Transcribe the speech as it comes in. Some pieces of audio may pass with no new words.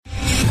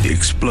the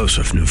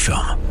explosive new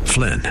film,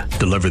 Flynn,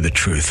 Deliver the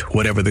Truth,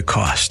 Whatever the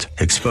Cost,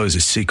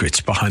 exposes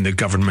secrets behind the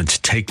government's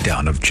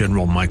takedown of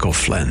General Michael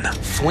Flynn.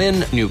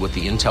 Flynn knew what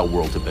the intel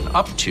world had been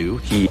up to.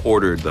 He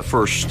ordered the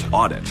first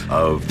audit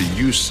of the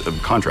use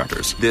of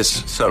contractors.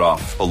 This set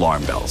off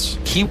alarm bells.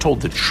 He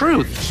told the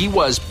truth. He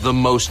was the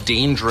most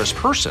dangerous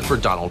person for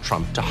Donald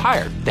Trump to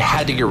hire. They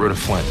had to get rid of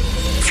Flynn.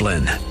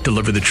 Flynn,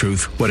 Deliver the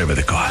Truth, Whatever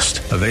the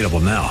Cost. Available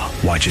now.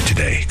 Watch it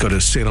today. Go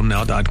to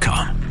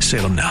salemnow.com.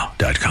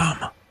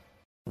 salemnow.com.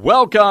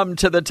 Welcome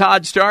to the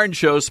Todd Starnes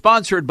Show,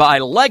 sponsored by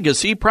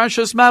Legacy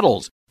Precious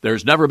Metals.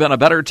 There's never been a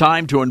better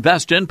time to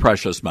invest in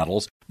precious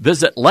metals.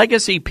 Visit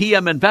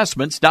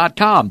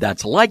LegacyPMInvestments.com.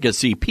 That's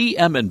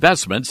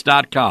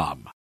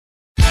LegacyPMInvestments.com.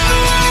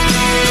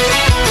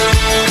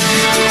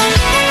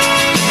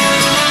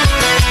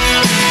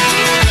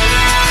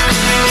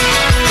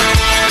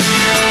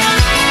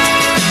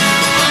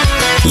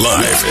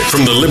 Live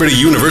from the Liberty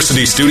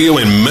University studio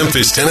in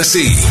Memphis,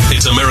 Tennessee,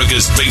 it's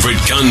America's favorite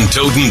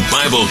gun-toting,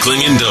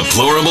 Bible-clinging,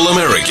 deplorable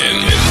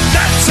American.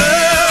 That's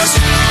us.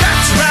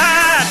 That's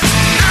right.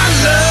 I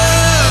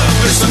love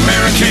this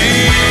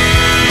American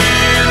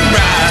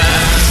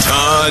ride.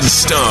 Todd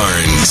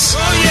Starnes.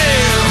 Oh,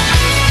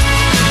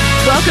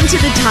 yeah. Welcome to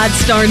the Todd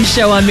Starnes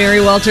Show. I'm Mary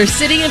Walter,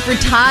 sitting in for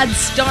Todd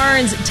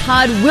Starnes.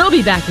 Todd will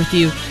be back with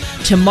you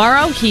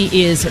tomorrow.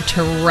 He is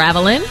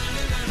traveling.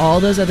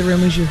 All those other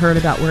rumors you heard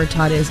about where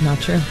Todd is, not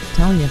true. I'm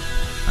telling you.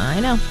 I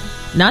know.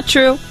 Not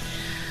true.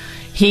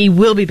 He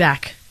will be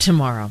back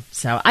tomorrow.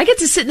 So I get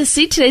to sit in the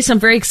seat today, so I'm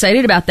very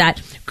excited about that.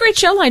 Great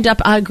show lined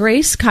up.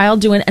 Grace, Kyle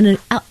doing an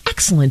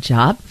excellent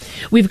job.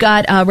 We've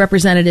got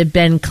Representative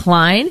Ben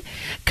Cline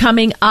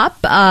coming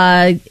up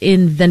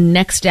in the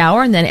next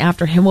hour, and then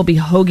after him will be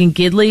Hogan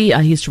Gidley.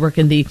 He used to work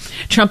in the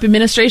Trump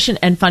administration,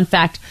 and fun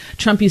fact,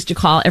 Trump used to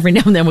call, every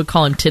now and then would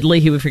call him Tiddly.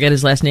 He would forget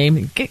his last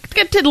name. Get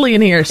Tiddly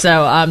in here.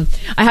 So I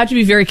have to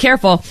be very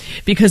careful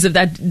because of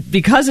that.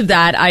 Because of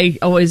that, I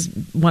always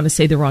want to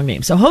say the wrong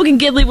name. So Hogan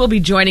Gidley will be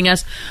joining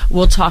us.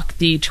 We'll talk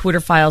the Twitter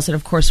files, and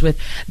of course with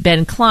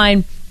Ben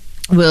Cline,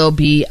 we'll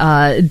be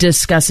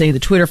discussing the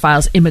Twitter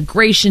files,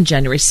 immigration,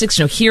 January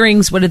 6th,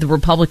 hearings. What are the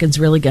Republicans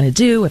really going to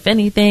do, if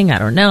anything? I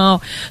don't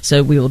know.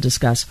 So we will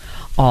discuss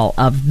all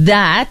of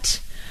that.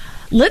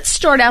 Let's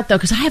start out, though,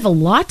 because I have a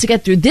lot to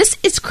get through. This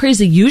is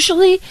crazy.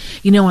 Usually,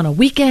 on a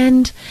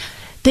weekend,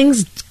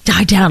 things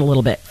die down a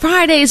little bit.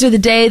 Fridays are the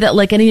day that,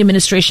 like, any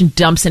administration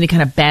dumps any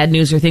kind of bad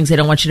news or things they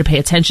don't want you to pay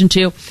attention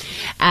to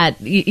at,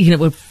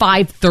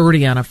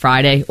 5:30 on a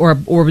Friday or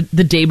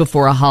the day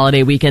before a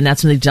holiday weekend.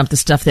 That's when they dump the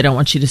stuff they don't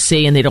want you to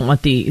see and they don't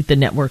want the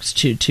networks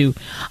to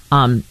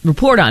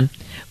report on,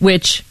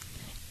 which,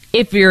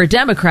 if you're a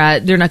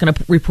Democrat, they're not going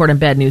to report on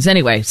bad news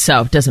anyway,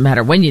 so it doesn't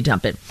matter when you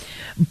dump it.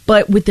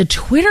 But with the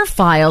Twitter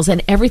files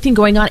and everything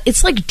going on,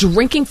 it's like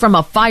drinking from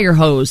a fire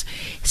hose.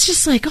 It's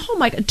just like, oh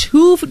my God,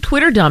 2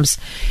 Twitter dumps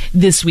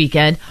this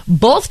weekend.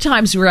 Both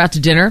times we were out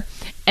to dinner.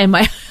 And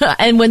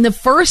when the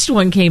first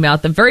one came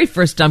out, the very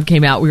first dump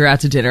came out, we were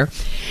out to dinner.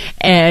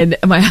 And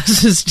my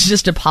husband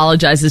just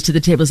apologizes to the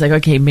table. He's like,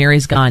 okay,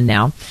 Mary's gone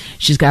now.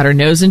 She's got her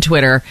nose in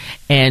Twitter,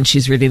 and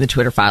she's reading the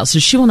Twitter files. So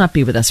she will not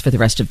be with us for the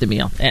rest of the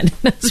meal. And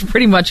that's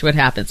pretty much what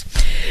happens.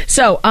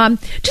 So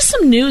just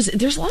some news.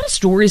 There's a lot of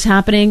stories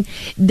happening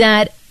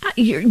that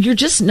you're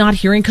just not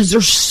hearing because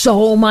there's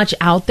so much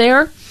out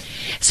there.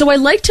 So I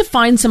like to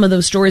find some of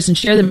those stories and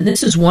share them. And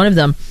this is one of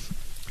them.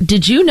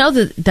 Did you know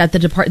that the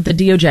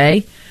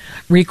DOJ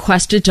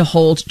requested to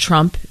hold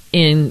Trump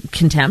in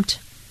contempt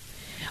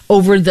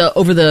over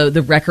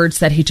the records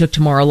that he took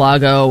to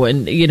Mar-a-Lago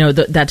and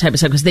that type of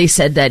stuff, because they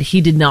said that he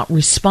did not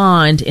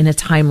respond in a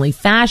timely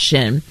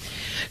fashion,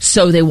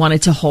 so they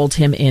wanted to hold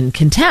him in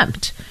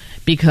contempt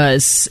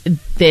because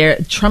their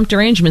Trump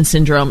derangement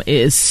syndrome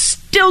is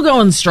still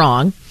going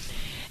strong.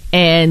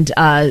 And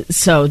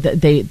so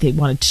they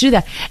wanted to do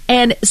that.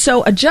 And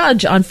so a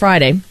judge on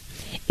Friday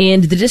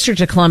in the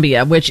District of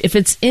Columbia, which, if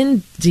it's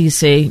in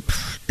D.C.,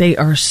 they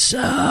are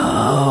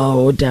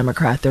so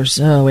Democrat. They're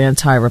so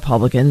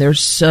anti-Republican. They're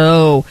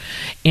so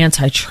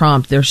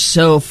anti-Trump. They're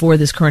so for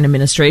this current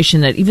administration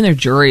that even their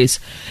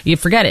juries, you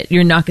forget it.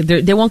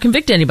 They won't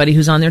convict anybody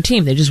who's on their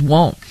team. They just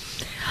won't.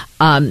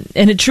 And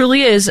it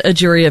truly is a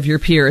jury of your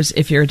peers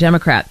if you're a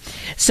Democrat.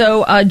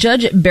 So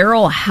Judge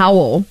Beryl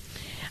Howell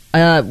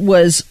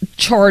was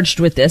charged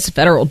with this,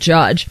 federal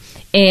judge,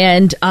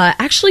 and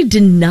actually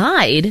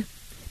denied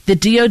the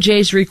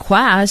DOJ's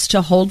request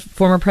to hold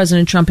former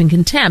President Trump in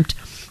contempt.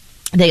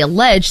 They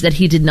alleged that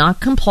he did not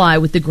comply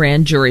with the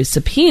grand jury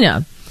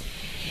subpoena.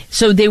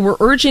 So they were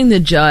urging the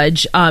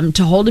judge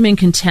to hold him in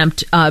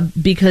contempt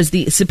because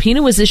the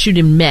subpoena was issued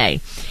in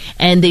May,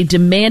 and they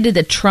demanded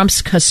that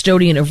Trump's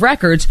custodian of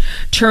records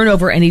turn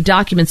over any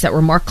documents that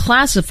were marked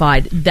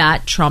classified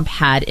that Trump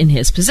had in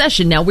his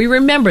possession. Now, we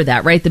remember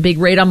that, right? The big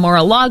raid on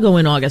Mar-a-Lago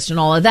in August and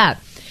all of that.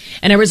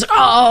 And everyone's like,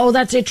 oh,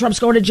 that's it, Trump's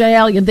going to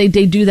jail. They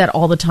do that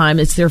all the time.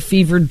 It's their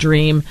fevered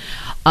dream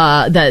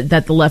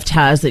that the left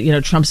has,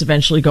 that, Trump's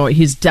eventually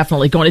he's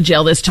definitely going to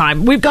jail this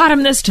time. We've got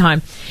him this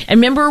time. And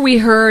remember, we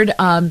heard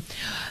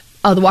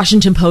the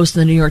Washington Post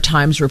and the New York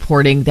Times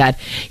reporting that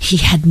he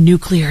had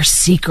nuclear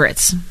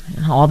secrets.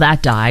 And all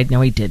that died.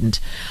 No, he didn't.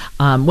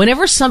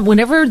 Whenever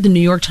the New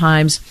York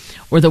Times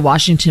or the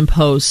Washington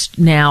Post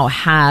now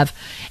have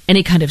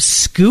any kind of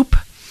scoop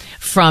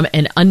from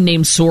an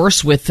unnamed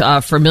source with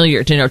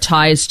familiar,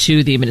 ties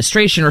to the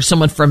administration or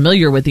someone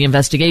familiar with the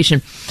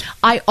investigation,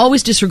 I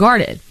always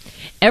disregard it.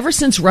 Ever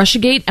since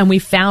Russiagate, and we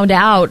found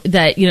out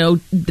that,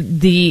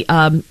 the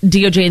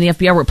DOJ and the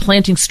FBI were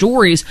planting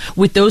stories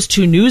with those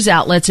two news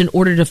outlets in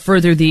order to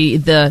further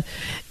the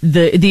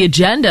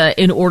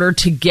agenda in order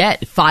to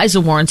get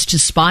FISA warrants to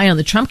spy on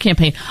the Trump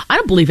campaign. I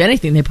don't believe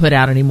anything they put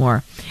out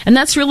anymore. And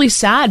that's really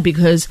sad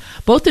because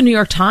both the New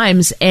York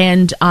Times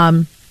and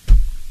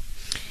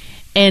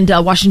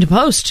Washington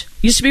Post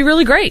used to be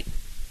really great.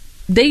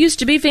 They used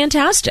to be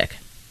fantastic.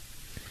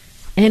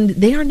 And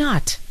they are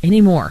not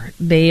anymore.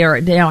 They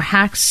are now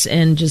hacks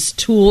and just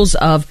tools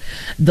of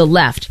the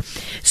left.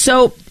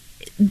 So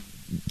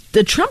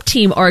the Trump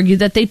team argued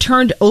that they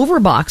turned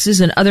over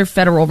boxes and other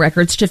federal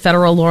records to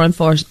federal law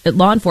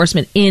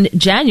enforcement in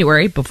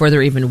January, before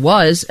there even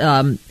was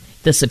the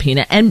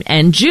subpoena,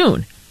 and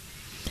June.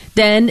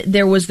 Then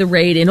there was the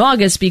raid in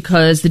August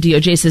because the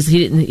DOJ says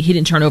he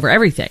didn't turn over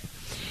everything.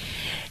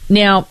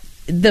 Now,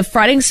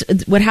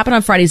 what happened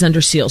on Friday is under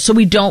seal, so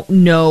we don't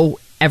know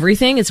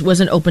everything. It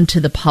wasn't open to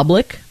the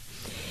public.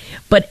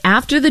 But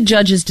after the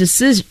judge's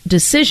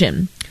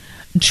decision,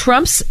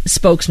 Trump's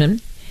spokesman,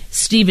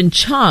 Stephen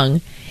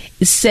Chung,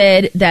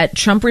 said that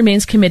Trump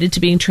remains committed to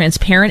being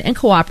transparent and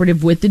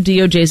cooperative with the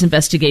DOJ's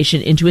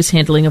investigation into his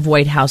handling of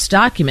White House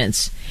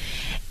documents.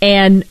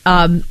 And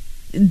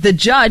the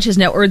judge has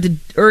now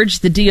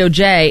urged the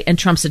DOJ and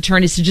Trump's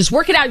attorneys to just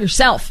work it out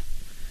yourself.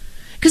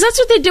 Because that's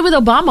what they did with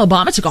Obama.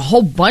 Obama took a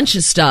whole bunch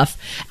of stuff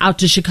out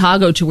to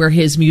Chicago to where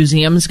his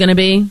museum is going to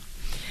be.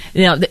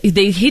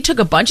 He took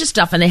a bunch of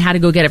stuff and they had to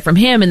go get it from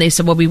him. And they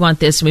said, well, we want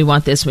this and we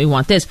want this and we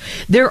want this.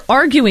 They're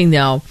arguing,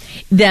 though,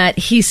 that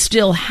he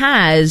still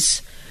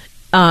has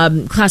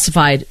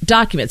classified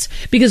documents.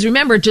 Because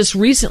remember, just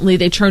recently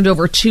they turned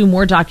over 2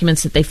 more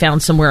documents that they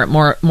found somewhere at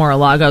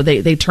Mar-a-Lago.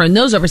 They turned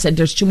those over, said,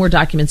 there's 2 more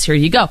documents, here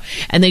you go.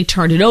 And they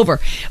turned it over.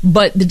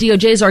 But the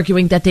DOJ is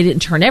arguing that they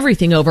didn't turn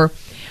everything over,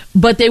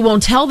 but they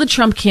won't tell the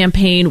Trump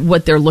campaign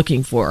what they're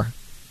looking for.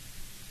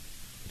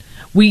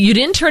 You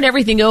didn't turn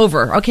everything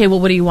over. Okay,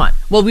 well, what do you want?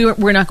 Well,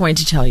 we're not going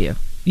to tell you.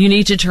 You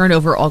need to turn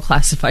over all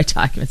classified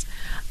documents.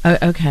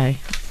 Okay,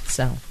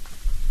 so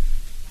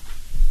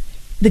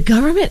the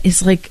government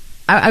is like,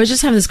 I was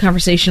just having this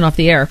conversation off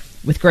the air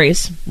with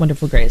Grace,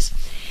 wonderful Grace,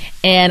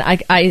 and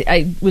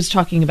I was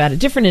talking about a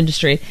different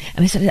industry,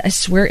 and I said, I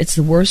swear it's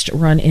the worst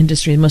run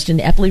industry, the most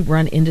ineptly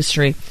run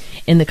industry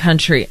in the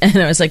country. And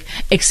I was like,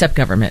 except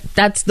government.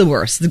 That's the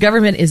worst. The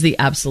government is the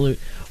absolute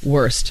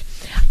worst.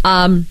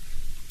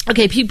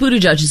 Okay, Pete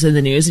Buttigieg is in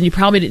the news, and you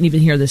probably didn't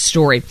even hear this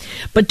story.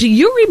 But do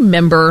you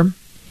remember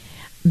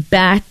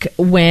back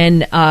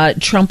when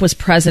Trump was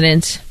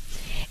president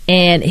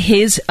and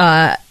his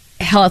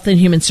Health and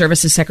Human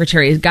Services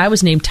Secretary, a guy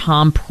was named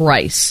Tom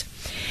Price,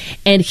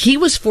 and he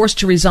was forced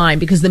to resign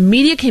because the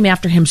media came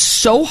after him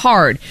so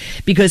hard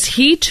because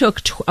he took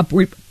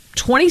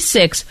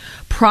 26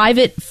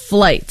 private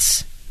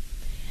flights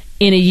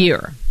in a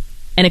year.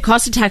 And it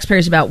cost the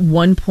taxpayers about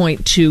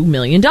 $1.2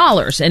 million.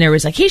 And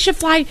everybody's like, he should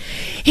fly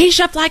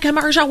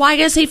commercial. Why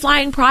is he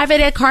flying private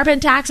at carbon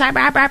tax?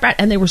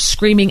 And they were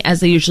screaming,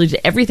 as they usually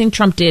did. Everything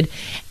Trump did,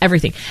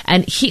 everything.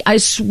 And I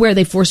swear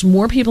they forced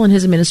more people in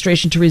his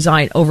administration to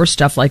resign over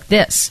stuff like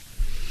this.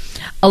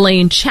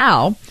 Elaine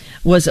Chao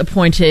was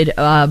appointed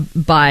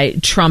by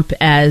Trump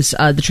as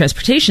the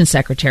transportation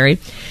secretary.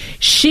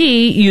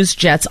 She used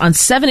jets on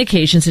 7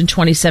 occasions in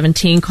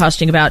 2017,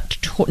 costing about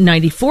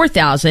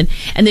 $94,000,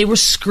 and they were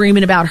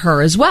screaming about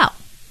her as well.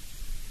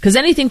 Because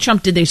anything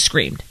Trump did, they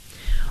screamed.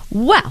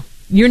 Well,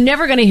 you're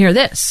never going to hear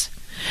this,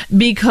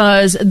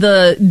 because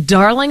the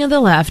darling of the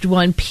left,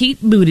 one Pete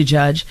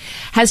Buttigieg,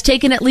 has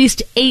taken at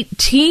least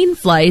 18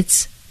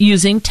 flights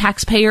using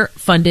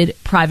taxpayer-funded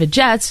private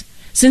jets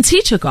since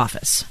he took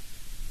office.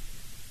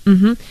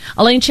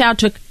 Elaine Chao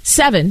took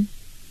 7,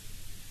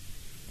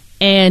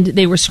 and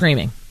they were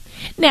screaming.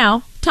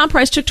 Now, Tom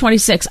Price took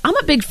 26. I'm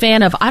a big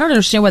fan of, I don't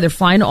understand why they're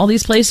flying to all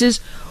these places.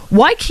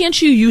 Why can't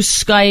you use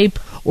Skype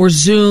or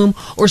Zoom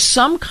or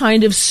some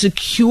kind of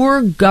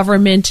secure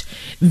government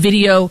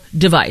video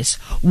device?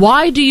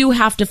 Why do you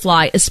have to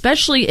fly,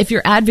 especially if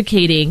you're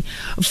advocating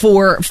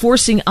for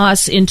forcing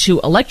us into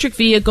electric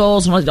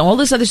vehicles and all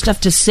this other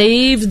stuff to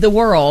save the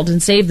world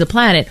and save the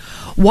planet?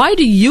 Why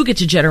do you get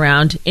to jet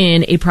around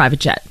in a private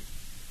jet?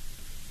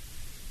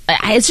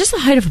 It's just the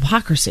height of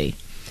hypocrisy.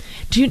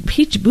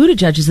 Pete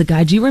Buttigieg is the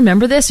guy. Do you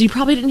remember this? You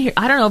probably didn't hear.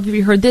 I don't know if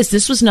you heard this.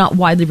 This was not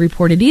widely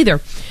reported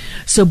either.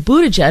 So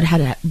Buttigieg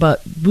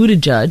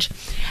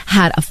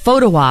had a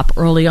photo op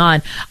early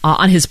on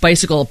his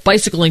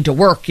bicycling to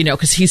work,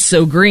 because he's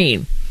so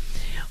green.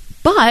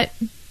 But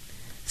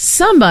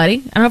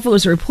somebody, I don't know if it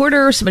was a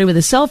reporter or somebody with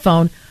a cell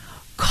phone,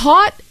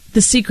 caught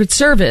the Secret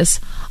Service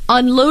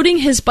unloading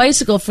his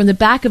bicycle from the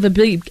back of a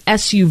big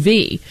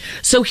SUV.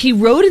 So he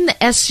rode in the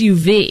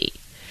SUV,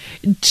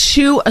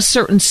 to a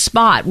certain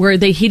spot where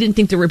he didn't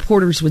think the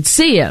reporters would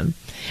see him,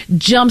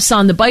 jumps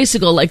on the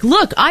bicycle like,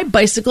 look, I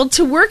bicycled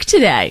to work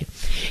today.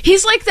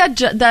 He's like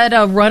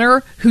that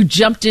runner who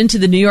jumped into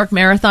the New York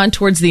Marathon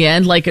towards the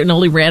end, like, and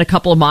only ran a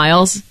couple of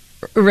miles.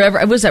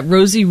 Was that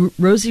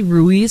Rosie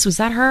Ruiz? Was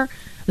that her?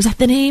 Was that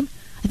the name?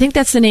 I think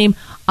that's the name.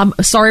 I'm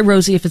sorry,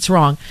 Rosie, if it's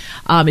wrong.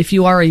 If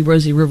you are a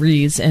Rosie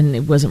Ruiz, and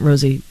it wasn't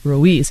Rosie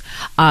Ruiz.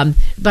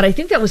 But I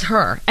think that was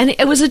her. And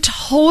it was a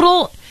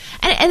total...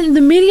 And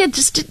the media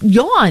just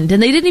yawned,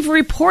 and they didn't even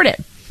report it.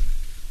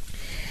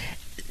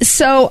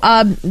 So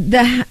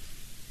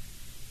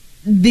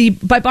the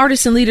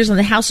bipartisan leaders on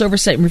the House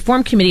Oversight and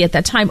Reform Committee at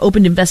that time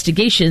opened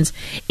investigations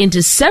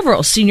into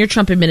several senior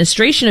Trump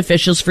administration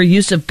officials for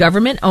use of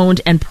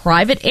government-owned and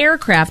private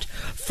aircraft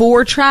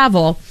for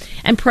travel,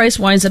 and Price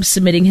winds up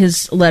submitting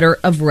his letter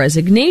of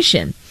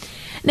resignation.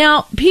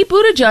 Now, Pete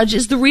Buttigieg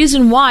is the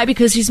reason why,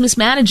 because he's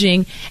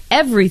mismanaging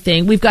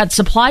everything. We've got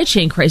supply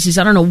chain crises.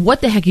 I don't know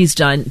what the heck he's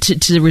done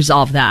to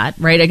resolve that,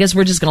 right? I guess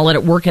we're just going to let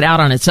it work it out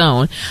on its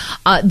own.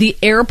 The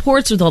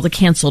airports with all the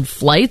canceled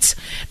flights,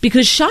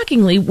 because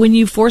shockingly, when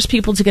you force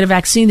people to get a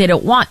vaccine they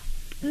don't want,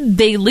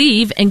 they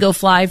leave and go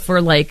fly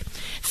for like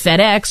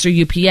FedEx or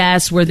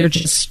UPS, where they're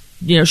just,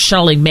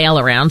 shuttling mail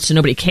around, so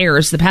nobody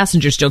cares. The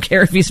passengers don't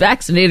care if he's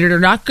vaccinated or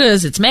not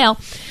because it's mail.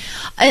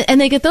 And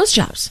they get those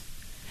jobs.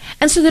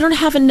 And so they don't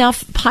have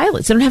enough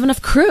pilots. They don't have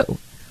enough crew.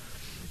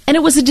 And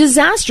it was a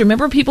disaster.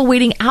 Remember people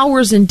waiting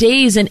hours and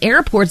days in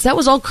airports? That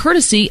was all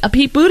courtesy of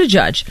Pete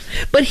Buttigieg.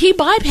 But he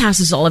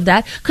bypasses all of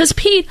that because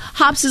Pete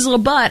hops his little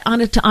butt on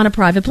a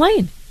private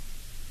plane.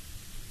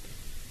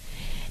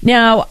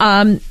 Now,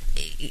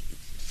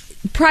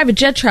 private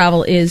jet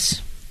travel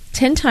is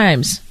 10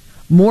 times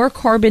more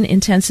carbon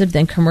intensive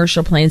than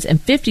commercial planes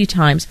and 50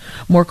 times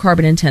more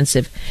carbon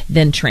intensive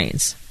than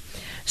trains.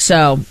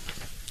 So...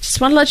 just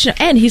want to let you know.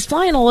 And he's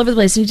flying all over the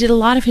place. And he did a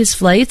lot of his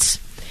flights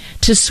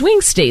to swing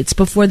states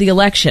before the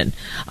election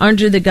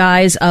under the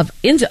guise of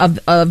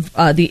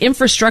the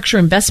Infrastructure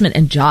Investment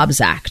and Jobs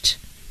Act.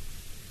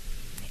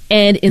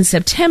 And in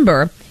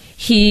September,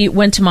 he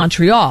went to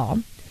Montreal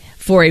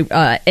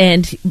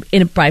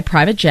by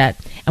private jet.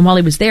 And while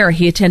he was there,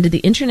 he attended the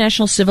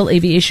International Civil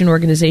Aviation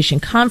Organization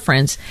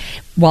conference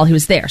while he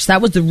was there. So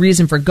that was the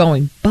reason for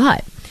going.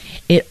 But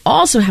it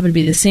also happened to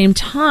be the same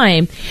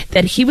time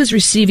that he was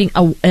receiving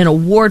an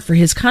award for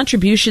his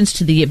contributions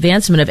to the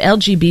advancement of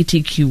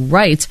LGBTQ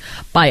rights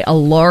by a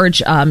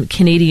large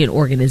Canadian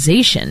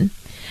organization.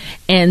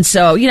 And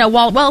so,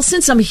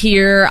 since I'm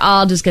here,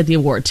 I'll just get the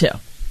award too.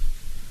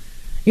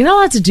 You're not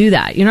allowed to do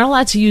that. You're not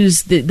allowed to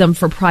use them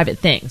for private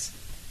things.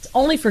 It's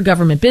only for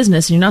government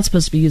business, and you're not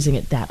supposed to be using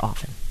it that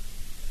often.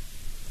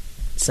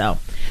 So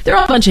they're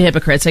all a bunch of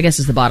hypocrites, I guess,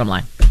 is the bottom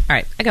line. All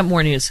right, I got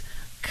more news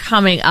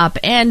coming up,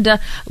 and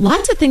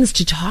lots of things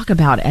to talk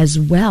about as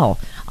well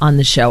on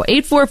the show.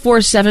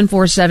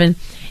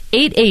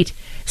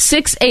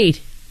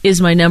 844-747-8868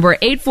 is my number.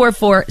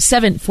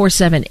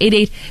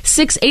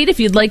 844-747-8868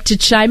 if you'd like to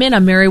chime in.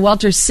 I'm Mary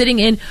Walters, sitting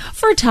in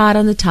for Todd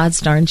on the Todd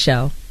Starnes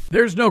Show.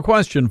 There's no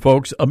question,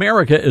 folks,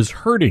 America is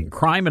hurting.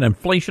 Crime and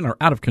inflation are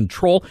out of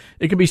control.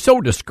 It can be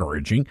so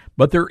discouraging,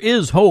 but there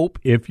is hope.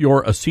 If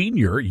you're a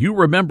senior, you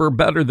remember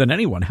better than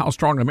anyone how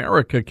strong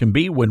America can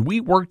be when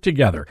we work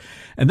together.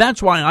 And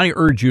that's why I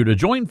urge you to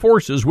join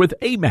forces with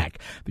AMAC,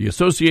 the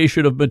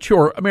Association of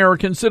Mature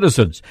American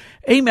Citizens.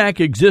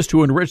 AMAC exists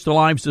to enrich the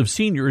lives of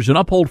seniors and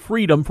uphold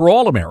freedom for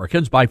all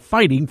Americans by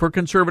fighting for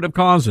conservative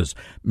causes.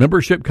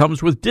 Membership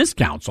comes with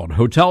discounts on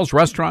hotels,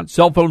 restaurants,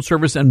 cell phone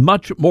service, and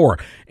much more.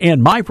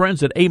 And my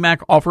friends at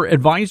AMAC offer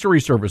advisory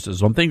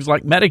services on things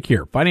like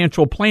Medicare,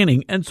 financial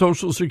planning, and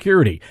Social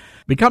Security.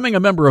 Becoming a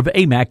member of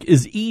AMAC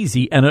is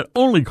easy, and it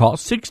only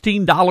costs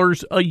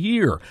 $16 a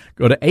year.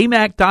 Go to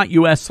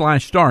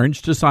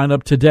amac.us/Starnes to sign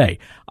up today.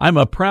 I'm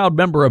a proud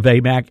member of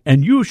AMAC,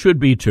 and you should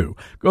be too.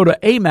 Go to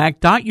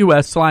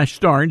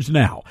amac.us/Starnes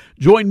now.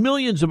 Join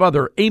millions of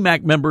other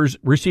AMAC members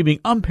receiving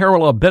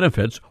unparalleled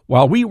benefits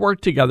while we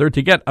work together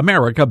to get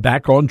America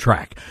back on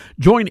track.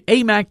 Join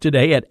AMAC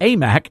today at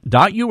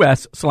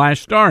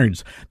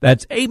amac.us/Starnes.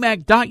 That's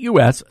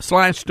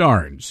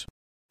amac.us/Starnes.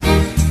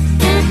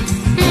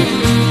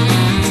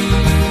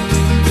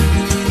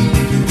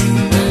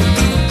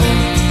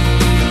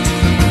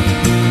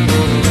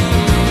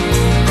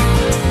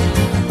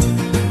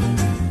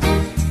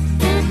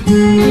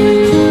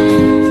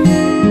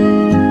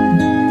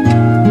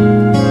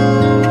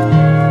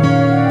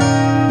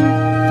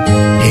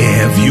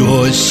 Have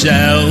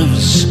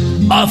yourselves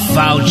a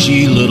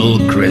Fauci little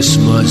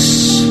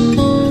Christmas.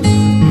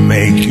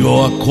 Make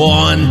your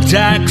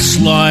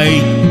contacts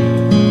light.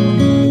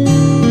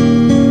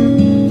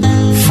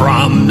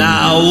 From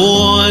now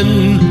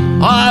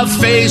on, our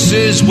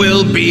faces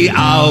will be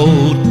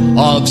out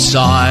of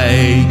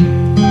sight.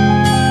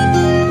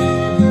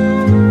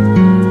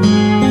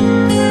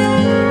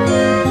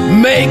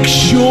 Make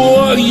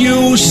sure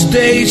you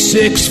stay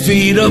 6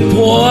 feet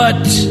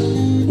apart.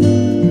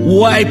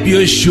 Wipe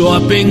your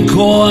shopping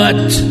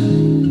cart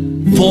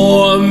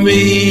for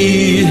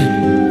me.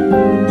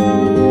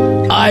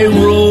 I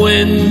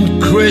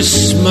ruined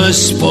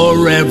Christmas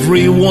for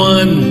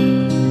everyone.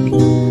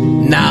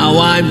 Now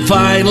I'm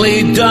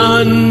finally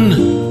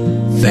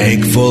done,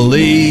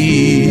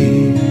 thankfully.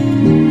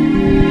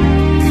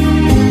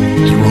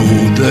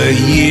 Through the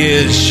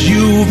years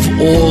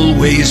you've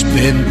always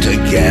been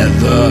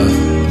together.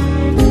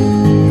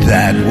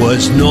 That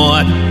was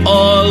not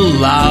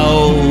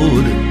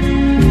allowed.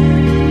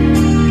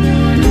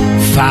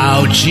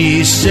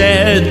 Fauci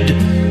said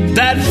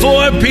that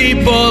 4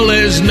 people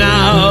is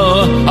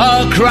now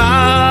a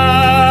crowd.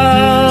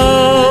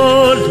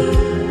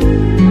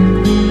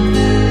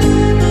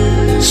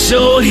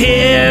 So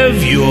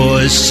have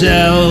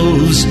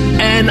yourselves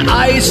an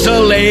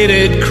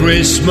isolated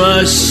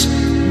Christmas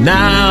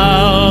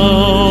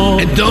now.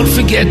 And don't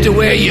forget to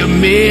wear your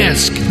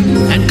mask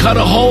and cut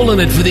a hole in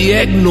it for the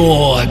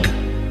eggnog.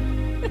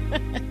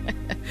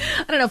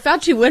 I don't know.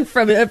 Fauci went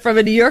from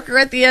a New Yorker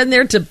at the end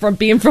there to from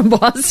being from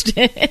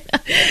Boston.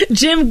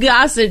 Jim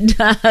Gossett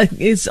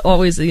is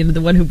always the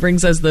one who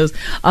brings us those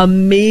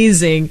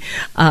amazing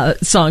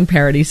song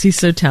parodies. He's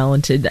so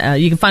talented.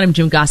 You can find him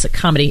Jim Gossett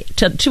Comedy,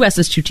 2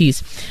 S's, 2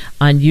 T's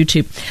on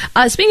YouTube.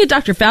 Speaking of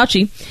Dr.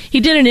 Fauci,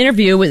 he did an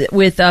interview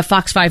with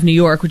Fox 5 New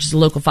York, which is a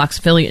local Fox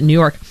affiliate in New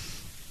York.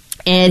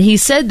 And he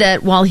said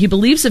that while he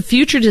believes that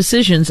future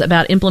decisions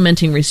about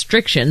implementing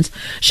restrictions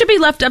should be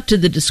left up to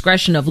the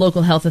discretion of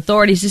local health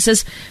authorities, he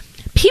says,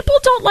 people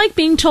don't like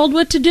being told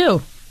what to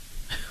do.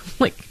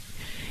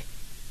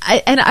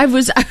 I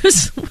was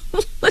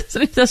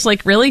listening to this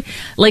like, really?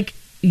 Like,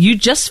 you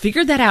just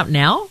figured that out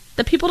now?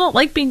 That people don't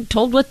like being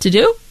told what to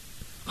do?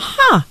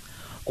 Huh.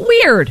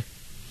 Weird.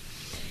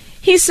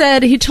 He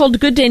said, he told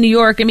Good Day New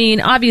York, I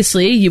mean,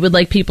 obviously, you would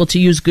like people to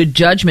use good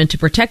judgment to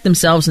protect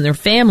themselves and their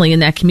family in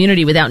that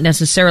community without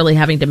necessarily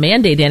having to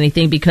mandate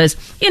anything because,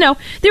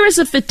 there is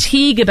a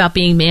fatigue about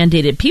being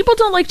mandated. People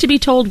don't like to be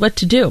told what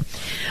to do.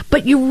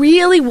 But you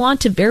really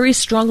want to very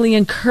strongly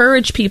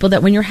encourage people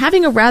that when you're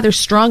having a rather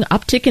strong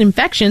uptick in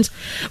infections,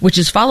 which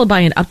is followed by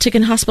an uptick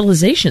in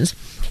hospitalizations,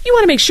 you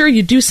want to make sure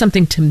you do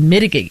something to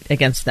mitigate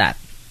against that.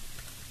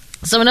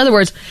 So in other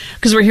words,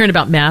 because we're hearing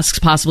about masks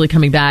possibly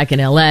coming back in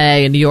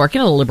L.A. and New York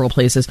and other liberal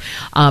places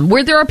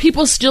where there are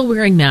people still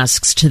wearing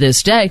masks to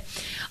this day,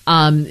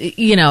 those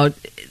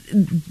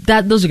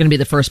are going to be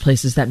the first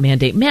places that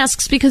mandate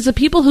masks because the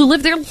people who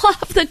live there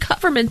love the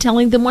government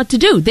telling them what to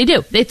do. They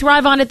do. They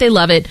thrive on it. They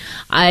love it.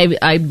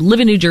 I live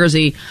in New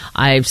Jersey.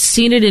 I've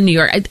seen it in New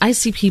York. I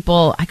see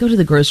people. I go to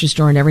the grocery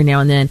store and every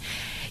now and then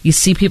you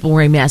see people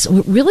wearing masks.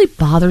 What really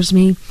bothers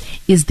me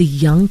is the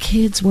young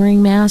kids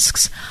wearing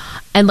masks.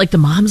 And like the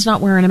mom's not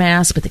wearing a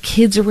mask, but the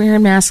kids are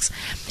wearing masks.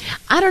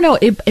 I don't know.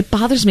 It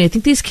bothers me. I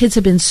think these kids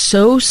have been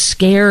so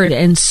scared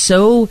and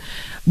so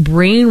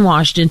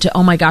brainwashed into,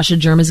 oh my gosh, a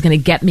germ is going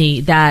to get me,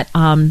 that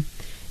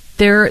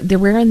they're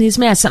wearing these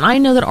masks. And I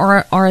know that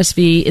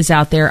RSV is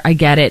out there. I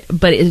get it.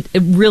 But it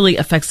really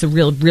affects the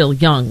real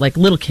young, like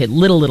little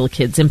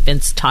kids,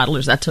 infants,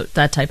 toddlers,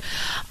 that type.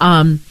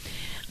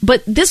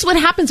 But this is what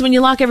happens when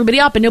you lock everybody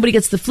up and nobody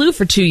gets the flu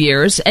for 2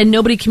 years and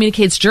nobody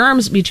communicates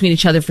germs between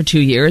each other for 2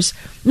 years.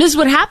 And this is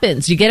what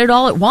happens. You get it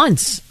all at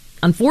once,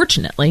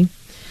 unfortunately.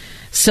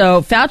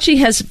 So Fauci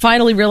has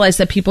finally realized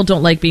that people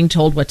don't like being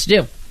told what to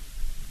do.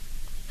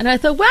 And I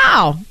thought,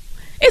 wow,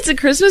 it's a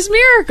Christmas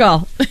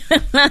miracle.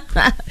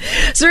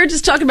 So we're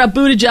just talking about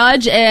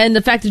Buttigieg and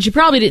the fact that you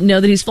probably didn't know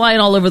that he's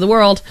flying all over the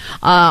world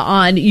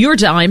on your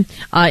dime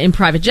in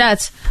private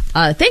jets.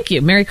 Thank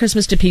you. Merry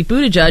Christmas to Pete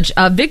Buttigieg.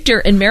 Victor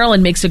in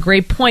Maryland makes a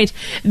great point.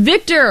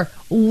 Victor,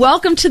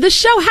 welcome to the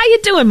show. How you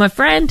doing, my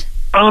friend?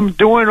 I'm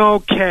doing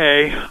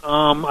okay.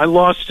 I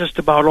lost just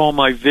about all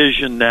my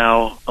vision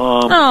now.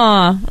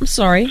 I'm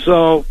sorry.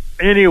 So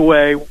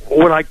anyway,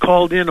 what I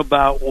called in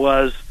about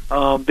was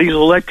these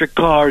electric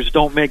cars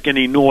don't make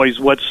any noise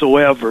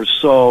whatsoever.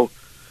 So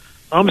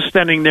I'm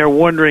standing there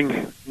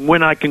wondering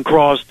when I can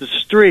cross the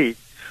street.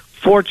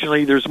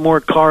 Fortunately, there's more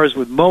cars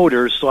with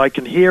motors, so I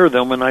can hear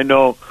them, and I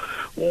know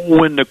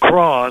when to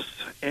cross.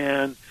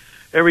 And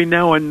every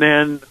now and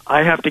then,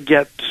 I have to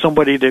get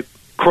somebody to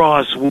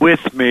cross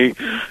with me,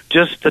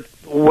 just the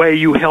way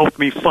you helped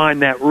me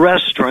find that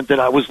restaurant that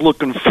I was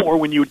looking for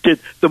when you did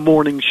the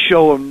morning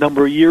show a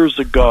number of years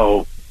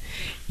ago.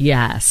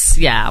 Yes,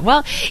 yeah.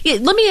 Well,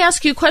 let me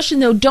ask you a question,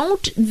 though.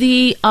 Don't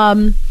the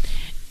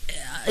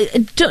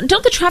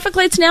traffic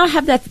lights now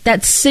have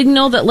that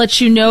signal that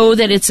lets you know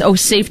that it's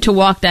safe to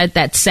walk,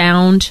 that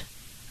sound?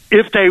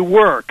 If they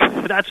work,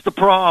 that's the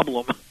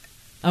problem.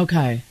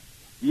 Okay.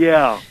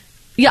 Yeah.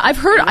 Yeah, I've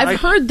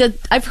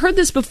heard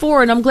this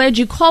before, and I'm glad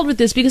you called with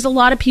this because a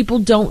lot of people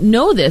don't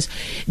know this.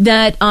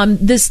 That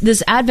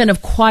this advent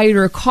of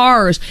quieter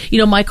cars.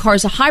 My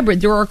car's a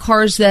hybrid. There are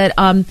cars that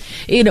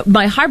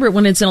my hybrid,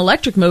 when it's in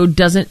electric mode,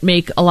 doesn't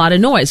make a lot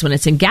of noise. When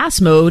it's in gas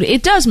mode,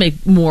 it does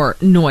make more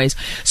noise.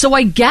 So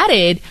I get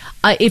it.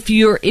 If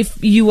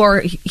you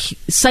are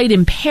sight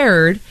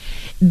impaired,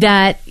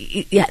 that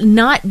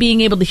not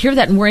being able to hear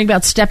that and worrying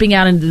about stepping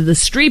out into the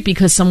street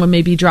because someone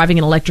may be driving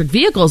an electric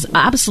vehicle is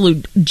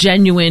absolute,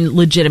 genuine,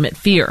 legitimate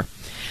fear.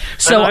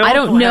 So I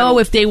don't know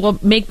if they will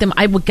make them.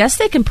 I would guess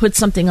they can put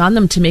something on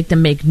them to make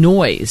them make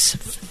noise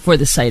for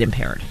the sight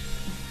impaired.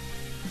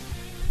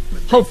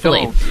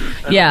 Hopefully.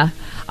 Yeah.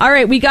 All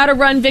right, we got to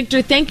run,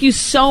 Victor. Thank you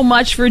so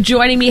much for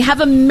joining me.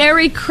 Have a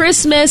Merry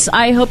Christmas.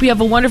 I hope you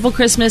have a wonderful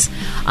Christmas,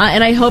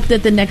 and I hope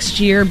that the next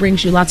year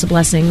brings you lots of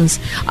blessings.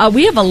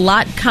 We have a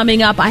lot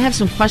coming up. I have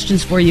some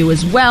questions for you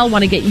as well.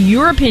 Want to get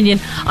your opinion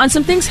on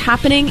some things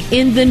happening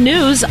in the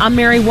news. I'm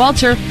Mary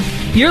Walter.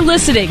 You're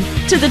listening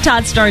to The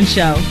Todd Starnes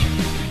Show.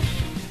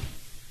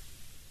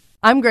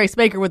 I'm Grace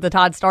Baker with The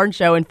Todd Starnes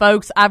Show, and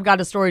folks, I've got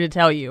a story to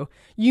tell you.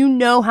 You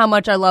know how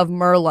much I love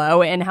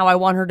Merlot and how I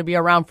want her to be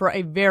around for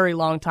a very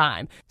long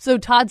time. So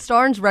Todd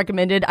Starnes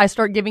recommended I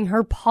start giving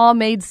her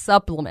pomade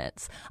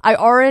supplements. I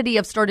already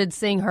have started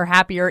seeing her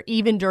happier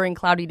even during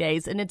cloudy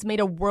days, and it's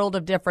made a world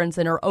of difference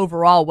in her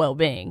overall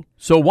well-being.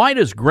 So why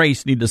does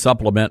Grace need to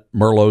supplement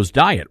Merlot's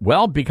diet?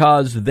 Well,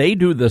 because they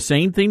do the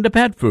same thing to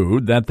pet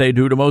food that they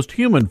do to most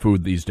human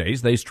food these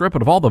days. They strip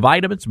it of all the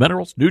vitamins,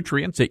 minerals,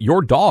 nutrients that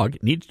your dog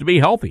needs to be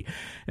healthy.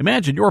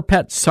 Imagine your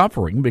pet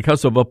suffering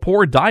because of a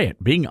poor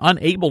diet, being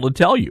unable to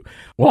tell you.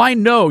 Well, I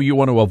know you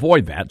want to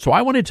avoid that, so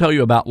I want to tell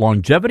you about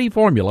Longevity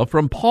Formula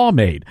from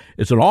Pomade.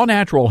 It's an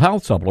all-natural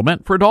health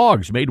supplement for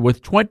dogs made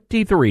with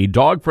 23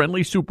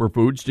 dog-friendly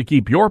superfoods to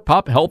keep your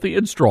pup healthy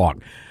and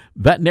strong.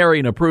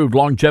 Veterinarian-approved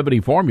Longevity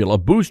Formula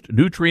boosts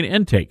nutrient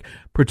intake,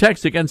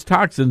 protects against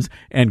toxins,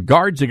 and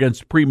guards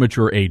against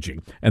premature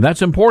aging. And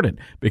that's important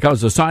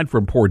because aside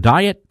from poor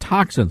diet,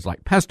 toxins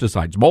like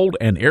pesticides, mold,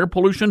 and air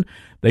pollution,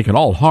 they can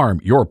all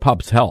harm your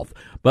pup's health.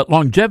 But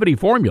Longevity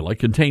Formula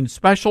contains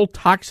special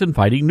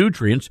toxin-fighting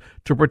nutrients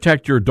to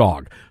protect your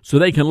dog so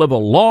they can live a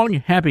long,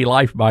 happy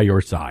life by your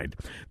side.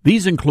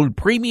 These include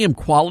premium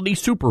quality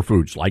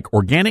superfoods like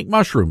organic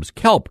mushrooms,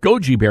 kelp,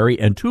 goji berry,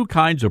 and 2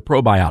 kinds of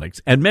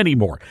probiotics, and many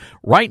more.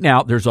 Right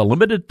now, there's a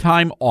limited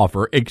time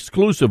offer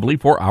exclusively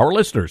for our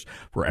listeners.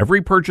 For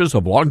every purchase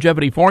of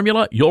Longevity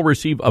Formula, you'll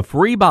receive a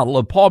free bottle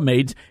of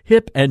Pomade's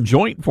Hip and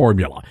Joint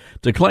Formula.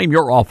 To claim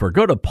your offer,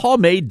 go to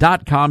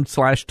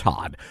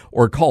pomade.com/Todd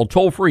or call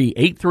toll-free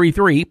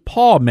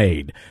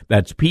 833-PAWMADE.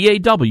 That's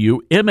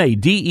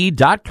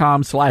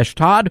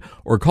PAWMADE.com/Todd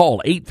or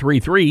call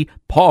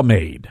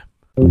 833-PAWMADE.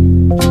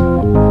 Welcome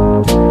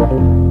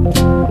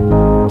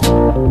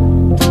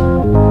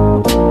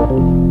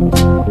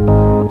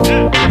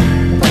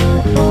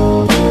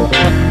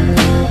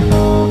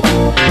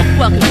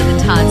to the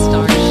Todd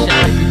Starnes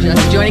Show. If you're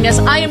just joining us,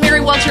 I am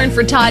Mary Walter, and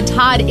for Todd,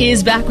 Todd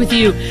is back with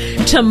you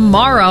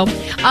tomorrow.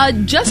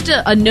 Just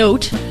a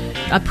note,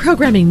 a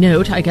programming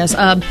note, I guess.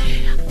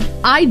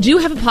 I do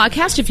have a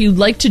podcast if you'd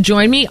like to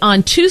join me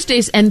on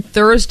Tuesdays and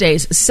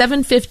Thursdays,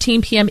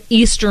 7:15 p.m.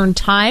 Eastern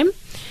Time.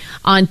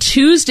 On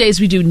Tuesdays,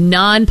 we do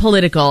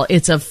non-political.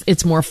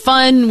 It's more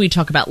fun. We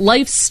talk about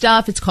life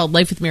stuff. It's called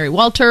Life with Mary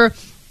Walter.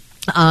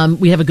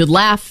 We have a good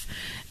laugh.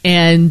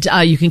 And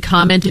you can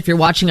comment if you're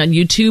watching on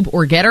YouTube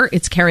or Getter.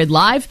 It's carried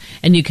live.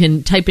 And you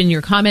can type in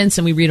your comments,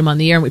 and we read them on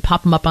the air, and we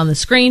pop them up on the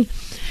screen.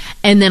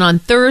 And then on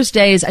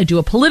Thursdays, I do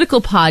a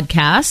political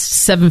podcast,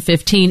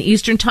 7:15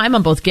 Eastern Time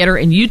on both Getter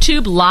and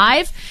YouTube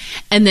live.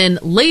 And then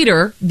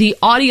later, the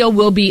audio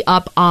will be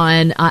up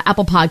on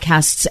Apple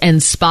Podcasts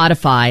and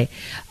Spotify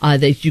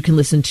that you can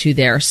listen to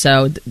there.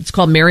 So it's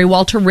called Mary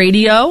Walter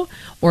Radio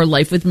or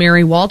Life with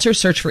Mary Walter.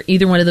 Search for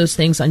either one of those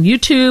things on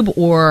YouTube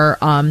or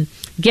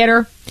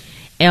Getter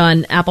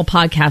on Apple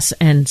Podcasts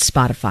and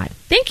Spotify.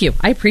 Thank you.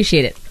 I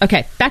appreciate it.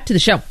 Okay, back to the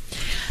show.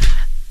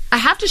 I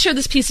have to share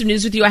this piece of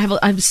news with you. I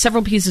have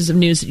several pieces of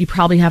news that you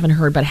probably haven't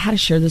heard, but I had to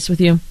share this with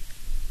you.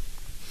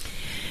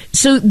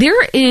 So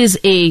there is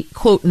a,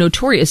 quote,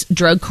 notorious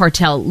drug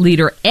cartel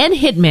leader and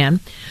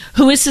hitman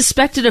who is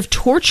suspected of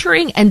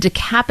torturing and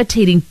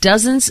decapitating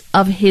dozens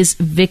of his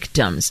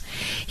victims.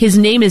 His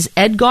name is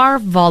Edgar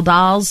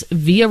Valdez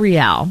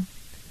Villarreal.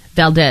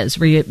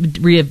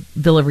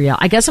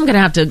 I guess I'm going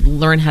to have to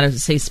learn how to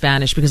say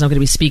Spanish because I'm going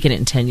to be speaking it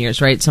in 10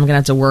 years, right? So I'm going to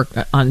have to work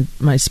on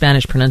my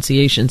Spanish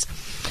pronunciations.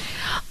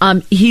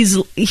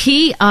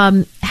 He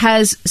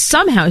has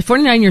somehow, he's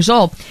 49 years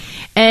old,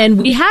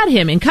 and we had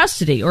him in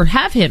custody, or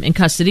have him in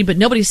custody, but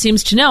nobody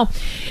seems to know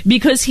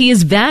because he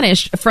is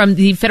vanished from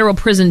the federal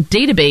prison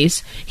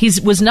database. He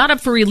was not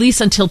up for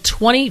release until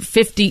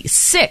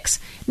 2056.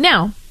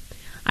 Now,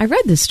 I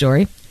read this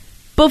story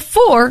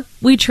before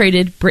we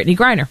traded Brittany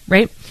Griner,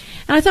 right?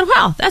 And I thought,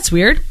 wow, that's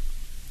weird.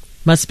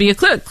 Must be a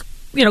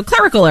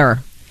clerical error.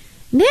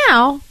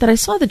 Now that I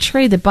saw the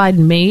trade that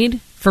Biden made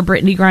for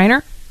Brittany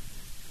Griner,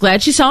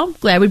 glad she's home.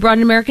 Glad we brought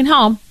an American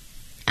home.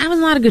 That was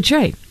not a good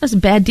trade. That was a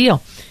bad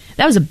deal.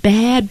 That was a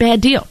bad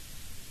deal.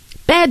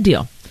 Bad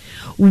deal.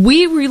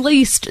 We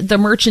released the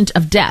Merchant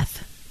of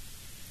Death.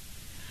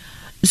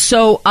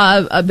 So,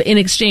 in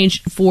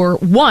exchange for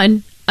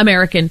one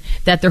American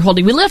that they're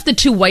holding. We left the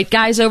 2 white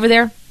guys over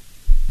there.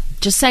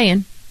 Just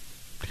saying.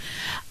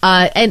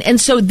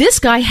 And so this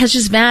guy has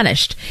just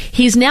vanished.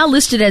 He's now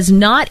listed as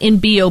not in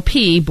BOP,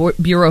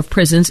 Bureau of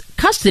Prisons,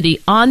 custody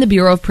on the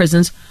Bureau of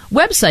Prisons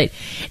website.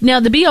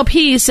 Now, the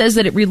BOP says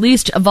that it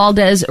released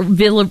Valdez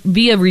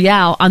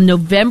Villarreal on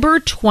November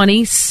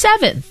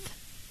 27th.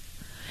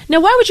 Now,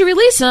 why would you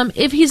release him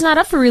if he's not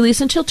up for release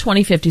until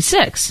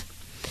 2056?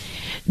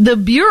 The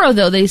Bureau,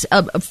 though, they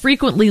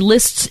frequently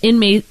lists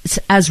inmates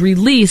as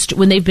released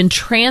when they've been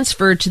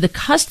transferred to the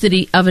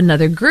custody of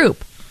another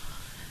group.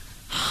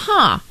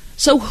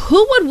 So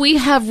who would we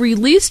have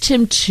released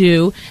him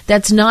to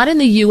that's not in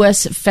the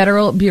U.S.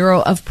 Federal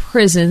Bureau of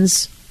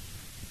Prisons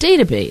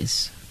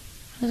database?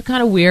 That's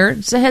kind of weird.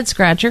 It's a head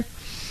scratcher.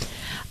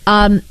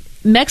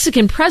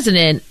 Mexican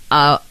President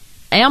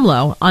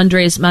AMLO,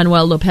 Andres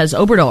Manuel Lopez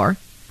Obrador,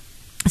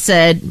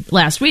 said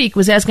last week,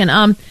 was asking,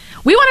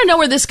 we want to know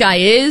where this guy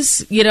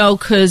is,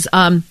 because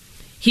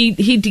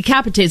he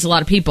decapitates a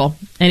lot of people,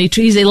 and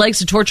he likes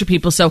to torture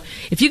people. So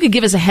if you could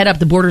give us a head up,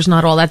 the border's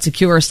not all that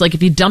secure. So, like,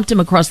 if you dumped him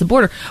across the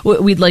border,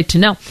 we'd like to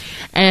know.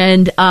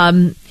 And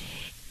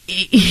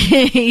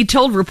he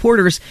told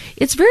reporters,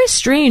 it's very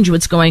strange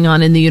what's going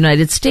on in the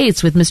United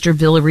States with Mr.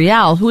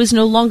 Villarreal, who is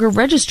no longer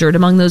registered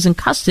among those in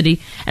custody,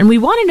 and we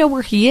want to know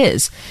where he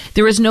is.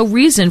 There is no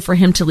reason for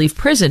him to leave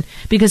prison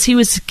because he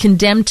was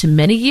condemned to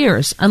many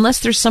years unless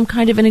there's some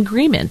kind of an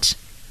agreement.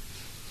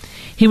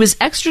 He was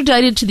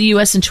extradited to the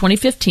U.S. in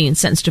 2015,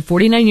 sentenced to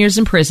 49 years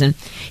in prison.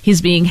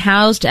 He's being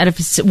housed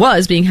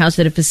was being housed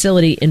at a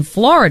facility in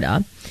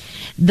Florida.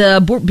 The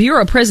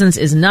Bureau of Prisons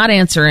is not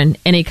answering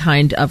any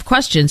kind of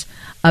questions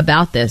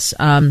about this.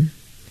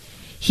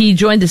 He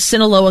joined the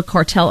Sinaloa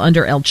cartel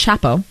under El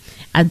Chapo.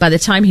 And by the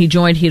time he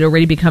joined, he'd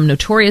already become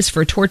notorious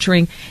for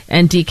torturing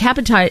and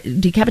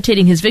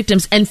decapitating his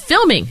victims and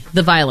filming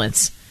the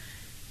violence.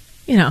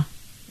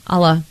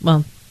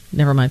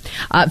 Never mind.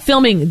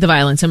 Filming the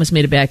violence. I almost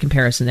made a bad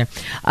comparison there.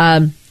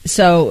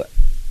 So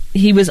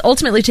he was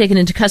ultimately taken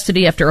into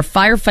custody after a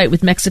firefight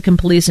with Mexican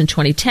police in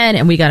 2010,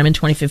 and we got him in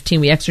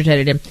 2015. We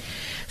extradited him.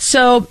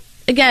 So,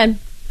 again,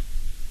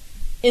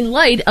 in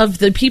light of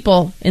the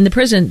people in the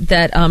prison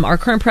that our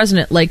current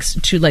president likes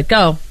to let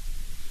go,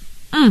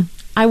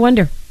 I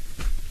wonder.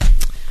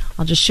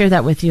 I'll just share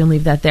that with you and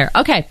leave that there.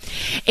 Okay.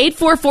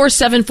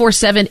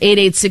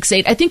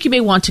 844-747-8868. I think you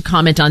may want to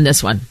comment on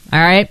this one. All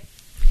right.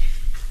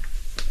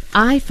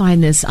 I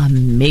find this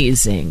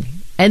amazing.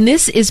 And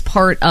this is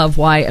part of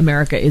why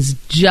America is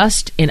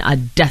just in a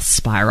death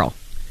spiral.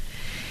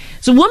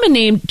 It's a woman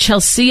named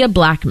Chelsea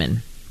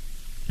Blackman,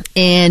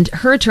 and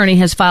her attorney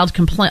has filed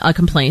a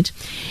complaint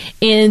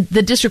in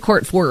the district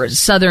court for the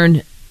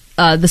Southern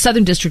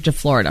District of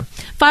Florida.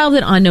 Filed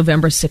it on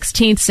November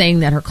 16th, saying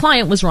that her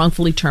client was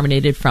wrongfully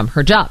terminated from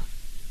her job.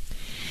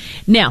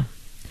 Now,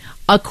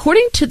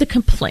 according to the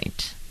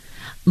complaint,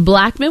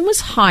 Blackman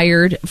was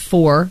hired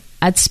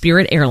at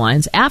Spirit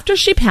Airlines after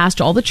she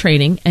passed all the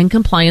training and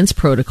compliance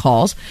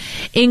protocols,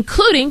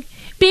 including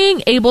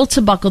being able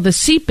to buckle the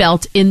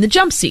seatbelt in the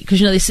jump seat. Because,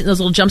 they sit in those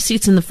little jump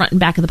seats in the front and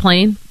back of the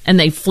plane, and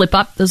they flip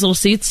up those little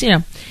seats,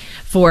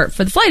 for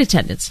the flight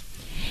attendants.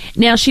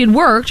 Now, she had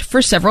worked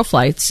for several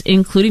flights,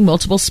 including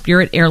multiple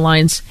Spirit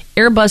Airlines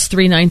Airbus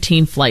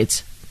 319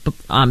 flights,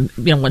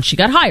 when she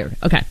got hired.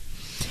 Okay.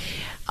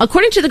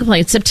 According to the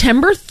complaint,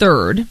 September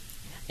 3rd,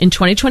 in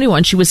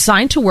 2021, she was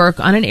signed to work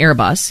on an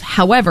Airbus.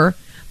 However,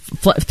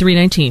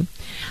 319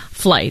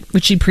 flight,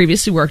 which she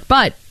previously worked,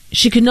 but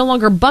she could no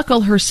longer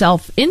buckle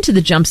herself into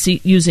the jump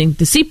seat using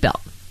the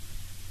seatbelt.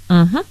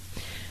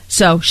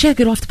 So she had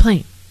to get off the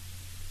plane.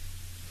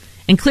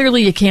 And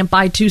clearly you can't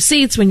buy two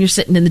seats when you're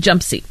sitting in the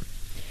jump seat.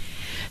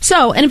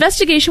 So an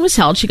investigation was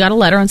held. She got a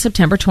letter on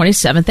September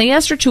 27th. They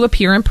asked her to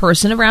appear in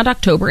person around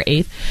October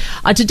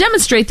 8th to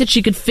demonstrate that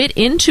she could fit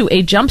into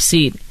a jump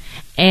seat.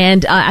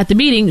 And at the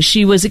meeting,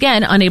 she was,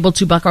 again, unable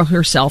to buckle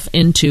herself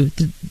with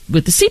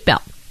the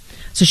seatbelt.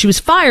 So she was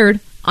fired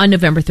on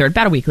November 3rd,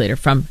 about a week later,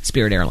 from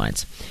Spirit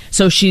Airlines.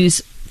 So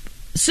she's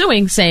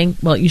suing, saying,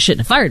 well, you shouldn't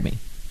have fired me.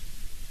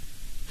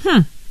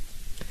 I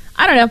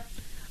don't know.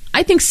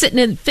 I think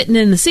fitting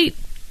in the seat,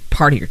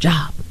 part of your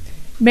job.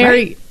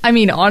 Mary,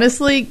 right?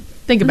 Honestly,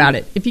 think about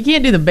it. If you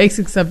can't do the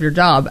basics of your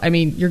job,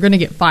 you're going to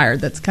get fired.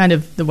 That's kind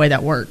of the way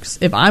that works.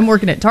 If I'm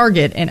working at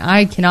Target and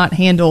I cannot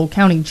handle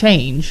counting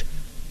change,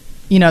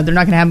 they're not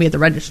going to have me at the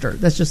register.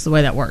 That's just the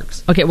way that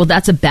works. Okay, well,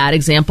 that's a bad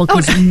example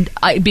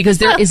because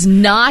there is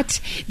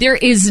not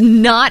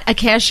a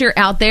cashier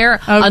out there,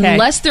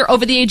 unless they're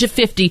over the age of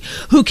 50,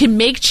 who can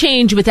make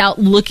change without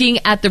looking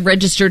at the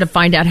register to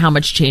find out how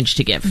much change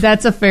to give.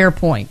 That's a fair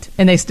point,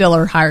 and they still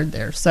are hired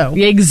there. So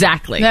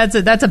exactly,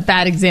 that's a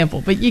bad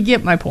example, but you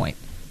get my point.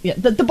 Yeah,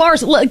 the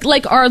bars,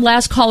 like our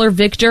last caller,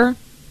 Victor,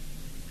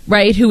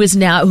 right, who is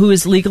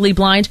legally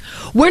blind.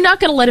 We're not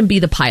going to let him be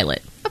the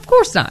pilot. Of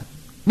course not,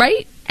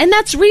 right? And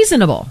that's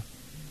reasonable.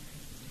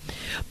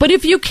 But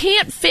if you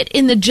can't fit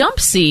in the jump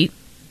seat,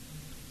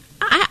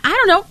 I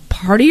don't know,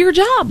 part of your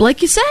job,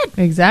 like you said.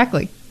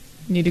 Exactly.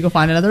 You need to go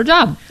find another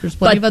job. There's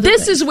plenty of other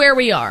things. This is where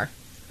we are.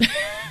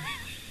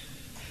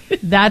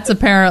 That's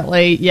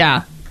apparently,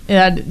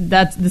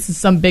 this is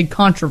some big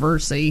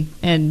controversy,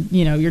 and,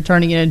 you're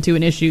turning it into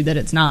an issue that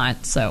it's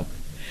not, so.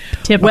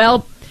 Typical.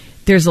 Well,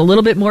 there's a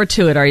little bit more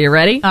to it. Are you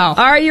ready? Oh.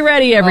 Are you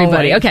ready,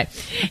 everybody? Okay.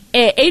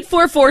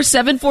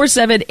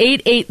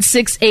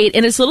 844-747-8868.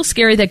 And it's a little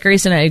scary that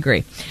Grace and I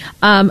agree.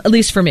 At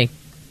least for me.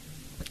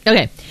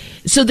 Okay.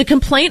 So the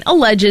complaint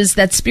alleges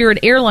that Spirit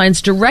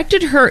Airlines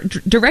directed her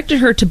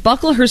to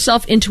buckle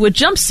herself into a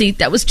jump seat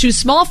that was too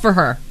small for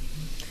her.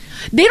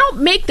 They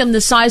don't make them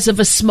the size of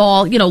a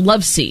small,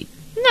 love seat.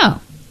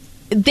 No.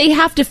 They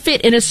have to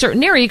fit in a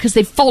certain area because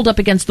they fold up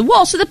against the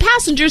wall so the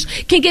passengers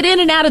can get in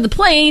and out of the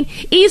plane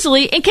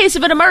easily in case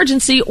of an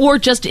emergency or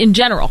just in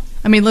general.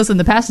 I mean, listen,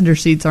 the passenger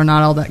seats are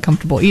not all that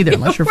comfortable either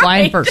unless you're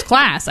flying first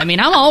class. I mean,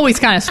 I'm always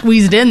kind of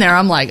squeezed in there.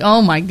 I'm like,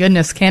 oh my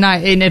goodness, can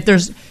I? And if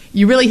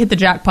you really hit the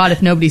jackpot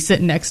if nobody's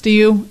sitting next to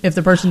you. If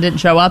the person didn't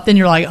show up, then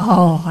you're like,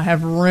 oh, I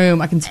have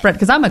room. I can spread.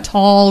 Because I'm a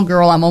tall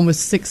girl. I'm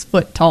almost 6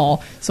 foot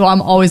tall. So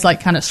I'm always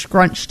like kind of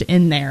scrunched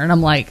in there. And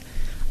I'm like,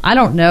 I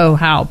don't know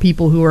how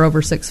people who are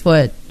over 6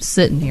 foot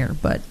sit in here.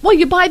 But well,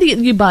 you buy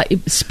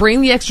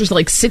Spring the extras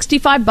like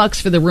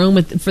 $65 for the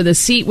room for the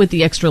seat with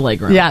the extra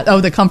leg room. Yeah.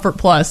 Oh, the Comfort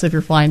Plus if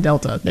you're flying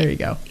Delta. There you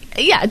go.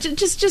 Yeah.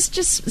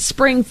 Just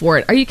Spring for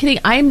it. Are you kidding?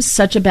 I'm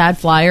such a bad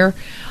flyer.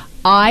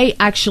 I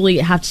actually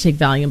have to take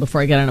Valium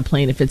before I get on a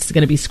plane if it's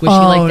going to be squishy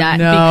like that.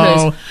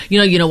 No. Because,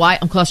 you know why?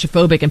 I'm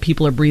claustrophobic and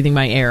people are breathing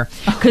my air.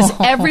 Because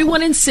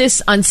everyone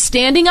insists on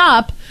standing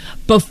up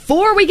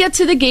before we get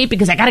to the gate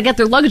because I got to get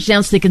their luggage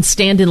down so they can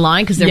stand in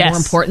line because they're more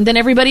important than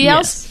everybody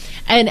else. Yes.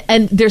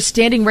 And they're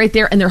standing right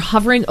there and they're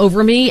hovering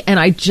over me and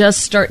I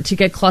just start to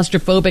get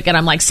claustrophobic and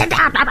I'm like, sit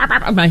down.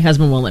 My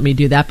husband won't let me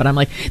do that, but I'm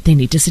like, they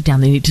need to sit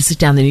down.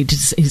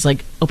 He's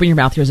like, open your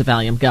mouth. Here's a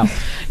Valium. Go.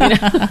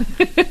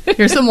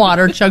 Here's some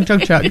water. Chug,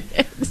 chug, chug.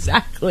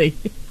 Exactly.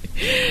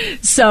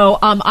 So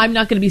I'm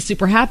not going to be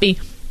super happy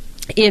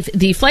if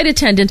the flight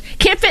attendant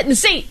can't fit in the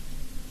seat.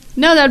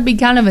 No, that would be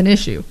kind of an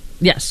issue.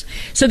 Yes.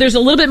 So there's a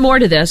little bit more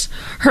to this.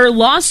 Her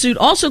lawsuit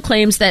also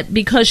claims that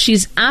because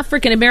she's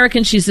African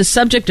American, she's the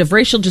subject of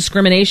racial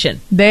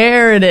discrimination.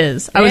 There it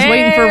is. I was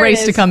waiting for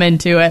race to come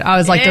into it. I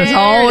was like, there's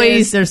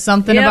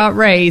something about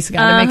race.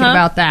 Got to make it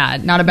about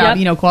that. Not about,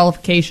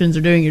 qualifications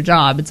or doing your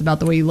job. It's about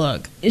the way you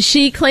look.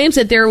 She claims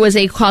that there was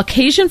a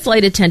Caucasian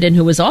flight attendant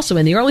who was also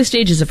in the early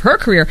stages of her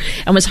career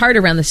and was hired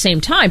around the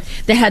same time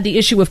that had the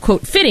issue of,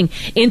 quote, fitting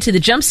into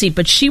the jump seat,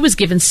 but she was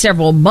given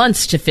several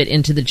months to fit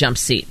into the jump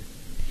seat.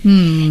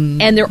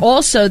 And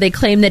they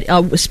claim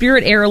that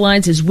Spirit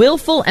Airlines is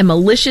willful and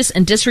malicious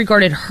and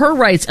disregarded her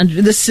rights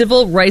under the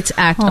Civil Rights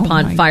Act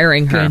upon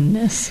firing her.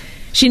 Goodness.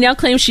 She now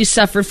claims she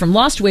suffered from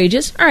lost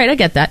wages. All right, I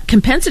get that.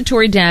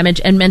 Compensatory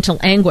damage and mental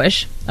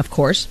anguish, of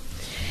course.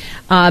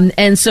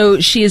 And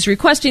so she is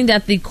requesting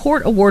that the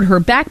court award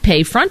her back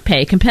pay, front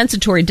pay,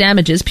 compensatory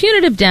damages,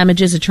 punitive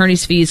damages,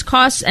 attorney's fees,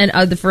 costs, and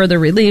other further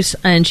reliefs.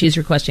 And she's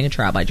requesting a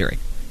trial by jury.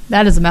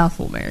 That is a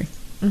mouthful, Mary.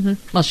 Mm-hmm.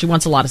 Well, she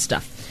wants a lot of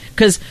stuff.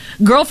 Because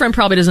girlfriend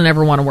probably doesn't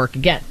ever want to work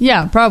again.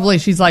 Yeah, probably.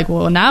 She's like,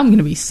 well, now I'm going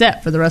to be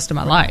set for the rest of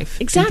my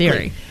life. Exactly. In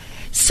theory.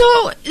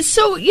 So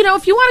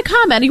if you want to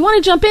comment, you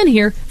want to jump in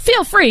here,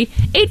 feel free.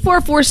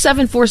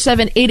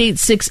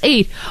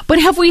 844-747-8868. But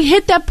have we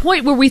hit that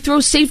point where we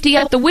throw safety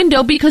out the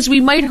window because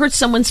we might hurt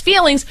someone's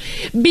feelings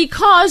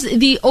because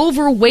the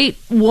overweight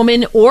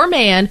woman or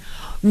man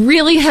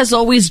really has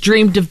always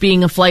dreamed of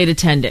being a flight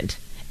attendant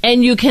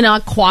and you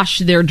cannot quash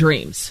their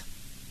dreams?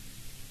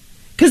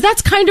 Because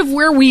that's kind of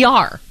where we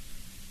are.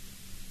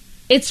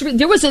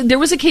 There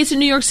was a case in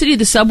New York City,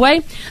 the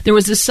subway. There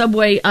was a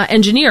subway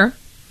engineer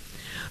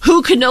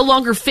who could no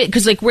longer fit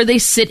because, like, where they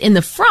sit in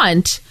the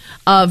front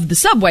of the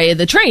subway,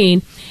 the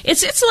train,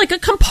 it's like a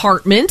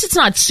compartment. It's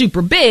not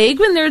super big.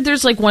 When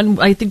there's like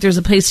one, I think there's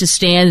a place to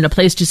stand and a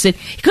place to sit.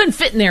 He couldn't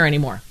fit in there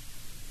anymore,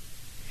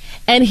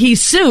 and he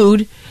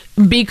sued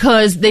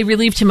because they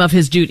relieved him of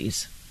his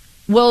duties.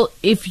 Well,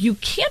 if you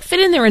can't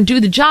fit in there and do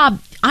the job,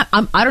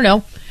 I don't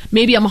know.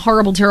 Maybe I'm a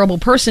horrible, terrible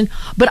person,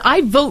 but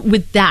I vote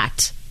with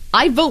that.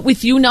 I vote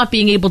with you not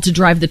being able to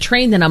drive the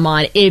train that I'm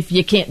on if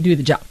you can't do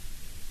the job.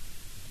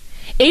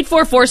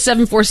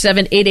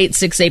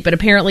 844-747-8868, but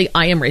apparently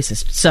I am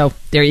racist. So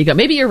there you go.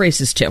 Maybe you're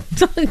racist too.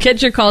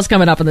 Get your calls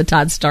coming up on the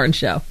Todd Starnes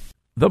Show.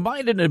 The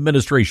Biden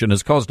administration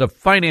has caused a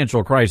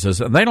financial crisis,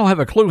 and they don't have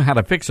a clue how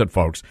to fix it,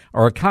 folks.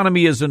 Our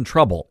economy is in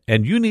trouble,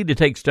 and you need to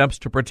take steps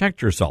to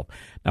protect yourself.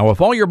 Now, if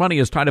all your money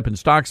is tied up in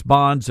stocks,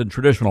 bonds, and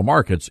traditional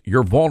markets,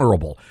 you're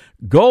vulnerable.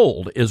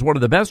 Gold is one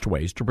of the best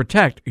ways to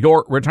protect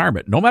your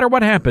retirement. No matter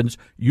what happens,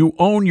 you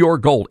own your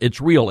gold.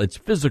 It's real, it's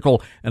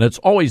physical, and it's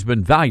always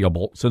been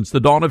valuable since the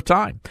dawn of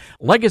time.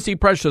 Legacy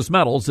Precious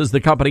Metals is the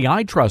company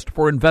I trust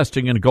for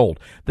investing in gold.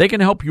 They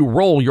can help you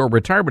roll your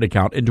retirement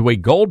account into a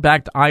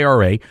gold-backed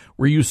IRA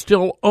where you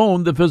still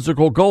own the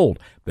physical gold.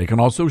 They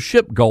can also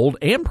ship gold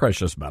and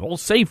precious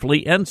metals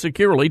safely and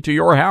securely to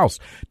your house.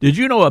 Did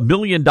you know $1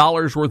 million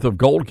worth of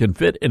gold can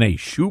fit in a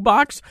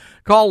shoebox?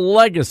 Call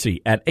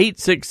Legacy at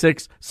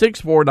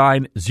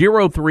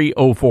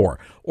 866-649-0304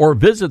 or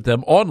visit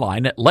them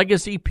online at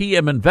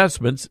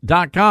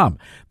legacypminvestments.com.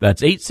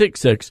 That's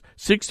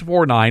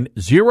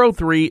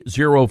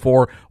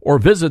 866-649-0304 or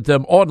visit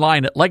them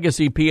online at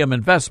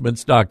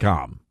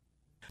legacypminvestments.com.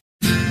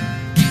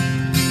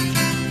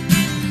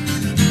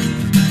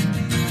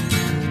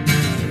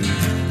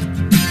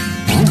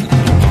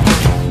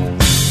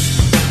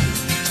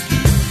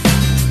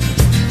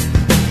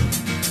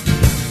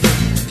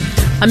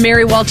 I'm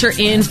Mary Walter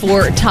in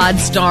for Todd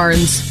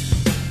Starnes.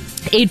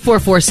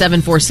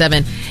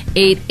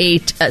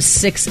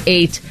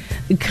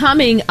 844-747-8868.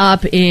 Coming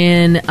up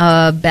in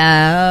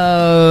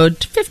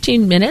about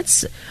 15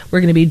 minutes,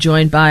 we're going to be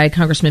joined by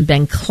Congressman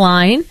Ben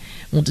Cline.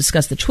 We'll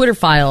discuss the Twitter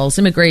files,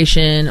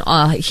 immigration,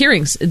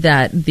 hearings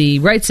that the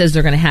right says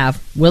they're going to have.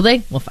 Will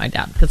they? We'll find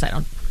out, because I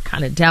don't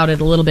kind of doubt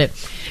it a little bit.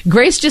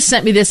 Grace just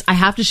sent me this. I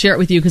have to share it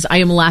with you because I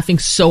am laughing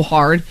so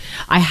hard.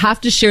 I have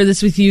to share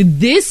this with you.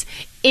 This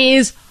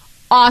is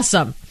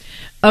awesome.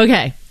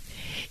 Okay.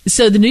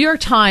 So the New York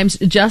Times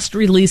just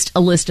released a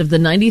list of the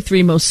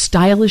 93 most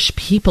stylish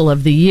people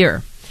of the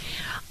year.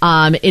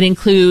 It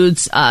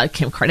includes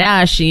Kim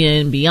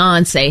Kardashian,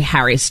 Beyonce,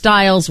 Harry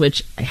Styles,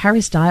 which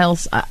Harry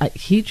Styles, I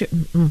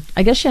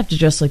guess you have to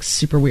dress like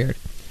super weird.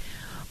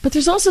 But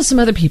there's also some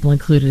other people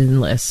included in the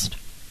list.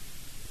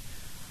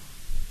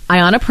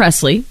 Ayanna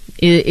Pressley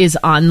is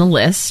on the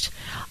list.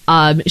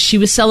 She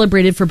was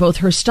celebrated for both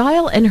her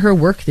style and her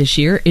work this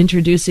year,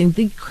 introducing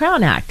the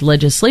Crown Act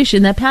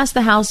legislation that passed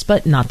the House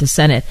but not the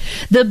Senate.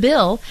 The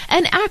bill,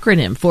 an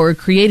acronym for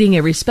creating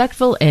a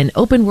respectful and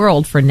open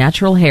world for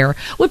natural hair,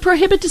 would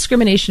prohibit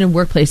discrimination in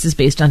workplaces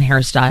based on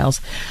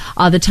hairstyles.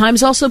 The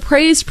Times also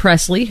praised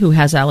Pressley, who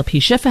has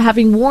alopecia, for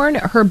having worn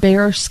her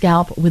bare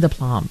scalp with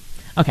aplomb.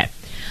 Okay.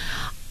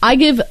 I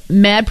give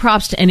mad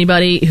props to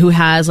anybody who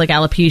has like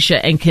alopecia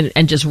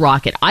and just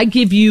rock it. I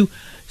give you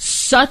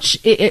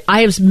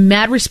I have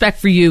mad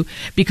respect for you,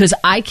 because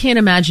I can't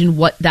imagine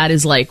what that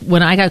is like.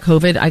 When I got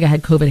COVID, I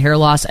had COVID hair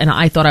loss, and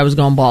I thought I was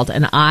going bald,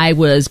 and I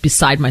was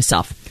beside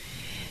myself.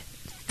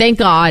 Thank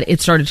God it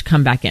started to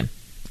come back in.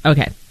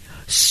 Okay.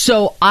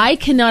 So I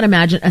cannot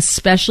imagine,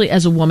 especially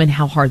as a woman,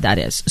 how hard that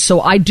is. So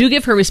I do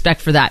give her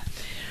respect for that.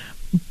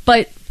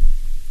 But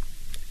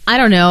I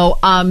don't know.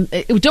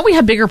 Don't we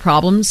have bigger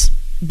problems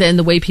than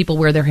the way people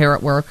wear their hair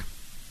at work?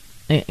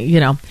 You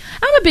know,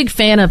 I'm a big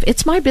fan of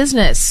it's my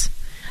business.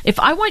 If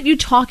I want you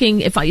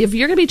talking, if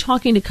you're going to be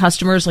talking to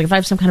customers, like if I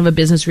have some kind of a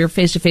business where you're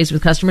face to face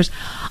with customers,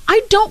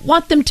 I don't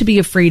want them to be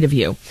afraid of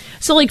you.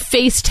 So like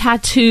face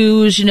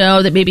tattoos, you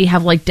know, that maybe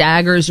have like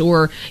daggers,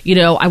 or, you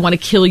know, I want to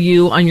kill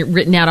you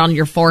written out on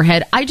your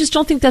forehead. I just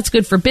don't think that's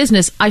good for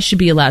business. I should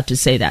be allowed to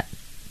say that.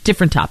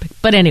 Different topic.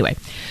 But anyway,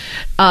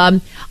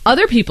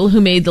 other people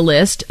who made the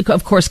list,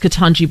 of course,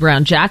 Ketanji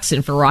Brown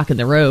Jackson for rocking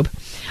the robe.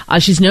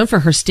 She's known for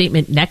her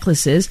statement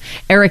necklaces.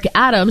 Eric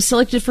Adams,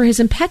 selected for his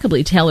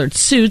impeccably tailored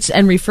suits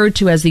and referred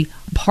to as the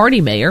party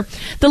mayor.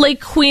 The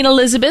late Queen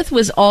Elizabeth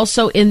was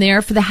also in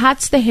there for the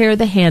hats, the hair,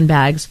 the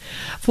handbags.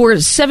 For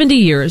 70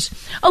 years,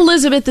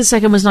 Elizabeth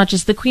II was not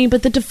just the queen,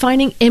 but the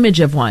defining image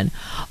of one.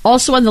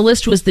 Also on the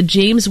list was the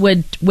James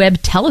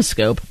Webb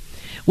Telescope,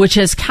 which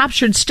has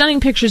captured stunning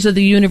pictures of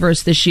the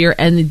universe this year,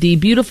 and the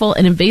beautiful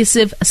and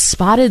invasive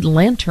spotted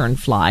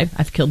lanternfly.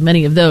 I've killed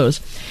many of those.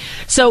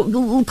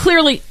 So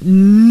clearly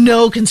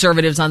no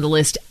conservatives on the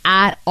list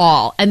at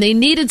all, and they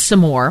needed some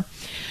more.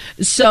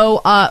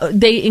 So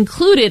they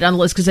included on the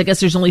list, because I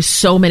guess there's only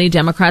so many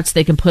Democrats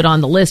they can put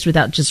on the list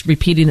without just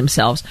repeating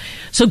themselves.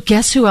 So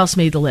guess who else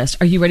made the list?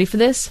 Are you ready for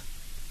this?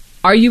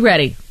 Are you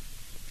ready?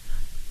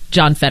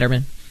 John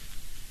Fetterman.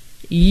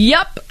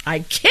 Yep,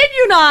 I kid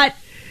you not.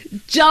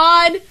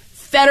 John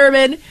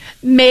Fetterman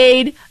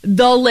made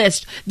the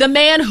list. The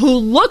man who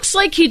looks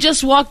like he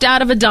just walked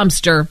out of a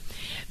dumpster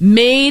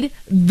made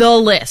the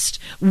list,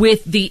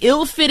 with the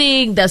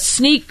ill-fitting, the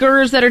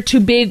sneakers that are too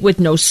big with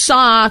no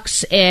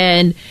socks,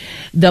 and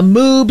the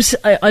moobs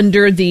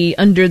under the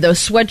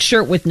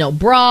sweatshirt with no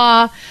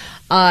bra.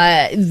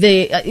 I'm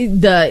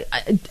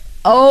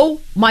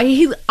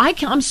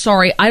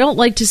sorry. I don't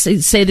like to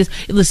say this.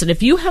 Listen,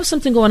 if you have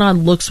something going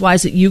on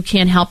looks-wise that you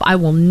can't help, I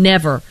will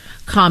never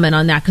comment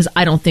on that, because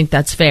I don't think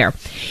that's fair.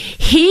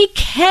 He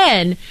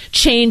can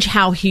change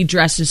how he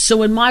dresses.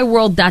 So in my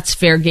world, that's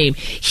fair game.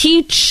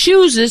 He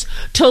chooses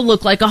to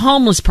look like a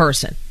homeless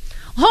person.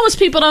 Homeless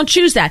people don't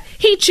choose that.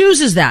 He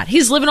chooses that.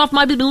 He's been living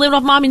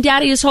off mom and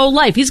daddy his whole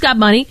life. He's got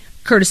money,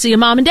 courtesy of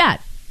mom and dad.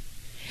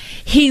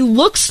 He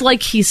looks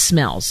like he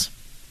smells.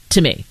 To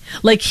me,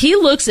 like he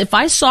looks, if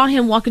I saw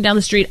him walking down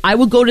the street, I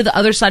would go to the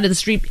other side of the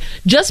street,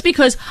 just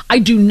because I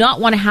do not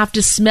want to have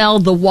to smell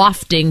the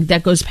wafting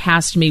that goes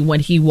past me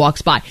when he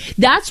walks by.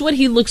 That's what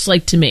he looks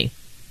like to me.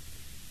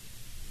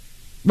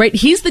 Right?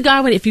 He's the guy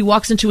when, if he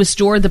walks into a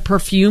store, the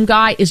perfume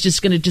guy is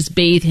just going to just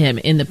bathe him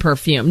in the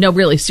perfume. No,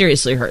 really,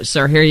 seriously,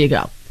 sir, here you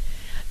go.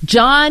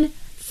 John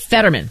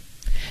Fetterman.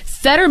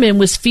 Fetterman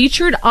was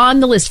featured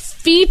on the list,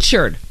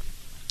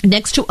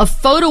 next to a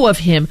photo of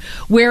him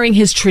wearing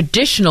his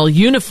traditional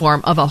uniform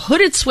of a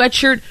hooded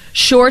sweatshirt,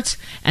 shorts,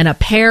 and a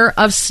pair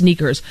of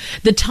sneakers.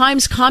 The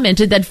Times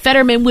commented that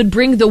Fetterman would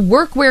bring the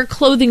workwear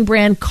clothing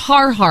brand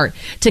Carhartt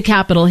to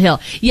Capitol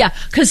Hill. Yeah,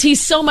 because he's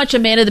so much a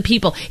man of the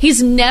people.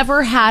 He's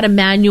never had a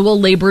manual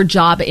labor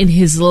job in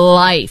his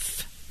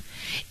life.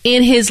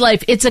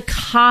 It's a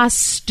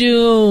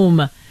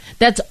costume.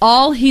 That's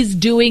all he's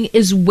doing,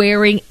 is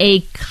wearing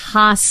a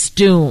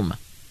costume.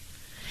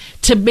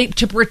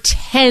 To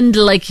pretend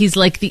like he's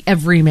like the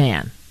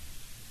everyman.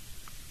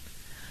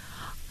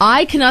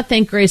 I cannot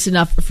thank Grace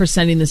enough for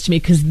sending this to me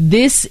because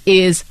this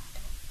is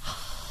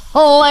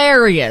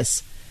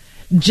hilarious.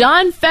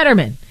 John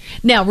Fetterman.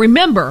 Now,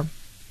 remember,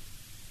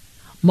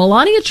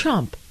 Melania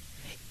Trump,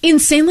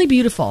 insanely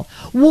beautiful,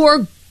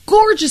 wore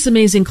gorgeous,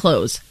 amazing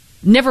clothes.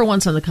 Never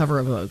once on the cover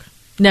of Vogue.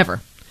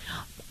 Never.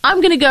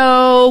 I'm going to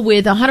go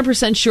with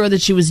 100% sure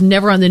that she was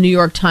never on the New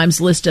York Times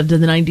list of the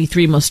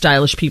 93 most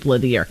stylish people of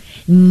the year.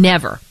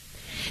 Never.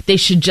 They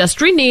should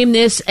just rename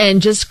this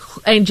and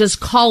just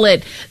call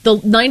it the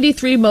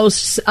 93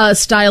 most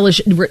stylish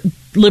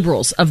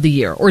liberals of the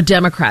year or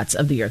Democrats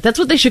of the year. That's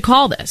what they should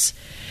call this,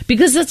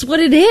 because that's what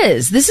it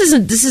is. This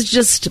is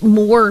just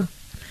more.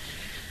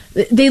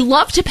 They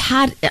love to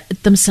pat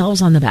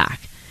themselves on the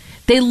back.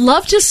 They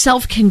love to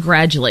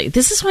self-congratulate.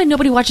 This is why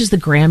nobody watches the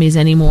Grammys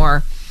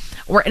anymore,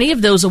 or any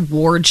of those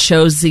award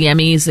shows, the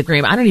Emmys, the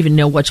Grammy. I don't even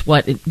know what. The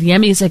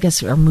Emmys, I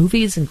guess, are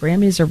movies, and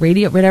Grammys are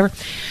radio, whatever,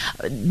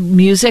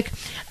 music.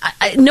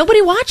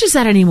 Nobody watches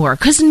that anymore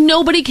because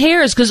nobody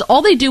cares, because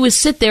all they do is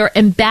sit there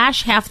and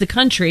bash half the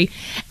country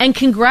and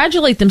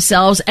congratulate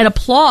themselves and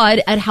applaud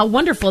at how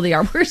wonderful they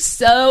are. We're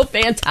so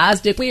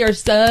fantastic. We are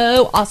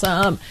so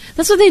awesome.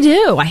 That's what they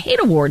do. I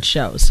hate award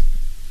shows.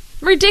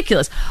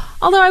 Ridiculous.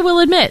 Although I will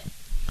admit,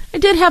 I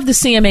did have the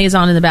CMAs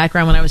on in the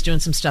background when I was doing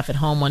some stuff at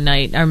home one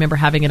night. I remember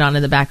having it on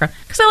in the background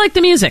because I like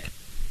the music.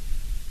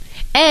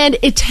 And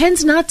it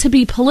tends not to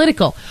be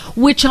political,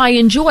 which I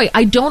enjoy.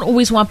 I don't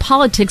always want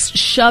politics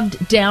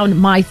shoved down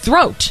my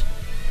throat.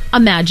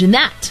 Imagine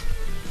that.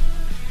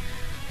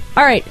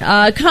 All right,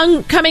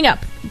 coming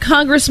up,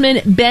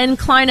 Congressman Ben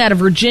Cline out of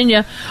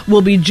Virginia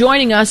will be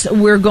joining us.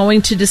 We're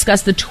going to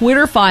discuss the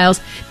Twitter files,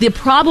 the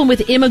problem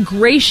with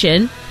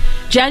immigration,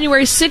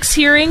 January 6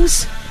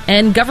 hearings,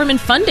 and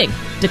government funding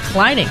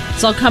declining.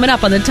 It's all coming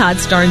up on the Todd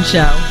Starnes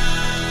Show.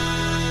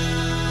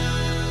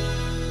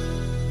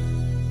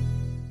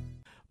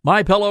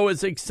 MyPillow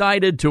is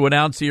excited to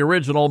announce the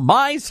original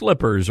My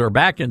Slippers are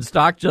back in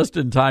stock just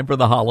in time for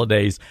the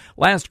holidays.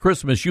 Last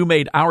Christmas, you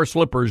made our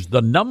slippers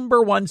the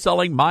 #1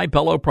 selling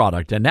MyPillow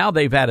product, and now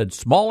they've added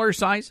smaller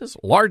sizes,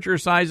 larger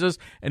sizes,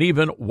 and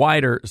even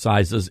wider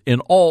sizes in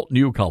all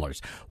new colors.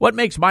 What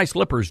makes My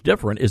Slippers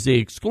different is the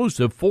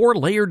exclusive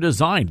 4-layer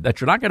design that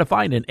you're not going to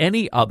find in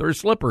any other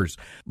slippers.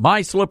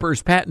 My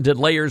Slippers' patented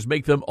layers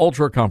make them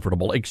ultra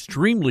comfortable,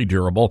 extremely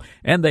durable,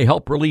 and they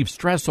help relieve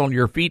stress on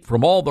your feet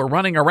from all the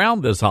running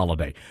around this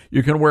holiday.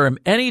 You can wear them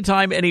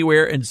anytime,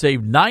 anywhere, and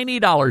save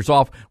 $90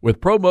 off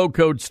with promo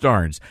code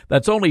STARNS.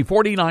 That's only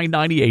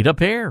 $49.98 a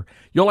pair.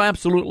 You'll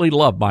absolutely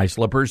love My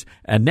Slippers,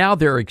 and now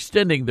they're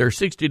extending their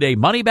 60-day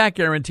money-back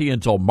guarantee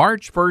until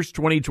March 1st,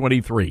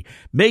 2023,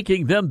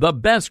 making them the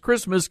best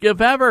Christmas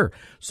gift ever.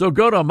 So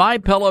go to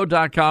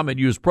MyPillow.com and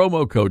use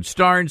promo code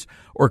STARNS,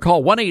 or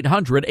call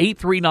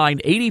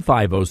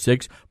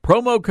 1-800-839-8506,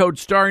 promo code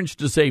STARNS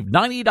to save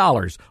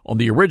 $90 on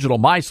the original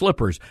My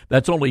Slippers.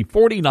 That's only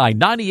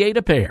 $49.98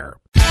 a pair.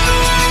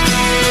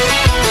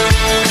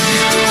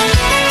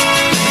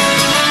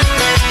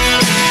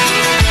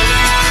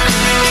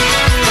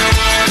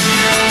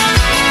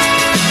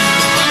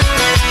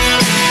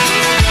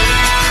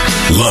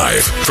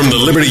 Live from the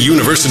Liberty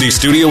University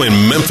studio in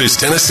Memphis,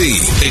 Tennessee,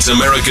 it's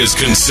America's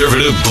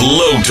conservative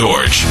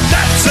blowtorch.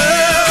 That's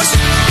us.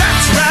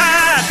 That's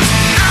right.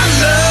 I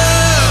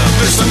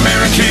love this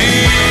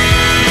American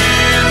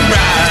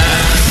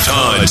ride.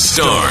 Todd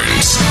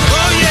Starnes.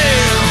 Oh,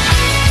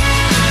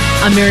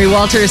 yeah. I'm Mary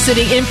Walter,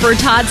 sitting in for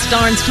Todd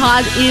Starnes.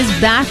 Todd is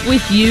back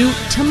with you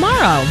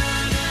tomorrow.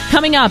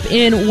 Coming up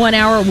in 1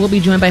 hour, we'll be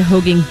joined by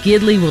Hogan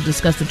Gidley. We'll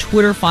discuss the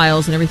Twitter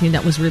files and everything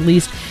that was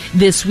released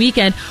this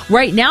weekend.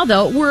 Right now,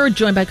 though, we're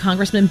joined by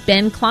Congressman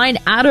Ben Cline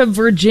out of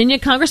Virginia.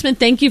 Congressman,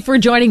 thank you for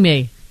joining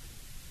me.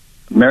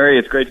 Mary,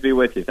 it's great to be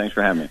with you. Thanks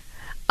for having me.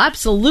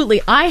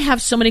 Absolutely. I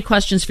have so many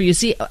questions for you.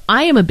 See,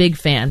 I am a big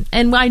fan,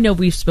 and I know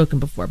we've spoken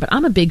before, but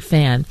I'm a big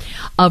fan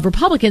of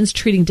Republicans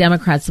treating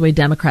Democrats the way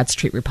Democrats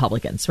treat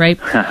Republicans, right?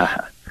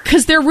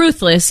 Because they're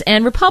ruthless,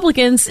 and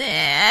Republicans,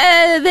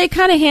 they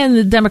kind of hand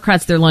the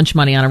Democrats their lunch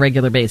money on a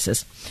regular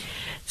basis.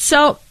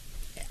 So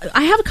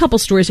I have a couple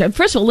stories here.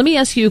 First of all, let me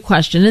ask you a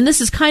question, and this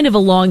is kind of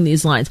along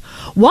these lines.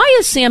 Why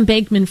is Sam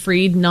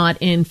Bankman-Fried not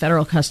in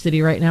federal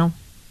custody right now?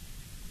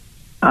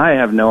 I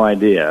have no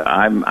idea.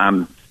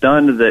 I'm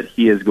stunned that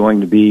he is going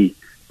to be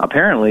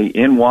apparently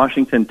in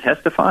Washington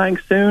testifying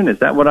soon. Is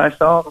that what I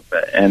saw?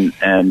 And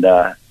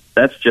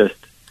that's just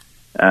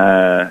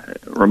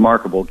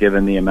remarkable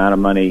given the amount of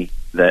money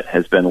that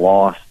has been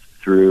lost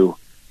through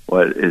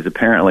what is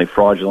apparently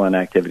fraudulent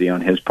activity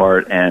on his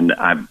part. And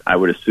I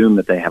would assume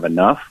that they have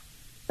enough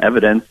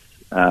evidence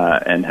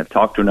and have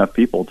talked to enough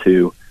people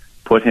to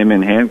put him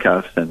in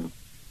handcuffs and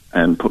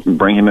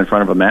bring him in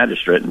front of a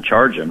magistrate and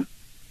charge him.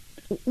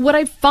 What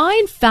I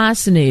find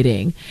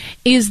fascinating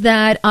is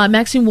that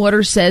Maxine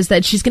Waters says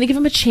that she's going to give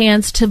him a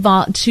chance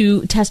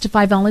to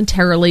testify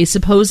voluntarily.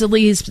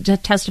 Supposedly, he's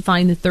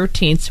testifying the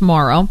 13th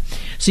tomorrow.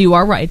 So you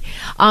are right.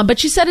 But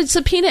she said a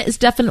subpoena is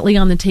definitely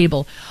on the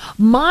table.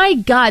 My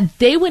God,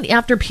 they went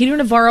after Peter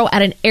Navarro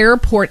at an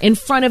airport in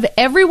front of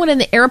everyone in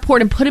the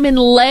airport and put him in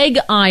leg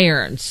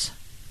irons.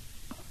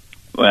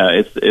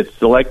 It's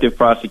selective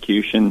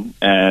prosecution,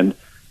 and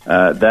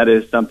that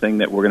is something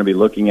that we're going to be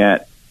looking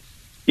at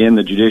in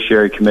the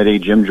Judiciary Committee.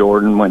 Jim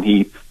Jordan, when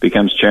he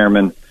becomes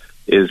chairman,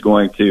 is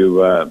going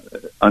to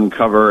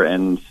uncover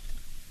and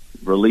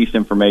release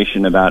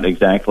information about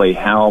exactly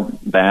how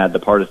bad the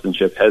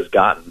partisanship has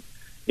gotten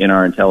in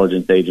our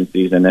intelligence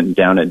agencies and then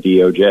down at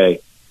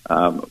DOJ.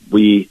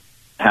 We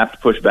have to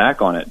push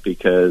back on it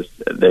because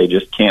they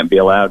just can't be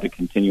allowed to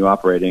continue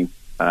operating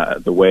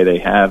the way they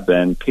have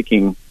been,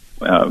 picking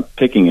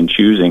and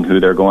choosing who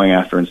they're going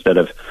after instead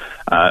of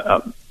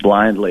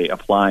blindly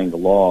applying the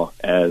law.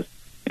 As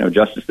you know,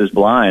 justice is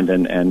blind,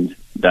 and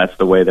that's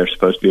the way they're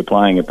supposed to be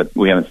applying it. But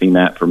we haven't seen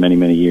that for many,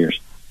 many years.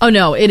 Oh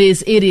no, it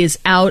is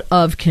out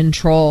of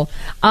control.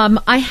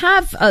 I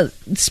have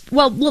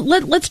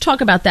let's talk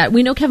about that.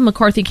 We know Kevin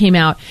McCarthy came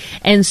out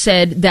and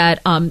said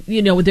that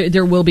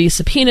there will be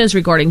subpoenas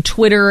regarding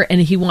Twitter, and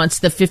he wants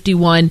the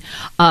 51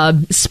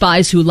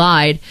 spies who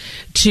lied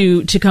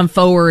to come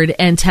forward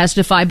and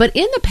testify. But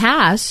in the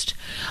past,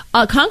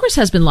 Congress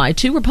has been lied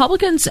to.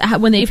 Republicans,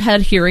 when they've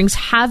had hearings,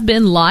 have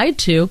been lied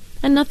to,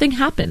 and nothing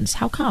happens.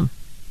 How come?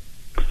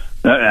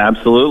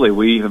 Absolutely.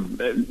 We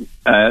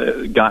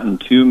have gotten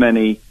too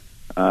many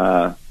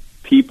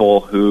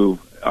people who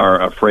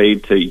are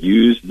afraid to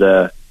use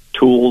the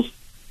tools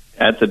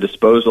at the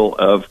disposal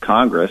of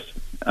Congress,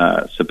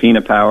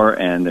 subpoena power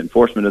and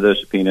enforcement of those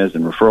subpoenas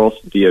and referrals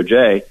to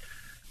DOJ.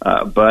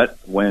 But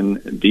when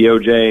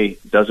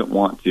DOJ doesn't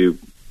want to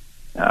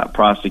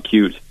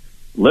prosecute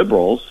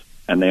liberals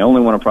and they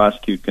only want to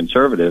prosecute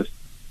conservatives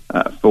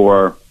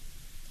for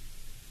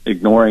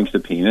ignoring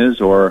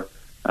subpoenas or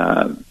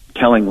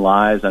telling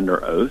lies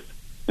under oath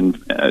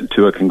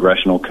to a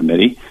congressional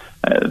committee,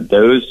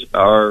 those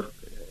are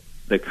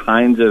the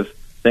kinds of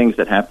things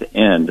that have to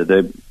end.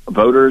 The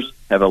voters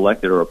have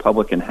elected a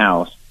Republican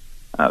House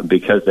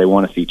because they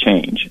want to see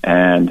change.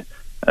 And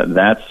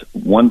that's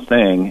one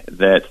thing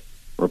that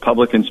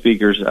Republican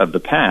speakers of the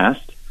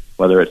past,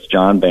 whether it's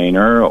John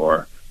Boehner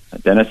or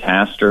Dennis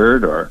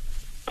Hastert or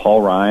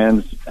Paul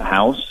Ryan's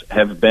House,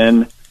 have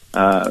been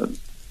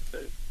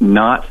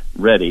not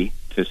ready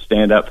to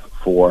stand up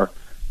for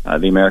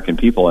the American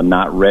people and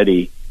not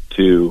ready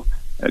to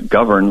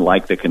govern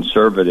like the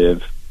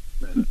conservative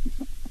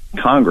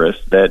Congress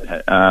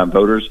that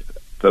voters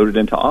voted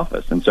into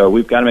office. And so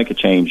we've got to make a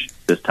change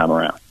this time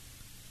around.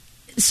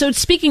 So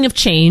speaking of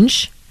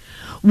change,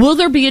 will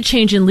there be a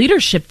change in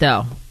leadership,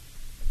 though?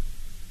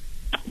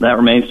 That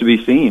remains to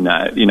be seen.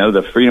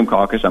 The Freedom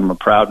Caucus, I'm a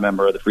proud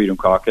member of the Freedom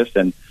Caucus,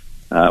 and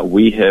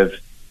we have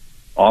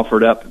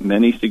offered up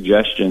many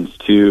suggestions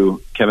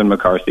to Kevin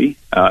McCarthy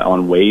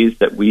on ways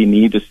that we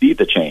need to see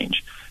the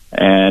change.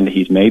 And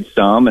he's made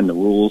some, and the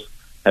rules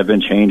have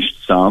been changed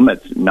some.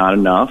 It's not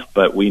enough,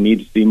 but we need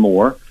to see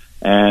more.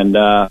 And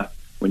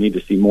we need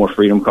to see more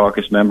Freedom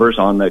Caucus members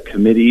on the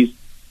committees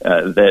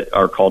that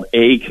are called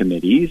A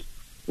committees.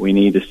 We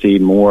need to see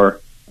more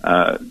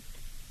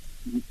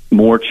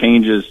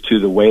changes to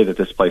the way that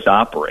this place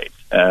operates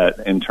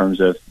in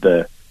terms of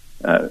the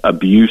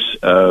abuse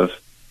of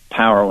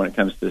power when it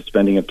comes to the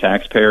spending of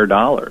taxpayer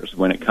dollars.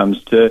 When it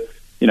comes to,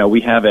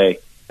 we have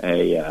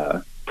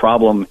a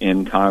problem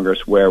in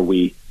Congress where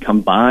we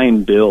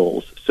combine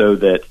bills so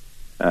that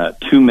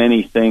too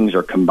many things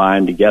are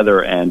combined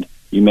together, and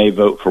you may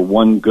vote for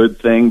one good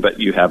thing, but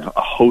you have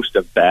a host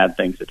of bad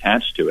things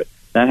attached to it.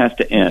 That has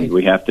to end.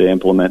 We have to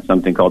implement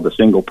something called the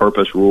single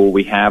purpose rule.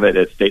 We have it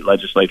at state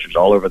legislatures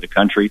all over the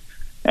country,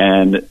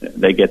 and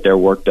they get their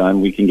work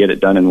done. We can get it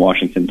done in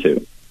Washington,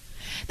 too.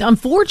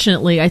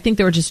 Unfortunately, I think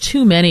there were just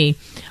too many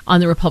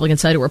on the Republican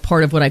side who were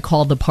part of what I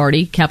call the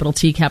party, capital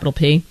T, capital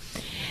P.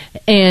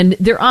 And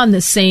they're on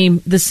the same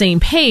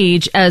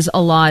page as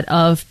a lot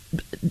of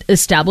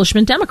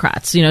establishment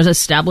Democrats.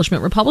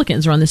 Establishment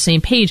Republicans are on the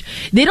same page.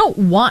 They don't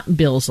want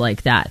bills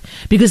like that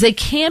because they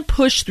can't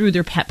push through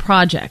their pet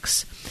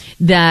projects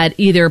that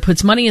either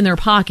puts money in their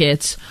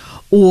pockets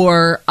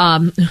or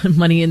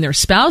money in their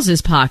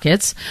spouses'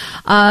 pockets,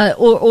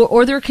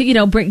 or they're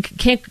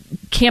can't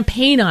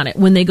campaign on it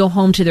when they go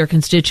home to their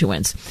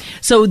constituents.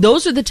 So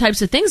those are the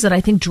types of things that I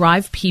think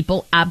drive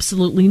people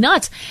absolutely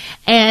nuts.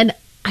 And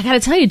I got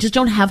to tell you, just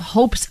don't have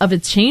hopes of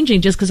it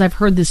changing just because I've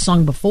heard this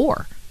song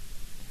before.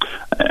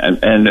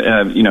 And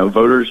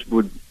voters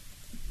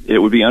it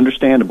would be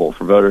understandable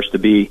for voters to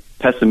be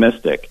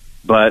pessimistic,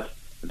 but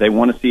they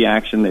want to see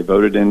action. They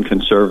voted in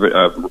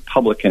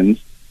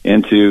Republicans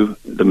into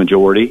the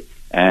majority,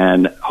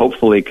 and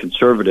hopefully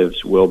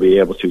conservatives will be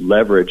able to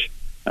leverage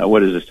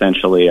what is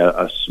essentially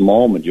a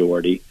small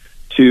majority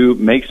to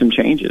make some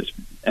changes.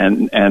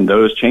 And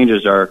those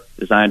changes are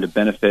designed to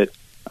benefit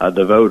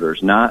the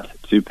voters, not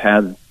to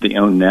pad the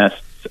own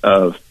nests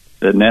of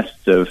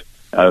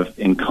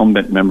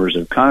incumbent members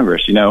of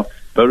Congress.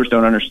 Voters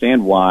don't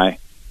understand why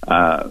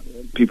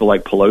people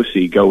like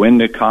Pelosi go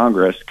into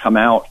Congress, come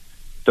out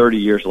 30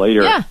 years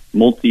later,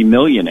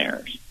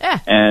 multimillionaires. Yeah.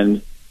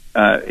 And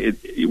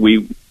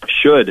we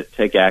should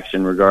take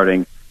action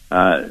regarding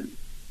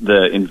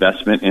the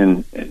investment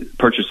in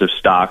purchase of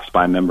stocks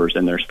by members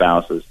and their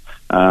spouses.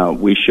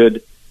 We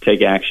should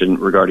take action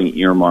regarding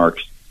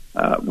earmarks.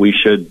 We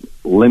should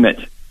limit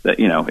that.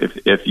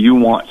 If you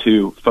want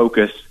to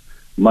focus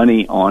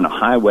money on a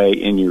highway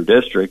in your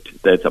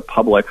district that's a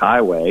public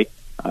highway,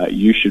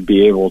 you should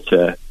be able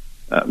to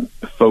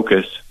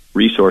focus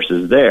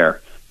resources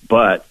there.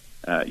 But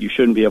you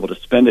shouldn't be able to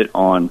spend it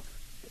on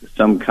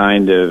some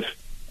kind of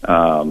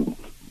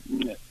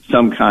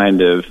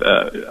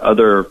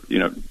other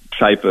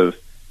type of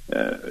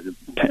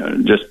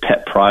just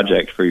pet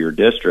project for your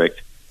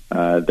district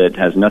that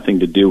has nothing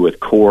to do with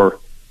core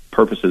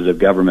purposes of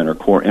government or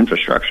core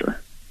infrastructure.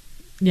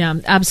 Yeah,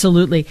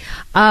 absolutely.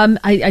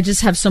 I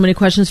just have so many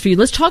questions for you.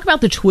 Let's talk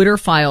about the Twitter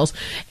files.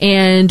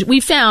 And we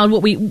found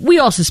what we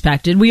all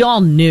suspected. We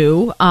all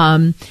knew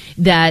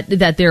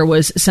that there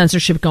was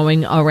censorship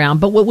going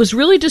around. But what was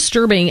really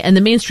disturbing, and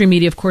the mainstream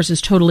media, of course,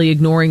 is totally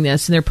ignoring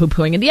this, and they're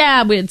poo-pooing it.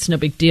 Yeah, it's no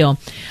big deal.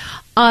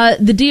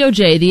 The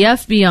DOJ, the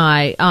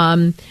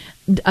FBI,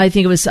 I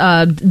think it was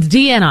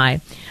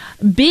DNI,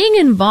 being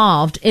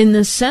involved in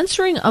the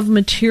censoring of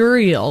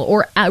material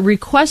or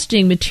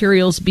requesting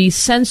materials be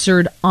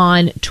censored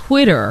on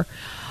Twitter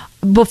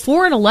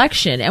before an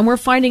election. And we're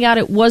finding out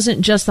it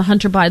wasn't just the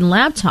Hunter Biden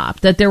laptop,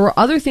 that there were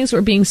other things that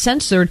were being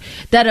censored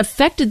that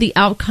affected the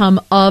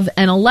outcome of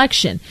an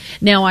election.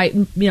 Now,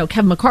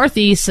 Kevin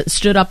McCarthy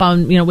stood up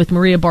on, with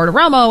Maria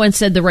Bartiromo and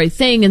said the right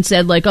thing and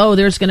said, like, oh,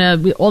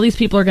 all these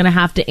people are going to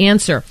have to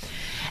answer.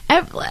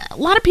 A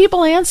lot of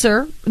people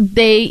answer.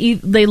 They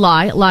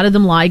lie. A lot of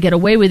them lie, get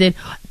away with it,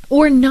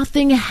 or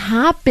nothing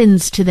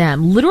happens to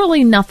them.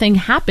 Literally nothing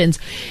happens.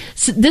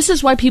 So this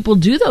is why people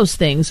do those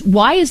things.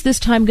 Why is this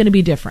time going to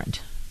be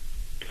different?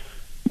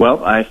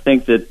 Well, I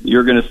think that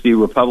you're going to see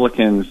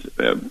Republicans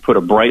put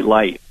a bright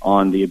light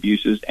on the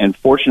abuses. And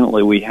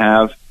fortunately, we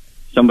have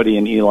somebody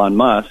in Elon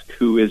Musk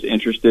who is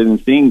interested in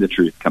seeing the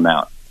truth come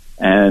out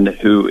and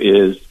who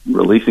is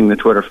releasing the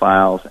Twitter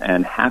files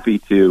and happy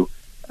to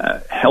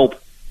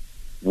help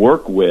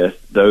work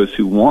with those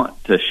who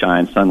want to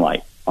shine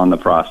sunlight on the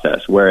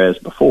process. Whereas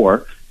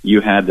before, you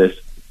had this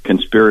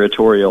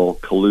conspiratorial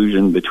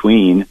collusion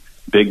between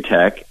big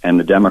tech and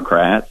the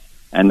Democrats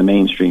and the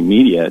mainstream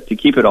media to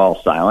keep it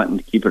all silent and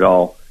to keep it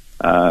all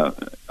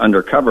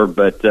undercover.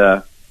 But,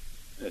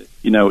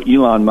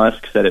 Elon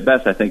Musk said it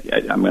best. I think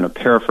I'm going to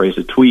paraphrase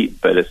a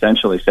tweet, but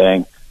essentially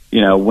saying,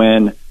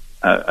 when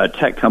a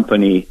tech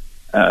company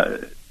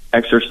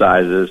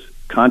exercises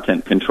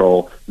content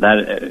control,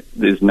 that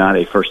is not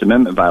a First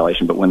Amendment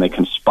violation. But when they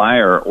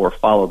conspire or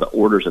follow the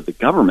orders of the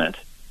government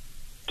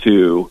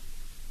to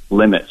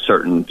limit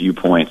certain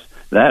viewpoints,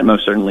 that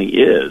most certainly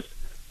is.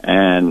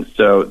 And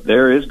so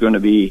there is going to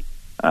be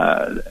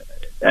an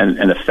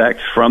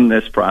effect from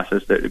this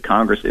process that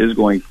Congress is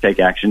going to take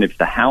action. If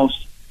the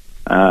House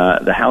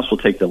will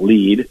take the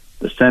lead,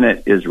 the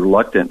Senate is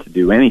reluctant to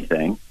do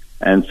anything.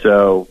 And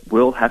so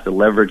we'll have to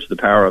leverage the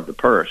power of the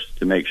purse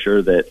to make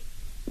sure that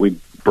we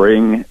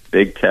bring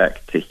big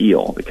tech to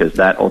heel, because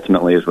that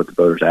ultimately is what the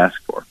voters ask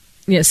for.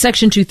 Yeah,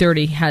 Section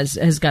 230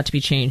 has got to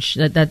be changed.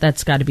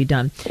 That's got to be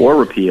done. Or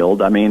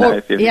repealed. I mean,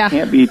 if it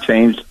can't be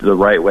changed the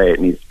right way, it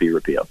needs to be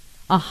repealed.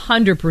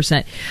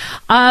 100%.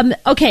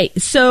 Okay,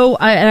 so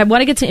I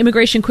want to get to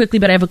immigration quickly,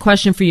 but I have a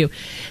question for you.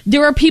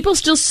 There are people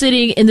still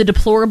sitting in the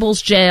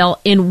deplorables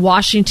jail in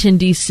Washington,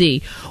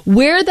 D.C.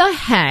 Where the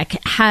heck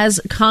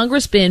has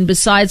Congress been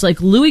besides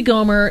like Louis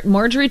Gohmert,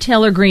 Marjorie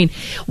Taylor Greene?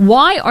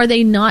 Why are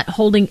they not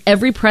holding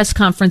every press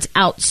conference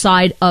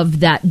outside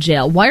of that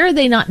jail? Why are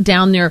they not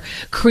down there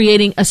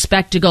creating a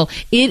spectacle?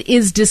 It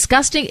is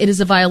disgusting. It is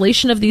a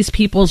violation of these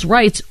people's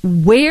rights.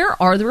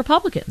 Where are the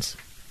Republicans?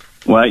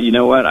 Well, you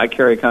know what? I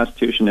carry a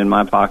Constitution in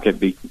my pocket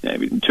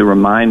to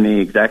remind me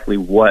exactly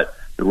what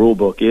the rule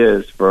book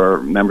is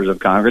for members of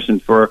Congress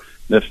and for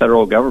the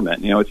federal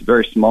government. It's a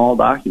very small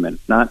document.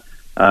 It's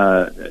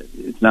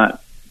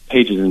not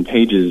pages and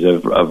pages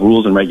of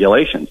rules and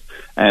regulations.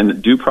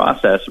 And due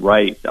process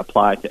rights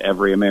apply to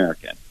every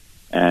American,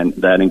 and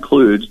that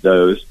includes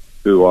those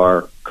who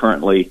are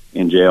currently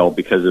in jail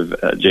because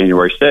of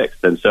January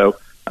 6th. And so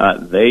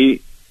they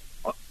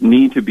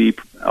need to be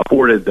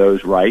afforded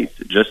those rights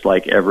just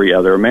like every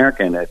other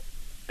American. If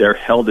they're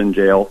held in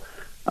jail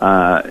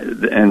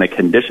and the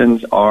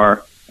conditions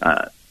are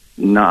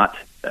not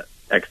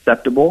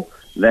acceptable,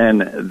 then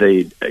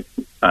the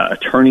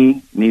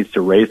attorney needs to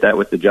raise that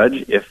with the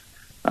judge. If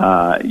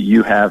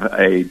you have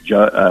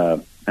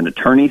an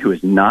attorney who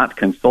is not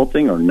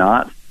consulting or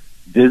not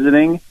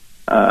visiting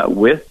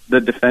with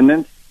the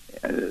defendant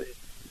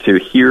to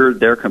hear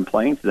their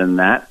complaints, then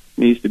that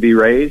needs to be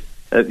raised.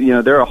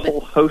 There are a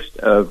whole host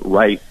of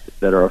rights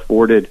that are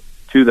afforded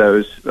to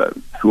those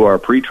who are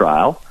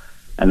pretrial,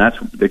 and that's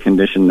the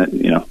condition that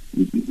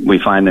we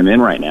find them in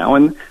right now.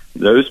 And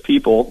those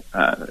people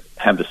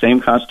have the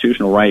same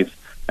constitutional rights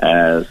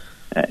as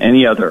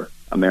any other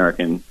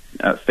American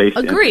faced.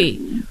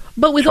 Agree,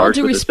 but with all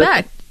due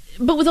respect,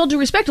 But with all due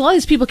respect, a lot of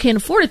these people can't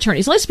afford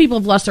attorneys. A lot of these people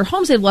have lost their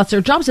homes, they've lost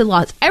their jobs, they've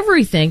lost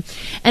everything.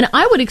 And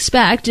I would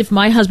expect if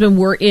my husband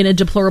were in a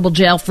deplorable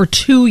jail for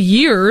 2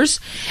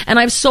 years and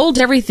I've sold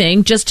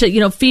everything just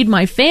to, feed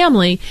my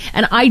family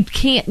and I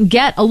can't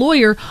get a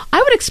lawyer,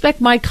 I would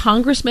expect my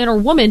congressman or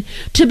woman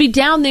to be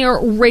down there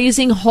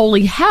raising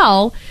holy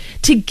hell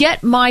to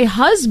get my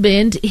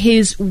husband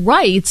his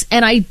rights.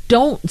 And I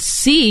don't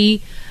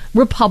see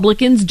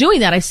Republicans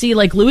doing that. I see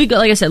like Louis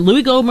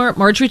Gohmert,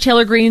 Marjorie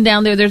Taylor Greene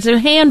down there. There's a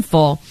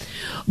handful.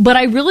 But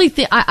I really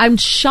think I'm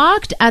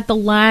shocked at the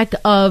lack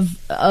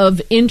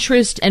of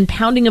interest and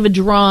pounding of a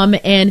drum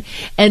and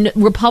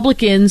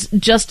Republicans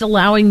just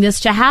allowing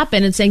this to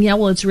happen and saying, yeah,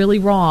 well, it's really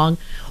wrong.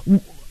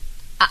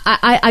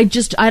 I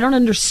don't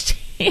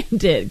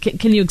understand it.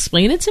 Can you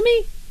explain it to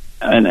me?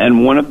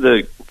 And one of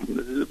the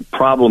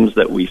problems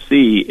that we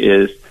see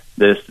is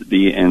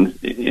the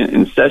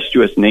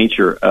incestuous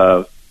nature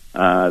of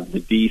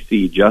the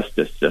D.C.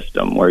 justice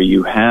system, where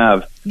you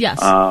have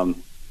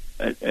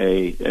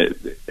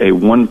a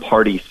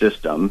one-party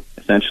system.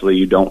 Essentially,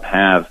 you don't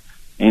have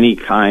any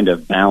kind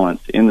of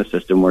balance in the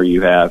system where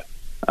you have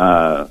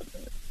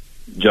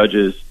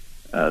judges,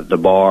 the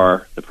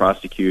bar, the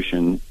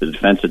prosecution, the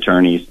defense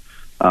attorneys,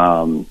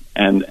 and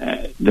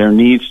there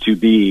needs to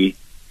be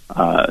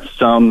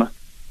some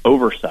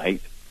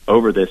oversight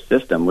over this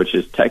system, which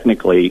is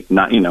technically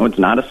not, it's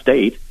not a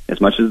state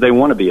as much as they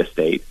want to be a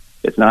state.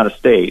 It's not a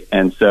state,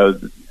 and so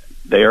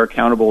they are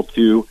accountable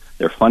to.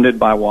 They're funded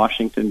by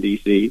Washington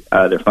D.C.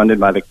 They're funded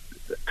by the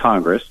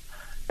Congress,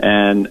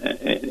 and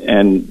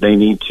they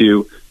need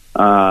to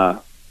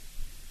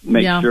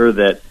make sure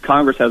that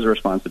Congress has a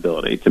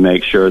responsibility to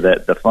make sure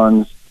that the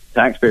funds,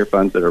 taxpayer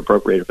funds that are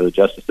appropriated for the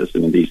justice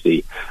system in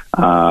D.C.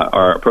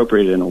 Are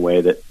appropriated in a way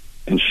that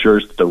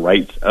ensures that the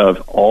rights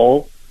of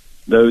all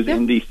those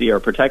in D.C. are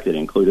protected,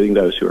 including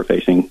those who are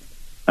facing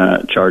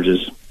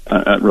charges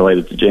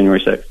related to January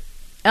 6th.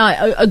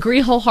 I agree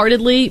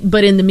wholeheartedly,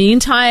 but in the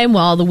meantime,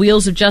 while the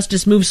wheels of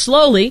justice move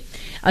slowly,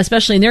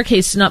 especially in their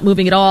case, not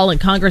moving at all,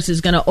 and Congress is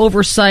going to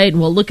oversight,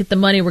 and we'll look at the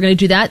money, we're going to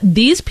do that.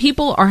 These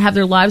people have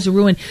their lives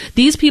ruined.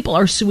 These people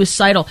are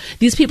suicidal.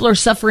 These people are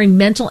suffering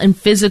mental and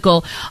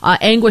physical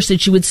anguish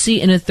that you would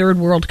see in a third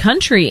world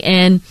country,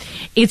 and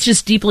it's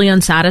just deeply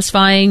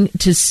unsatisfying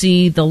to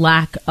see the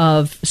lack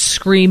of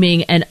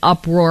screaming and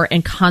uproar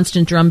and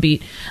constant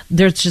drumbeat.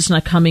 There's just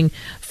not coming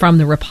from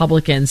the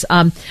Republicans.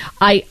 I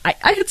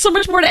had so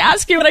much more to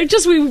ask you,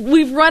 and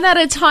we've run out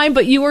of time,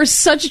 but you are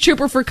such a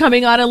trooper for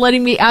coming on and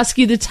letting me ask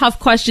you the tough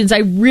questions. I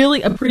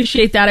really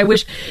appreciate that. I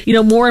wish,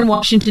 more in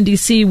Washington,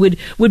 D.C. would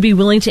be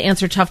willing to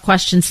answer tough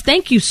questions.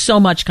 Thank you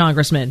so much,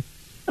 Congressman.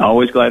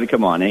 Always glad to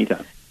come on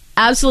anytime.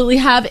 Absolutely.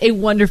 Have a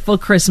wonderful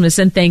Christmas,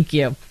 and thank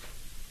you.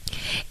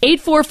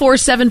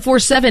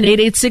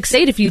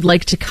 844-747-8868 if you'd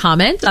like to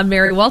comment. I'm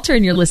Mary Walter,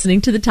 and you're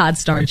listening to The Todd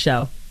Starnes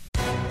Show.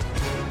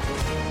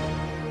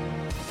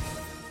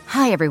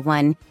 Hi,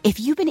 everyone. If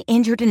you've been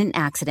injured in an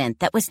accident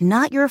that was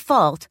not your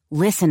fault,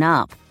 listen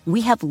up.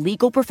 We have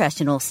legal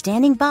professionals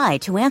standing by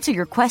to answer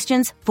your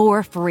questions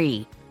for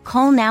free.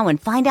 Call now and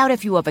find out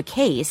if you have a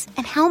case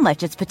and how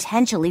much it's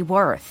potentially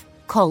worth.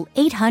 Call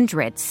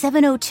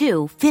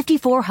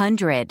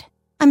 800-702-5400.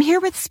 I'm here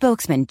with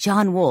spokesman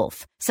John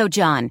Wolf. So,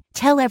 John,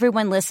 tell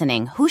everyone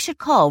listening who should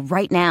call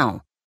right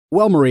now.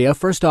 Well, Maria,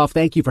 first off,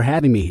 thank you for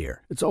having me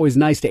here. It's always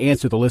nice to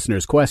answer the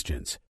listeners'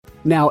 questions.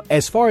 Now,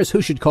 as far as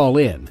who should call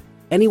in,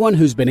 anyone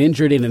who's been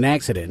injured in an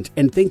accident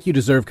and think you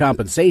deserve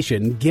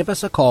compensation, give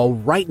us a call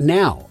right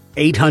now.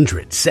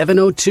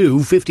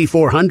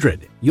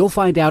 800-702-5400. You'll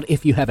find out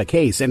if you have a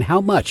case and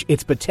how much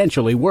it's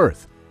potentially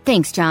worth.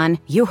 Thanks, John.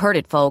 You heard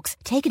it, folks.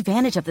 Take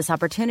advantage of this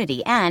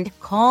opportunity and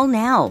call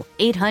now.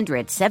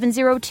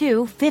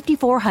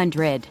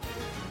 800-702-5400.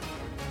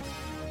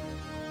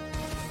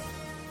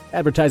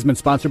 Advertisement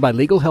sponsored by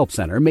Legal Help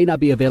Center. May not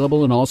be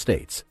available in all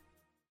states.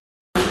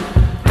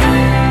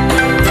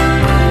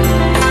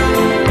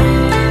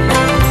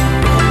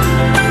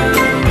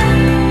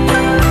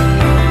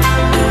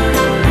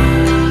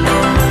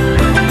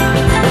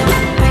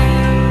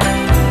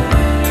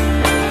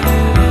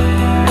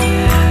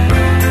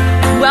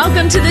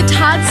 Welcome to the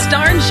Todd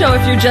Starnes Show.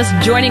 If you're just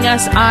joining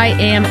us, I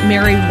am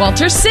Mary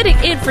Walter, sitting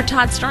in for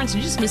Todd Starnes.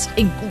 You just missed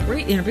a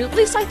great interview. At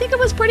least I think it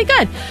was pretty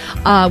good,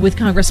 with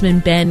Congressman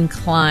Ben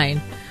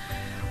Cline.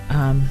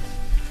 I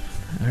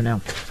don't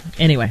know.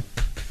 Anyway,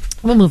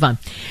 we'll move on.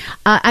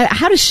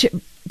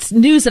 It's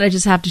news that I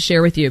just have to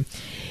share with you.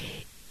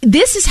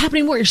 This is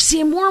happening more. You're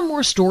seeing more and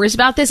more stories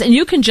about this, and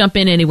you can jump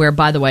in anywhere,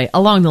 by the way,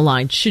 along the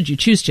line, should you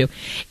choose to.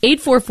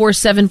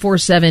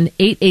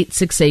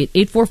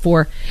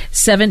 844-747-8868.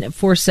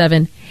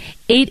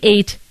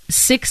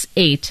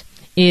 844-747-8868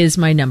 is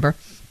my number.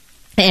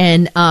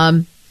 And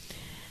there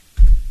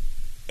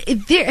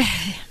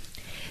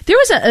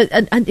was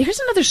here's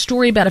another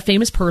story about a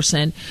famous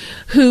person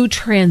who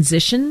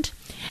transitioned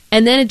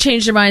and then it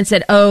changed their mind and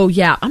said, oh,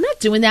 yeah, I'm not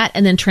doing that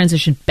and then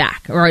transition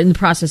back, or in the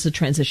process of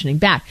transitioning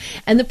back.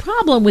 And the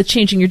problem with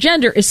changing your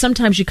gender is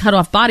sometimes you cut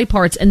off body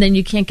parts and then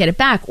you can't get it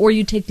back, or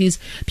you take these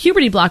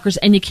puberty blockers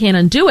and you can't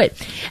undo it.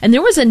 And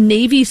there was a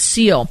Navy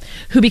SEAL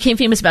who became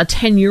famous about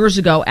 10 years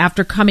ago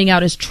after coming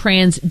out as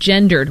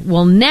transgendered.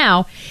 Well,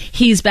 now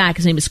he's back.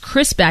 His name is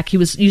Chris Beck. He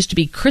used to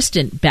be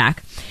Kristen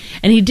Beck.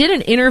 And he did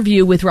an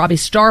interview with Robbie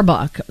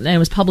Starbuck, and it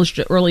was published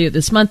earlier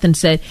this month, and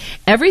said,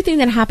 everything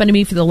that happened to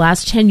me for the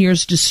last 10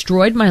 years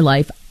destroyed my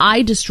life.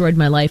 I destroyed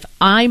my life.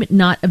 I'm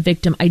not a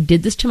victim. I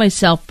did this to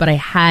myself, but I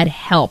had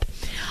help.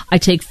 I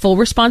take full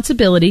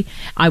responsibility.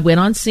 I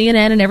went on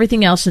CNN and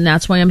everything else, and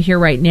that's why I'm here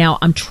right now.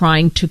 I'm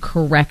trying to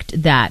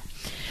correct that.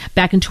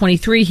 Back in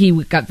 23, he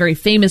got very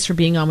famous for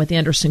being on with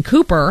Anderson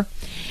Cooper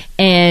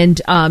and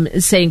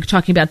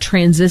talking about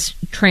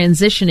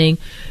transitioning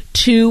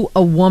to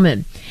a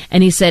woman.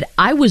 And he said,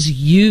 I was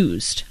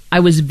used. I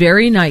was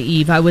very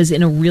naive. I was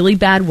in a really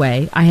bad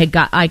way. I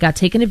got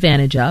taken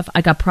advantage of.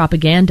 I got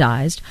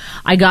propagandized.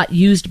 I got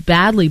used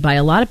badly by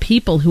a lot of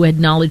people who had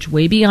knowledge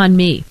way beyond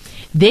me.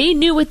 They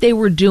knew what they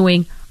were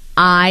doing.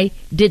 I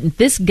didn't.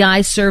 This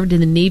guy served in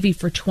the Navy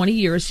for 20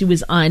 years. He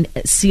was on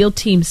SEAL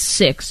Team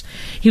 6.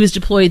 He was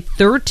deployed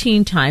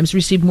 13 times,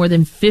 received more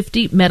than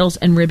 50 medals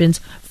and ribbons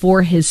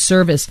for his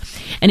service.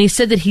 And he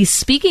said that he's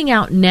speaking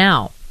out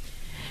now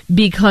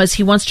because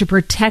he wants to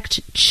protect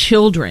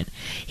children.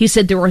 He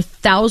said there are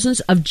thousands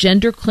of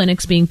gender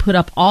clinics being put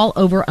up all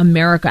over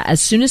America.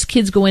 As soon as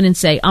kids go in and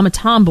say, I'm a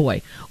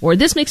tomboy, or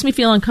this makes me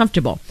feel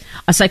uncomfortable,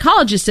 a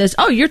psychologist says,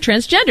 oh, you're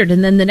transgendered,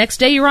 and then the next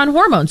day you're on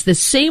hormones. The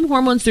same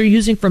hormones they're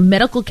using for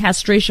medical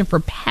castration for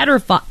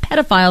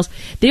pedophiles,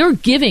 they are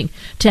giving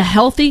to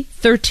healthy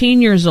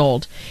 13 years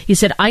old. He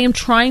said, I am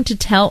trying to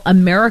tell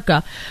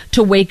America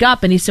to wake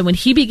up. And he said when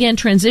he began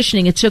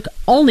transitioning, it took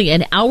only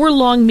an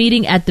hour-long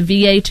meeting at the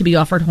VA to be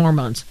offered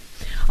hormones.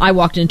 I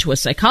walked into a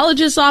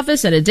psychologist's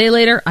office, and a day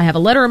later, I have a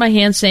letter in my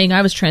hand saying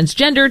I was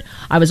transgendered,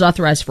 I was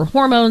authorized for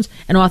hormones,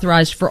 and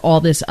authorized for all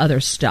this other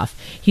stuff.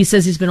 He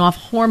says he's been off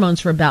hormones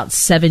for about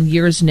 7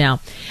 years now.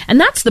 And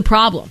that's the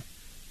problem.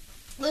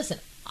 Listen,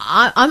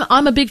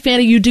 I'm a big fan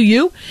of you do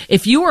you.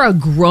 If you are a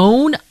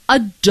grown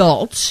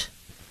adult,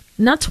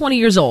 not 20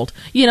 years old,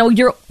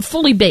 you're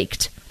fully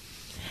baked,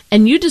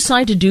 and you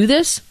decide to do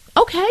this,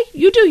 okay,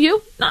 you do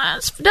you.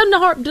 It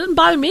doesn't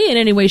bother me in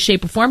any way,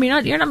 shape, or form.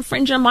 You're not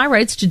infringing on my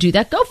rights to do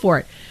that. Go for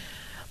it.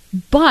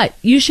 But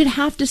you should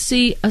have to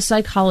see a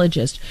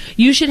psychologist.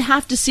 You should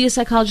have to see a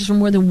psychologist for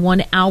more than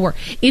 1 hour.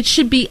 It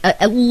should be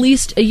at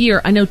least a year.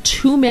 I know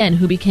 2 men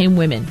who became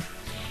women.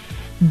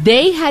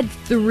 They had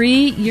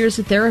 3 years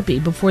of therapy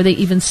before they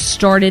even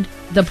started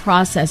the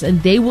process.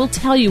 And they will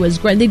tell you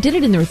they did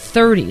it in their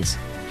 30s.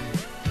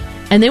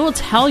 And they will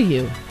tell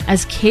you,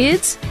 as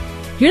kids,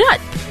 you're not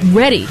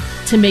ready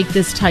to make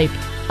this type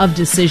of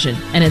decision,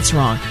 and it's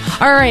wrong.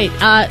 All right,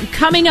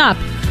 coming up,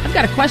 I've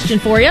got a question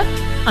for you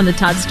on the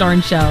Todd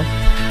Starnes Show.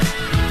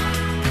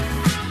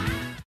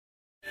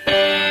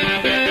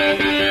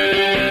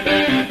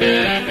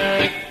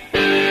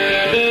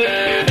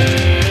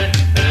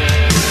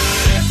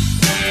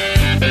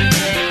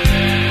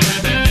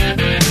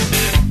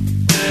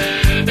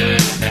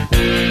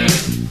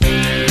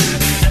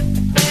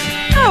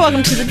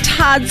 Welcome to the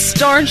Todd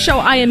Starnes Show.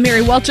 I am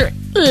Mary Welter,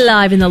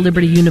 live in the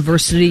Liberty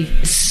University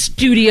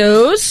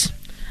studios.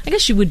 I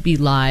guess you would be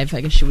live.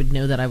 I guess you would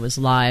know that I was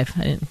live.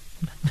 I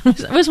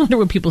always wonder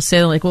when people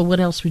say, like, well, what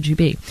else would you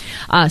be?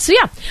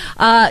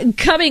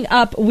 Coming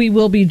up, we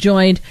will be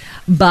joined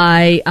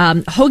by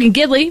Hogan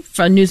Gidley,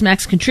 from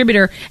Newsmax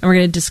contributor, and we're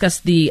going to discuss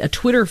the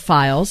Twitter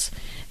files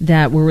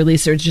that were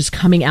released. They're just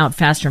coming out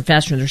faster and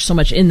faster, and there's so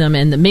much in them,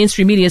 and the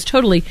mainstream media is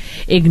totally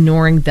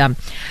ignoring them.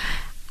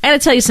 I got to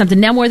tell you something,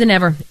 now more than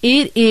ever,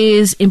 it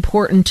is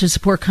important to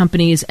support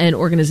companies and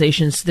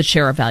organizations that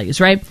share our values,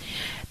 right?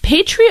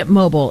 Patriot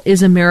Mobile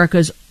is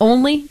America's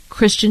only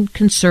Christian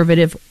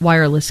conservative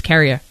wireless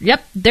carrier.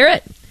 Yep, they're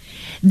it.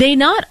 They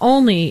not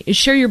only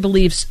share your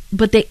beliefs,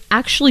 but they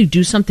actually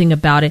do something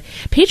about it.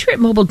 Patriot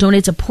Mobile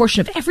donates a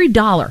portion of every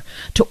dollar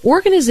to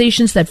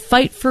organizations that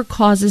fight for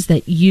causes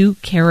that you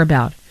care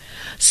about.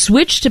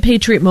 Switch to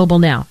Patriot Mobile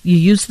now. You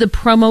use the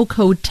promo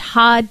code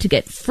TODD to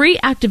get free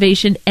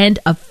activation and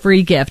a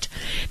free gift.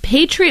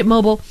 Patriot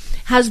Mobile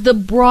has the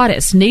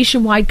broadest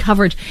nationwide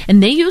coverage,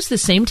 and they use the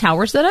same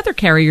towers that other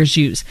carriers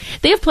use.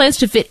 They have plans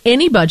to fit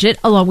any budget,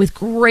 along with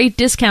great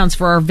discounts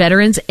for our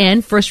veterans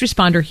and first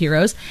responder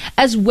heroes,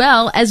 as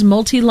well as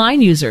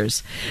multi-line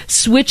users.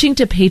 Switching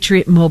to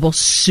Patriot Mobile,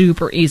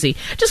 super easy.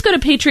 Just go to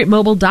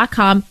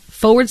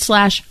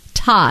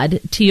patriotmobile.com/Todd,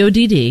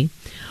 TODD.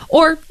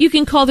 Or you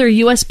can call their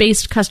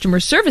U.S.-based customer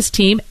service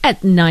team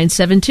at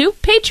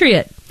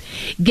 972-PATRIOT.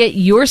 Get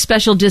your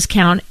special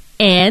discount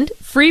and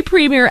free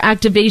premier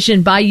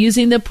activation by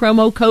using the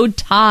promo code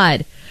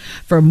TODD.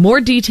 For more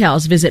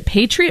details, visit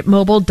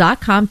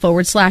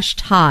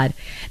patriotmobile.com/Todd.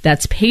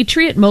 That's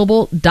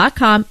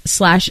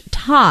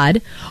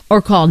patriotmobile.com/Todd,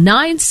 or call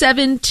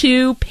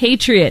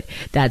 972-PATRIOT.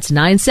 That's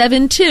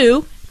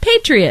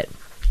 972-PATRIOT.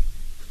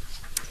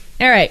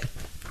 All right.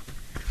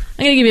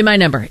 I'm going to give you my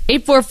number,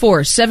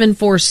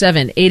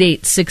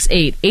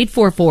 844-747-8868,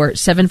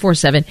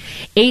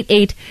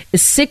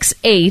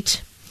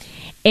 844-747-8868.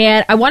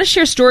 And I want to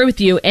share a story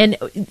with you. And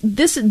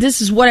this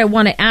is what I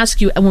want to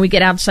ask you when we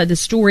get outside the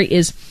story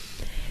is,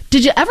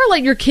 did you ever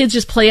let your kids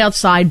just play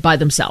outside by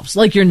themselves?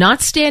 Like, you're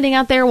not standing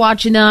out there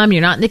watching them.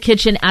 You're not in the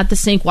kitchen at the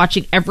sink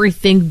watching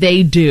everything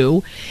they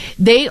do.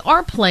 They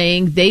are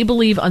playing, they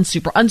believe,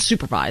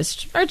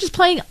 unsupervised, or just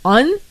playing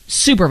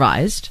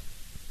unsupervised,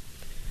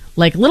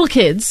 like little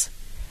kids.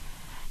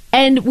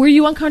 And were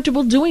you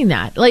uncomfortable doing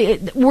that?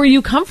 Like, were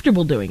you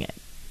comfortable doing it?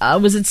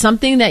 Was it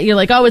something that you're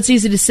like, oh, it's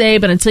easy to say,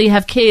 but until you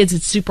have kids,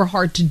 it's super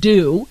hard to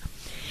do?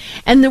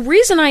 And the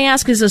reason I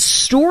ask is a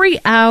story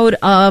out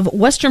of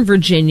Western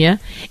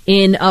Virginia,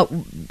 in a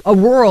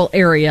rural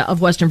area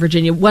of Western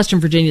Virginia. Western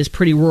Virginia is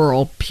pretty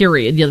rural,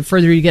 period. The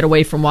further you get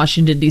away from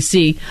Washington,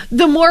 D.C.,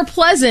 the more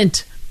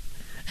pleasant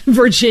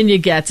Virginia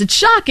gets. It's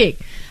shocking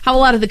how a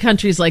lot of the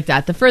country's like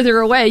that. The further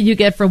away you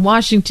get from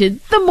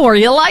Washington, the more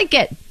you like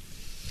it.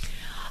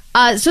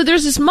 So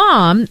there's this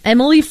mom,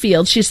 Emily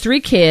Field. She has 3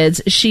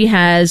 kids. She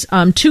has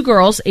 2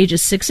 girls,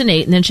 ages 6 and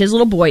 8, and then she has a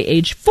little boy,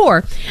 age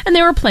 4, and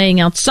they were playing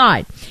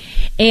outside.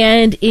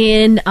 And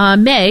in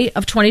May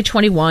of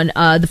 2021,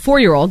 the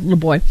 4-year-old little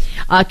boy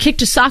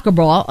kicked a soccer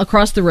ball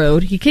across the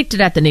road. He kicked it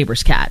at the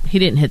neighbor's cat. He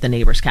didn't hit the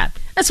neighbor's cat.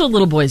 That's what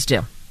little boys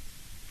do.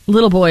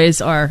 Little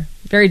boys are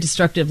very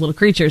destructive little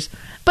creatures,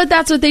 but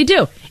that's what they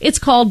do. It's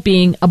called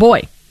being a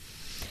boy.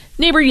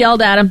 Neighbor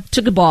yelled at him,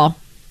 took the ball.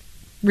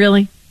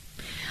 Really?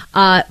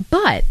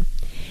 But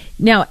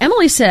now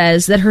Emily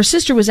says that her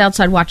sister was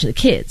outside watching the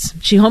kids.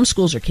 She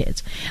homeschools her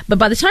kids. But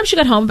by the time she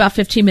got home, about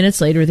 15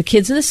 minutes later, the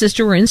kids and the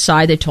sister were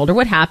inside. They told her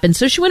what happened.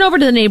 So she went over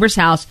to the neighbor's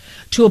house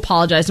to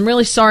apologize. I'm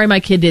really sorry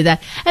my kid did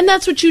that. And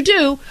that's what you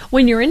do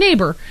when you're a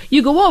neighbor.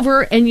 You go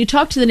over and you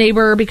talk to the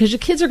neighbor because your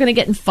kids are going to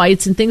get in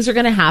fights and things are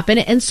going to happen.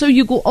 And so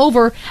you go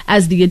over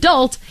as the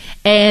adult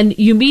and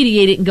you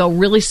mediate it and go,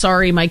 really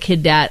sorry my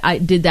kid I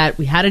did that.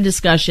 We had a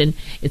discussion.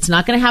 It's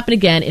not going to happen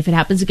again. If it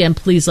happens again,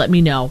 please let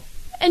me know.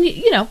 And,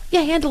 you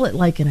handle it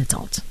like an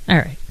adult. All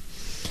right.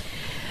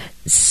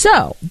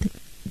 So,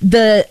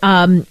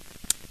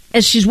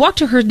 as she's walked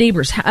to her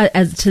neighbor's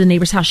to the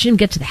neighbor's house, she didn't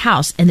get to the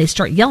house, and they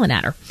start yelling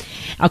at her,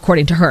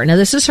 according to her. Now,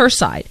 this is her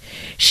side.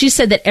 She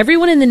said that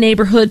everyone in the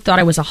neighborhood thought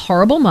I was a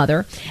horrible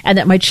mother and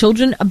that my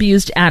children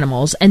abused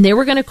animals, and they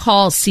were going to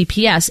call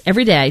CPS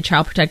every day,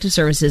 Child Protective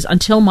Services,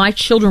 until my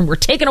children were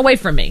taken away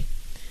from me.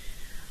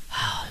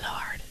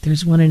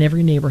 There's one in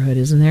every neighborhood,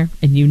 isn't there?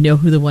 And you know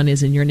who the one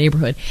is in your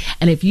neighborhood.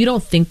 And if you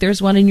don't think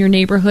there's one in your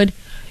neighborhood,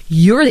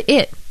 you're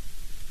it.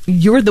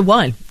 You're the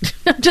one.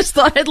 Just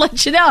thought I'd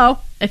let you know.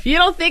 If you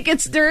don't think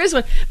there is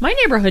one. My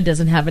neighborhood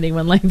doesn't have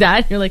anyone like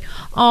that. You're like,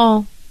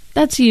 oh,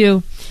 that's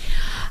you.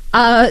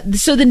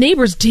 So the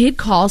neighbors did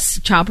call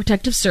Child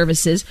Protective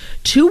Services.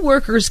 2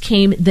 workers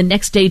came the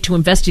next day to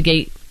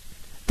investigate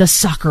the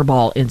soccer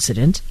ball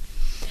incident.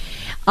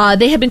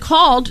 They had been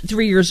called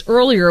 3 years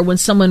earlier when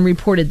someone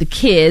reported the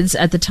kids.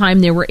 At the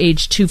time, they were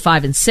aged 2,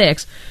 5, and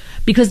 6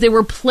 because they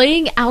were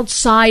playing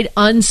outside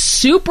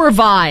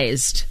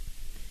unsupervised.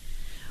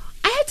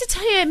 I had to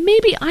tell you,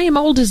 maybe I am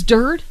old as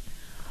dirt,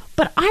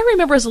 but I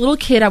remember as a little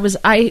kid,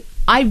 I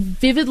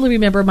vividly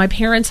remember my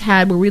parents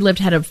had, where we lived,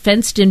 had a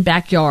fenced-in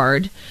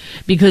backyard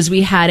because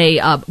we had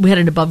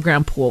an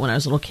above-ground pool when I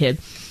was a little kid,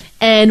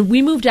 and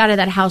we moved out of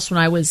that house when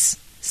I was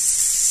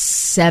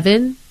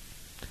 7.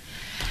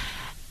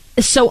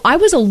 So I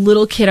was a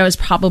little kid. I was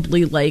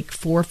probably like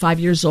 4 or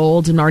 5 years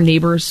old, and our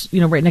neighbors,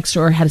 right next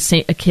door, had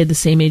a kid the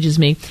same age as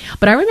me.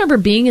 But I remember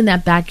being in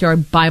that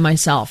backyard by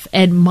myself,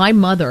 and my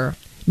mother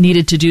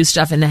needed to do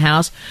stuff in the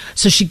house,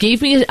 so she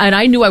gave me, and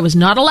I knew I was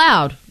not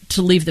allowed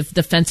to leave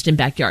the fenced-in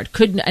backyard.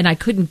 I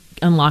couldn't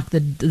unlock the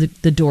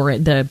door,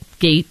 the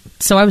gate,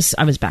 so I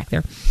was back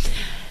there.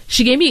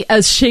 She gave me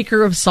a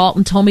shaker of salt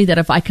and told me that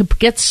if I could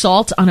get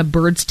salt on a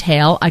bird's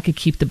tail, I could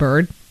keep the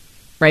bird.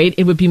 Right?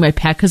 It would be my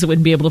pet because it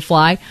wouldn't be able to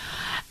fly.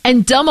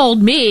 And dumb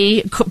old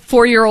me,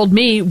 4-year-old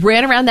me,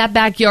 ran around that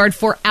backyard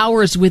for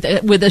hours with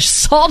a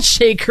salt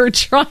shaker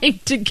trying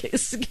to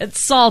get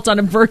salt on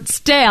a bird's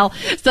tail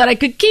so that I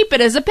could keep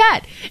it as a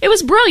pet. It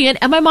was brilliant,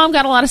 and my mom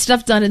got a lot of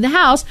stuff done in the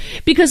house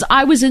because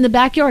I was in the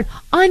backyard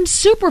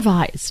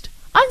unsupervised.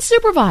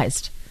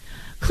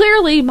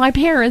 Clearly, my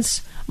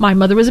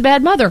mother was a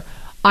bad mother.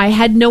 I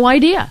had no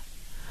idea.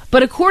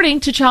 But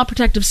according to Child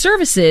Protective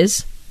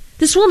Services,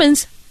 this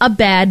woman's a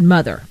bad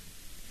mother.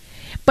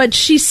 But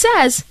she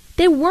says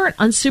they weren't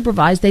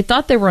unsupervised. They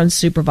thought they were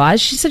unsupervised.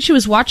 She said she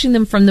was watching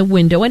them from the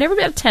window, and every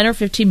about 10 or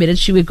 15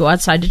 minutes she would go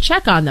outside to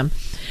check on them.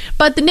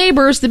 But the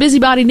neighbors, the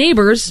busybody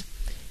neighbors,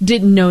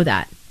 didn't know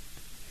that.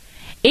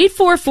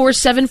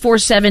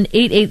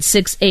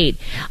 844-747-8868.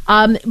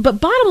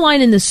 But bottom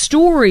line in the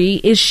story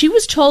is she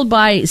was told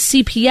by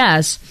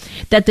CPS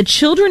that the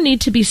children need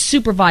to be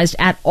supervised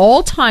at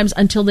all times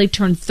until they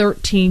turn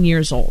 13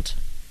 years old.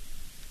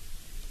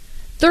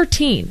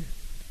 13.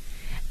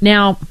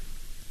 Now,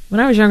 when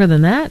I was younger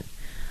than that,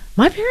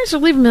 My parents are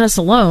leaving us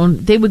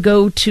alone. They would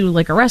go to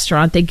like a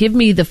restaurant. They give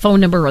me the phone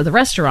number of the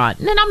restaurant.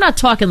 And I'm not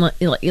talking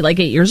like 8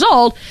 years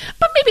old,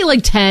 but maybe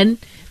like 10.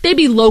 They'd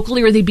be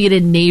locally or they'd be at a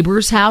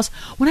neighbor's house.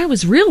 When I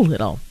was real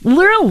little,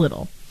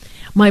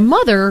 my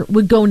mother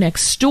would go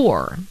next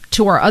door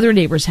to our other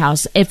neighbor's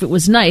house if it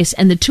was nice,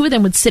 and the two of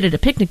them would sit at a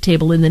picnic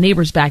table in the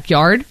neighbor's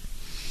backyard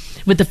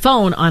with the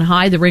phone on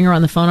high, the ringer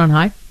on the phone on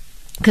high,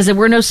 because there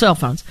were no cell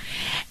phones.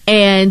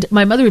 And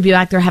my mother would be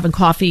back there having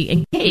coffee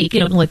and cake,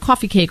 like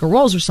coffee cake or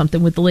rolls or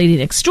something with the lady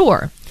next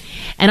door.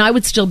 And I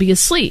would still be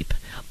asleep.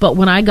 But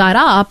when I got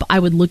up, I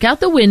would look out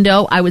the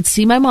window. I would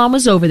see my mom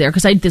was over there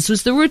because this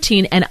was the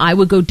routine. And I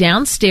would go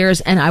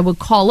downstairs and I would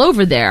call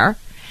over there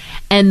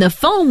and the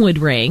phone would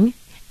ring.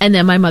 And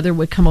then my mother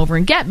would come over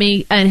and get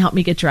me and help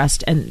me get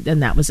dressed. And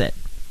that was it.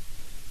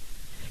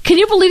 Can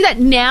you believe that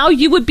now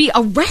you would be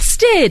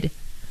arrested?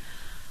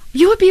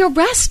 You would be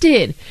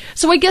arrested.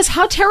 So I guess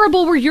how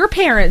terrible were your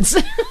parents?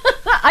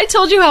 I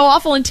told you how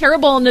awful and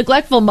terrible and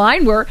neglectful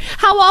mine were.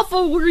 How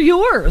awful were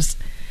yours?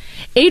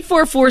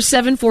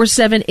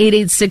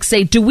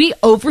 844-747-8868. Do we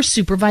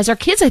over-supervise our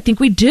kids? I think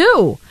we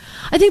do.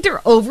 I think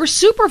they're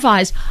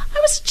over-supervised. I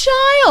was a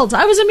child.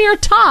 I was a mere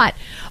tot.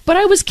 But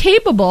I was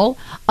capable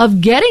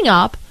of getting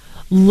up,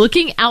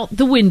 looking out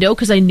the window,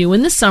 because I knew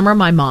in the summer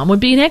my mom would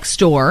be next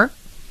door.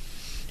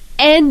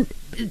 And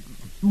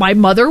my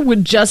mother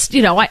would just,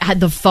 I had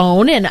the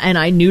phone, and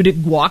I knew to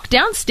walk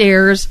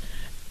downstairs,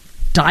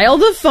 dial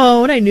the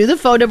phone. I knew the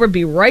phone number would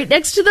be right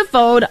next to the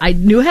phone. I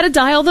knew how to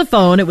dial the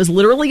phone. It was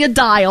literally a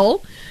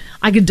dial.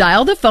 I could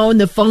dial the phone.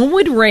 The phone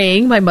would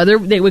ring.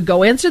 They would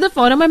go answer the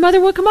phone, and my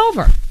mother would come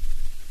over.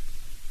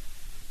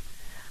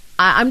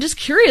 I'm just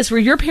curious, were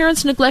your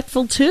parents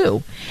neglectful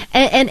too?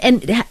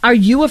 And are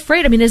you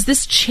afraid? I mean, has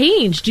this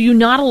changed? Do you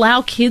not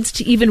allow kids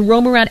to even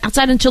roam around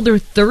outside until they're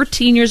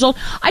 13 years old?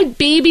 I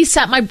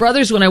babysat my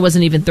brothers when I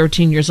wasn't even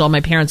 13 years old. My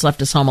parents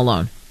left us home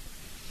alone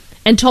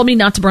and told me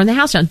not to burn the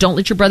house down. Don't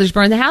let your brothers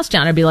burn the house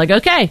down. I'd be like,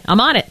 okay,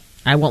 I'm on it.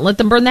 I won't let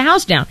them burn the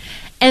house down.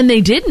 And they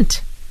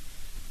didn't.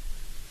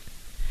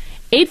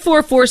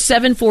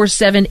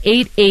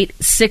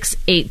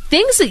 844-747-8868.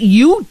 Things that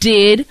you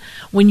did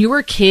when you were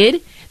a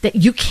kid that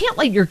you can't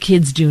let your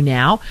kids do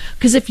now,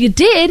 because if you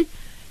did,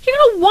 you're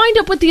going to wind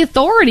up with the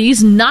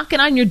authorities knocking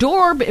on your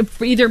door,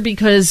 either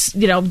because,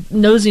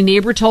 nosy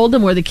neighbor told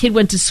them, or the kid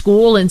went to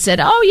school and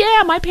said, oh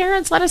yeah, my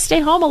parents let us stay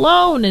home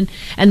alone,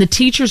 and the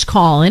teacher's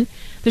calling.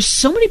 There's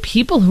so many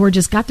people who are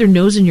just got their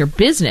nose in your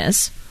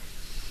business.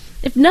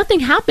 If nothing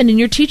happened and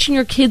you're teaching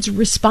your kids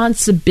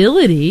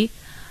responsibility,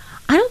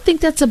 I don't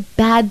think that's a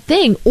bad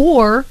thing.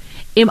 Or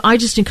am I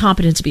just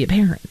incompetent to be a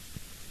parent?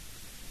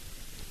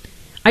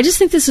 I just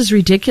think this is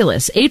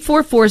ridiculous.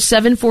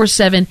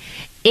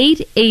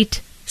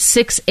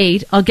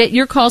 844-747-8868. I'll get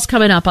your calls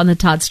coming up on the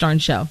Todd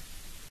Starnes Show.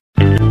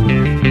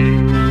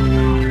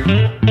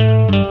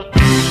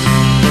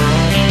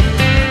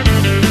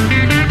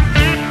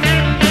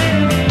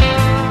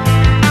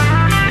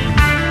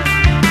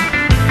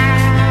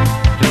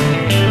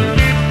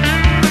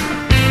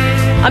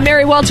 I'm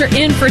Mary Walter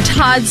in for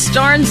Todd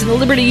Starnes in the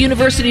Liberty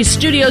University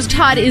studios.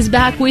 Todd is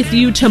back with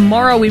you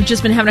tomorrow. We've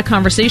just been having a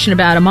conversation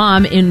about a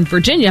mom in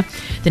Virginia.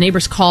 The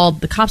neighbors called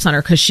the cops on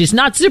her because she's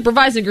not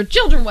supervising her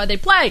children while they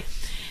play.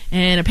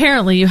 And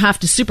apparently you have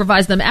to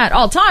supervise them at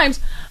all times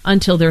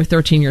until they're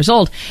 13 years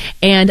old.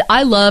 And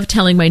I love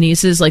telling my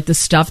nieces like the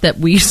stuff that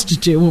we used to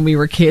do when we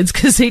were kids,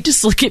 because they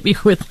just look at me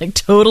with like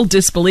total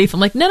disbelief. I'm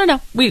like,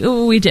 no,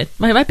 we did.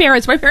 My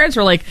parents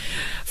were like,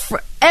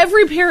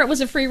 every parent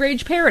was a free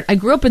range parent. I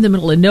grew up in the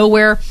middle of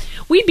nowhere.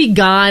 We'd be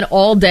gone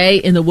all day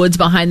in the woods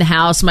behind the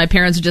house. My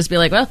parents would just be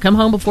like, well, come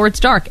home before it's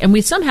dark. And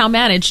we somehow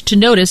managed to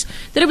notice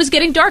that it was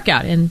getting dark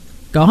out and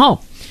go home.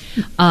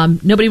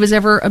 Nobody was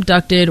ever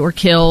abducted or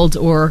killed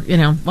or,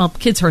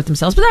 kids hurt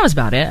themselves, but that was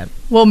about it.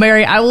 Well,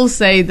 Mary, I will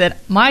say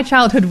that my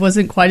childhood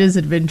wasn't quite as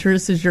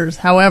adventurous as yours.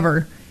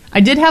 However,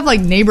 I did have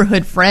like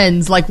neighborhood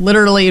friends. Like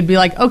literally it'd be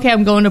like, okay,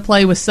 I'm going to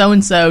play with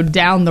so-and-so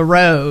down the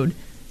road.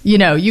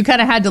 You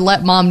kind of had to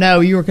let mom know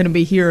you were going to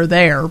be here or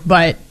there.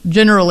 But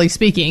generally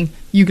speaking,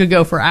 you could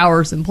go for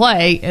hours and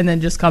play and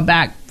then just come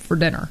back for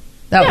dinner.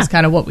 That was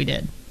kind of what we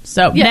did.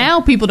 So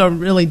now people don't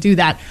really do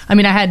that. I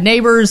mean, I had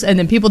neighbors and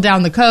then people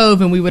down the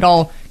cove, and we would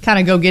all kind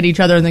of go get each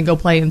other and then go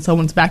play in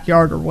someone's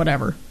backyard or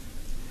whatever.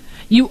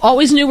 You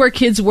always knew where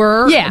kids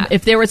were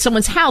if they were at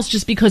someone's house,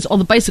 just because all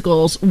the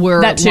bicycles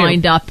were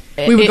lined up.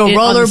 We would go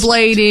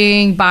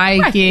rollerblading,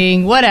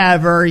 biking,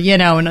 whatever,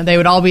 and they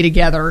would all be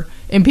together.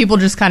 And people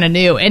just kind of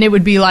knew. And it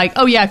would be like,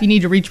 oh, yeah, if you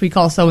need to reach me,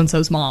 call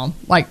so-and-so's mom,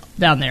 like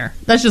down there.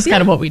 That's just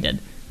kind of what we did.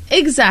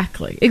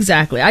 Exactly.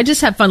 I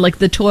just have fun. Like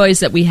the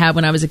toys that we had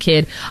when I was a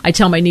kid, I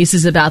tell my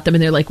nieces about them,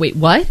 and they're like, wait,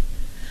 what?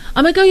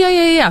 I'm like, oh,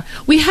 yeah.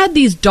 We had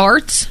these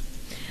darts.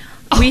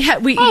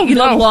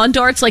 Lawn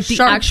darts, like the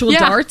actual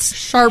darts.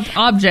 Sharp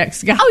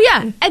objects. Oh,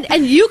 yeah.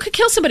 And you could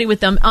kill somebody with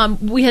them.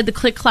 We had the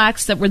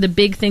click-clacks that were the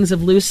big things of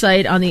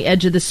lucite on the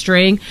edge of the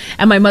string.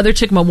 And my mother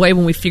took them away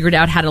when we figured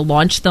out how to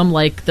launch them,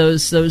 like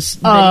those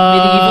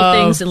medieval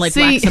things, and like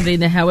whack somebody in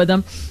the head with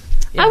them.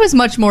 Yeah. I was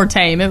much more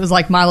tame. It was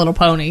like My Little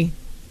Pony.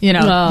 You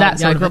know, that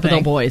sort I of grew up with thing.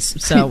 all boys.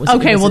 So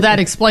that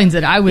explains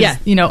it. I was,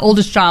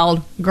 oldest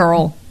child,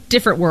 girl.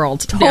 Different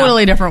world.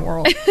 Totally different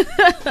world.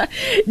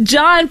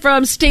 John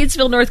from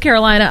Statesville, North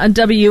Carolina on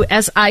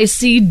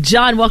WSIC.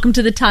 John, welcome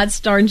to the Todd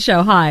Starnes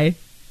Show. Hi.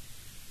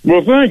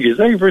 Well, thank you.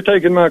 Thank you for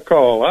taking my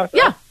call. I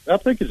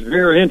think it's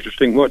very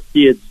interesting what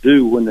kids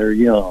do when they're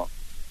young.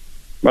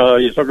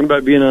 You're talking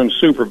about being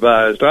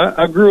unsupervised.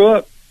 I grew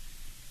up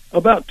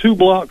about 2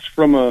 blocks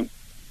from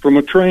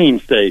a train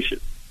station.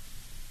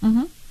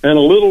 Mm-hmm. And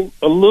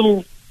a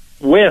little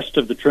west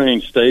of the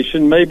train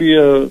station, maybe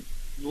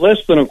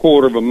less than a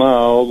quarter of a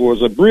mile,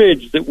 was a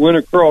bridge that went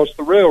across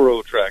the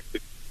railroad track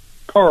that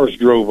cars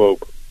drove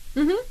over.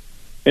 Mm-hmm.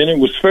 And it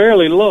was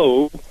fairly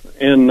low.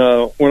 And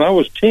when I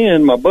was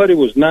 10, my buddy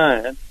was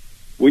 9.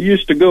 We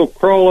used to go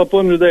crawl up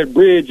under that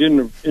bridge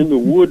in the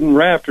wooden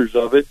rafters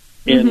of it.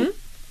 And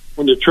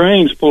when the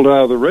trains pulled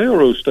out of the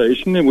railroad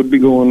station, it would be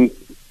going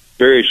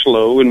very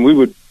slow, and we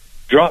would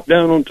drop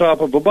down on top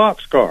of a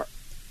boxcar.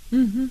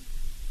 Mm-hmm.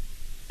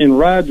 And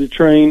ride the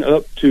train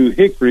up to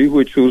Hickory,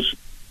 which was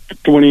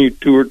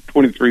 22 or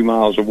 23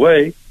 miles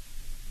away,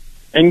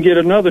 and get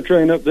another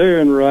train up there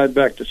and ride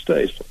back to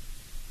Statesville.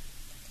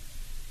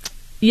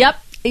 Yep.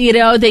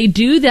 They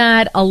do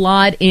that a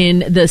lot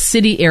in the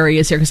city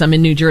areas here, because I'm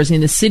in New Jersey.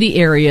 In the city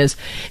areas,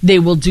 they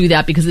will do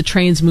that because the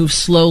trains move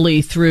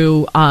slowly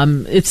through.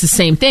 It's the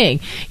same thing.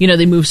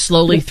 They move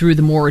slowly through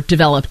the more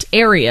developed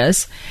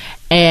areas.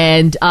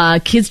 And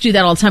kids do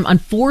that all the time.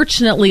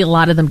 Unfortunately, a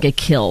lot of them get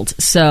killed.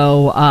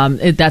 So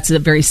that's a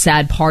very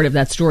sad part of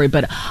that story.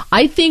 But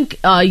I think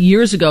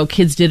years ago,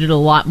 kids did it a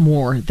lot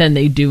more than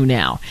they do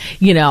now.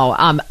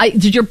 Do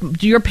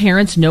your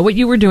parents know what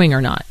you were doing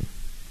or not?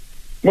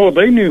 Well,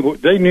 they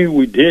knew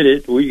we did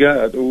it. We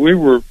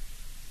were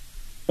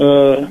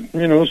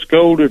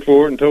scolded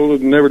for it and told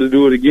us never to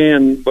do it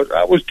again. But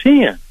I was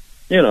 10,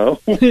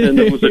 and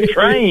it was a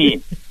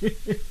train.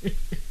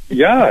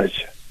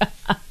 Gosh.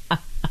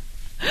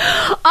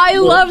 I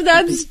love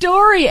that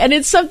story, and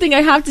it's something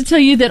I have to tell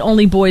you that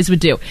only boys would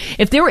do.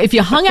 If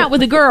you hung out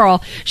with a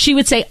girl, she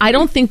would say, "I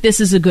don't think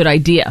this is a good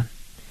idea."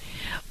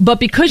 But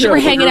because you were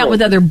hanging out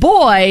with other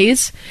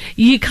boys,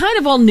 you kind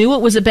of all knew it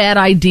was a bad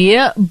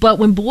idea. But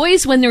when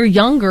they're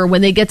younger,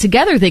 when they get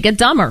together, they get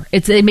dumber.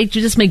 They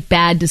just make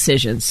bad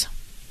decisions.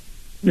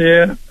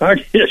 Yeah, I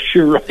guess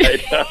you're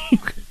right.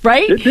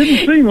 Right? It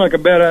didn't seem like a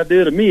bad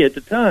idea to me at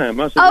the time.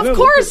 I said, of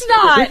course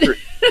not.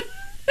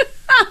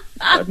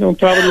 On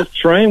top of this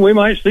train, we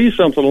might see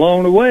something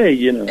along the way,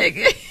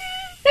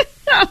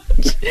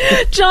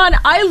 John,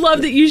 I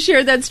love that you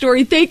shared that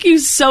story. Thank you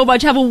so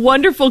much. Have a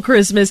wonderful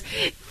Christmas.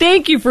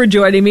 Thank you for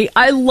joining me.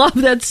 I love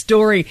that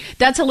story.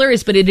 That's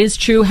hilarious, but it is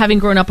true. Having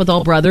grown up with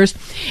all brothers,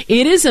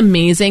 it is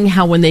amazing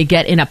how when they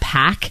get in a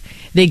pack,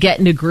 they get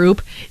in a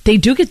group, they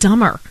do get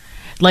dumber.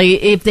 Like,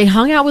 if they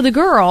hung out with a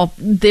girl,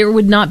 there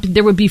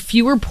would be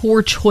fewer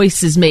poor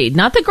choices made.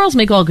 Not that girls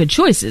make all good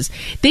choices.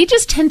 They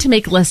just tend to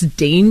make less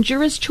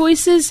dangerous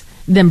choices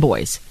than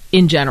boys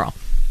in general.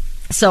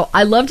 So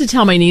I love to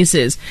tell my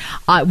nieces,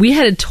 we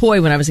had a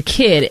toy when I was a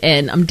kid,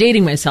 and I'm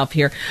dating myself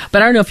here,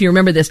 but I don't know if you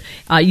remember this.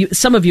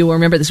 Some of you will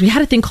remember this. We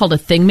had a thing called a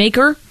Thing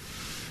Maker.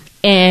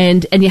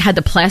 And you had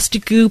the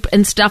plastic goop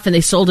and stuff, and they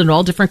sold in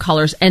all different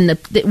colors. And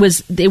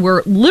they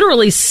were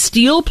literally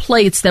steel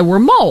plates that were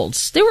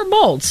molds. They were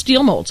molds,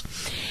 steel molds.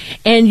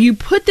 And you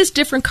put this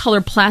different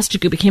color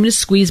plastic goop. It came in a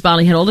squeeze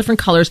bottle. You had all different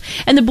colors.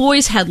 And the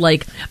boys had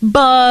like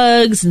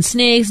bugs and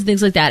snakes and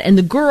things like that. And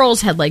the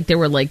girls had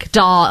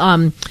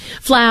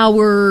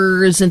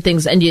flowers and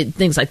things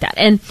things like that.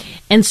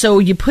 And so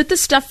you put the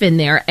stuff in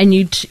there, and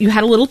you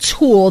had a little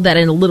tool that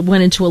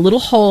went into a little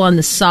hole on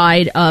the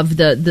side of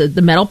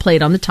the metal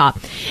plate on the top.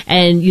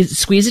 And you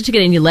squeeze it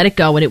together and you let it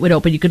go, and it would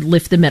open. You could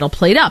lift the metal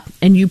plate up,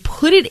 and you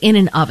put it in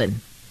an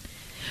oven.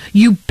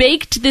 You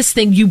baked this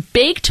thing. You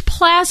baked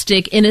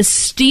plastic in a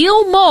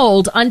steel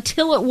mold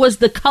until it was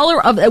the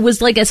color of, it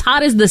was like as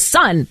hot as the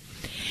sun.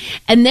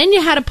 And then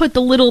you had to put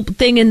the little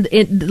thing in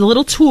the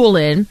little tool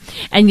in,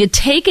 and you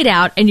take it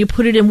out and you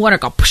put it in water,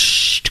 go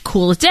psh, to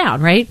cool it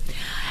down, right?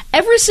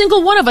 Every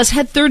single one of us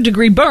had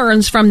third-degree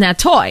burns from that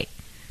toy.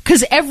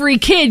 Because every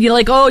kid,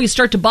 you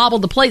start to bobble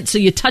the plate, so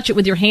you touch it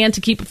with your hand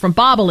to keep it from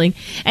bobbling.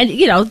 And,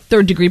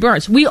 third-degree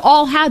burns. We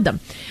all had them.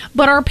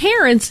 But our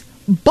parents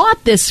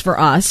bought this for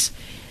us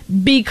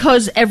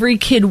because every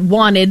kid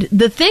wanted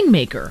the Thing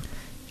Maker.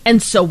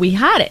 And so we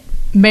had it.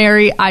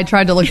 Mary, I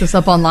tried to look this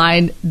up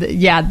online.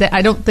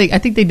 I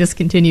think they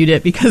discontinued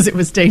it because it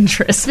was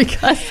dangerous.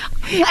 Because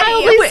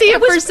I only see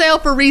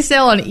it for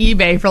resale on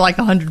eBay for like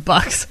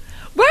 $100.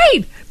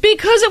 Right,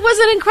 because it was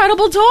an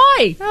incredible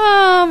toy.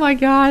 Oh my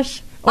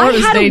gosh. Or it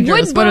was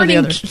dangerous. One or the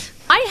other.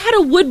 I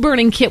had a wood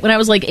burning kit when I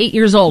was like 8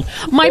 years old.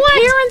 My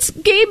parents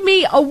gave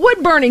me a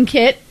wood burning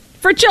kit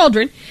for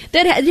children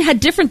that had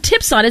different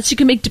tips on it, so you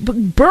can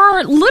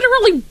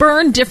literally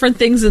burn different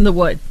things in the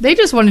wood. They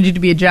just wanted you to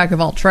be a jack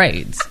of all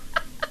trades.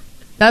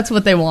 That's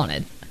what they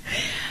wanted.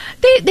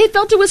 They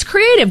felt it was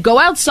creative. Go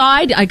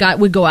outside.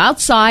 Would go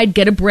outside,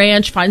 get a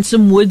branch, find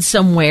some wood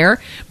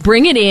somewhere,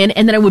 bring it in,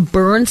 and then I would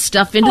burn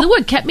stuff into the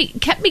wood. Kept me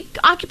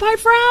occupied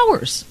for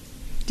hours.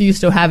 Do you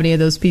still have any of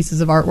those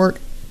pieces of artwork?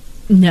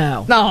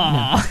 No.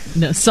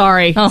 No.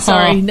 Sorry.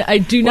 Sorry. I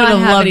do not have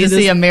love any to of this.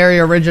 see a Mary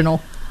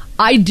original.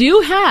 I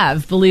do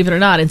have, believe it or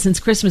not, and since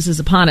Christmas is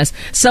upon us,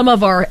 some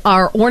of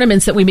our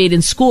ornaments that we made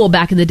in school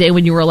back in the day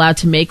when you were allowed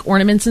to make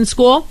ornaments in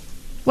school.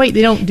 Wait,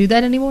 they don't do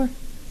that anymore?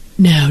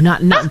 No,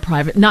 not in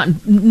private, not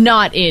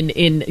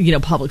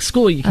in public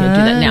school. You can't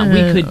do that now.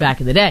 We could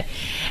back in the day,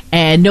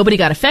 and nobody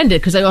got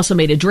offended because I also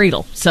made a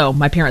dreidel, so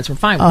my parents were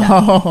fine with that.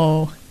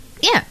 Oh,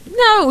 yeah.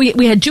 No,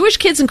 we had Jewish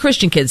kids and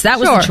Christian kids. That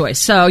was the choice.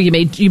 So you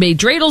made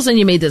dreidels and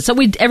you made this. So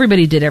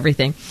everybody did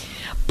everything.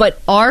 But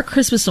our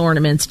Christmas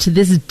ornaments to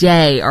this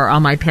day are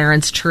on my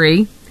parents'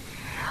 tree.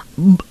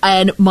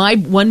 And my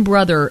one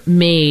brother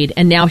made,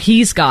 and now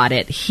he's got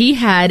it, he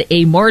had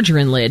a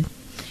margarine lid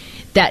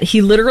that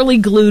he literally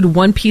glued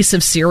one piece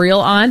of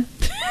cereal on.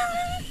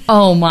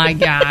 Oh, my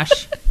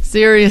gosh.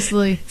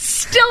 Seriously?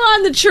 Still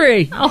on the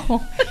tree.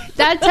 Oh,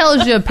 that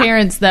tells you,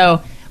 parents,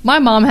 though. My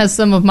mom has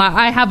some of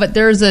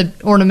there's an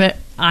ornament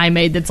I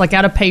made that's like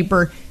out of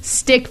paper,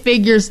 stick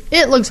figures.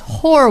 It looks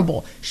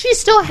horrible. She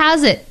still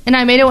has it. And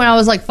I made it when I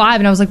was like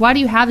 5, and I was like, why do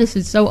you have this?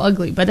 It's so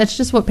ugly. But that's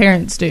just what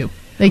parents do.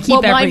 They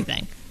keep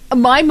everything.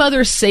 My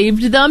mother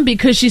saved them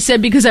because she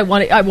said, because I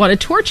want to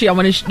torture you. I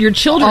want your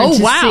children to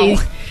see.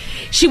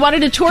 She wanted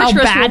to torture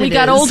us when we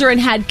got older and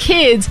had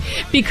kids,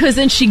 because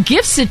then she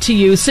gifts it to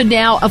you. So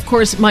now, of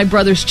course, my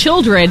brother's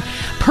children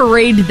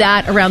parade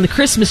that around the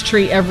Christmas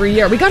tree every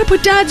year. We got to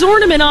put Dad's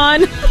ornament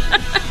on.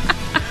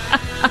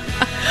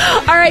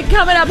 All right,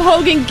 coming up,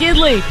 Hogan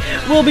Gidley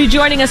will be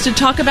joining us to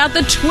talk about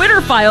the Twitter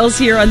files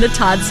here on the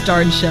Todd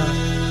Starnes Show.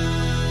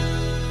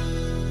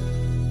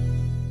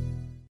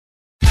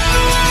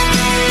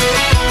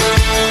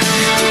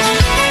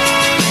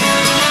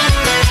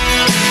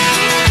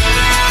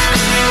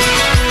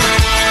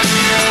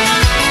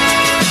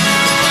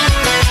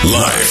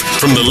 Live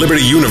from the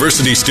Liberty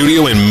University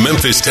studio in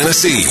Memphis,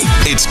 Tennessee,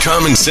 it's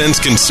Common Sense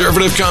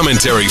Conservative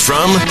Commentary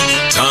from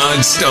Todd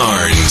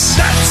Starnes.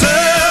 That's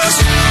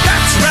us.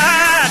 That's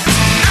right.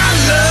 I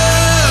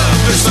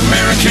love this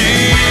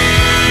American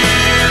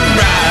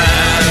ride.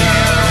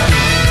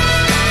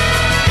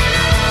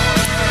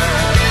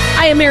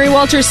 I am Mary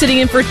Walters sitting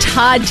in for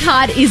Todd.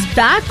 Todd is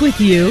back with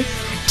you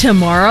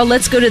tomorrow.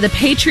 Let's go to the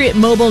Patriot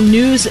Mobile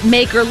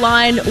Newsmaker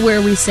line,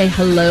 where we say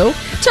hello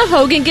to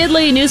Hogan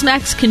Gidley,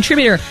 Newsmax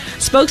contributor,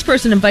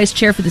 spokesperson and vice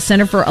chair for the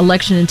Center for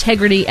Election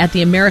Integrity at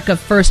the America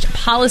First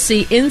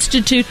Policy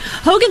Institute.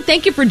 Hogan,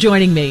 thank you for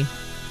joining me.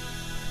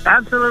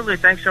 Absolutely.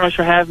 Thanks so much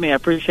for having me. I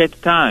appreciate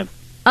the time.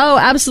 Oh,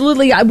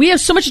 absolutely. We have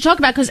so much to talk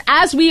about because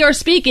as we are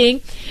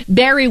speaking,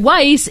 Bari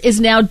Weiss is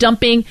now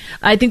dumping,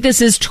 I think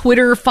this is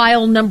Twitter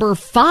file number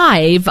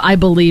 5, I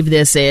believe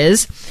this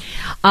is.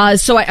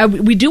 So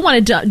we do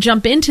want to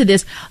jump into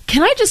this.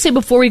 Can I just say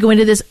before we go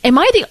into this, am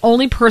I the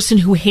only person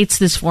who hates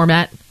this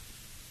format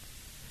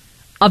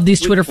of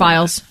these Twitter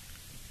files?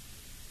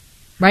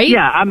 Right?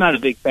 Yeah, I'm not a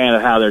big fan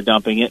of how they're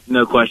dumping it.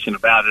 No question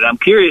about it. I'm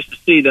curious to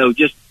see, though,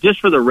 just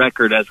for the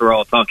record, as we're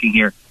all talking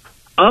here,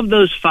 of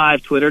those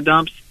 5 Twitter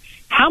dumps,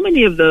 how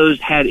many of those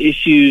had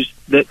issues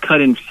that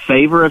cut in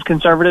favor of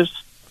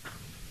conservatives?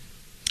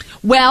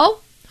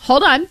 Well,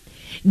 hold on.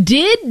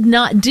 Didn't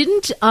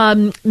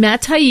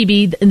Matt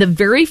Taibbi in the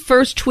very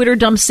first Twitter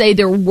dump say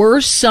there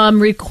were some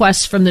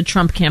requests from the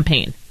Trump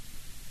campaign?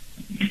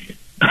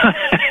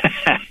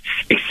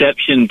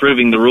 Exception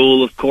proving the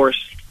rule, of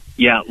course.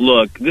 Yeah,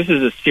 look, this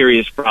is a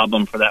serious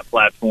problem for that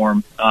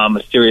platform,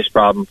 a serious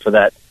problem for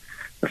that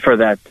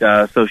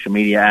social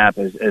media app,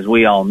 as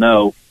we all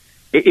know.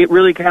 It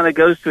really kind of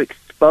goes to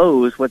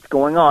expose what's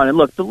going on. And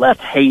look, the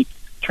left hates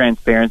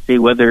transparency,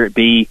 whether it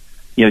be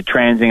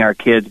transing our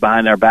kids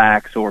behind our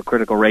backs or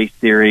critical race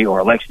theory or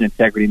election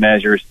integrity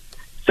measures.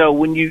 So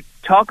when you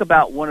talk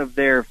about one of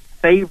their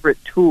favorite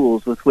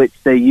tools with which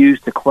they use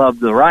to club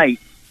the right,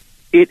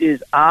 it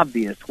is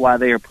obvious why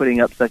they are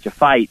putting up such a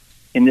fight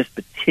in this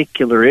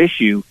particular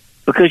issue,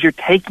 because you're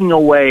taking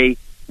away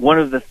one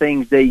of the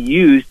things they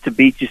use to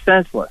beat you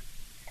senseless.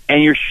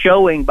 And you're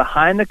showing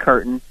behind the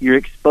curtain, you're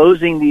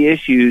exposing the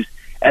issues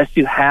as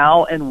to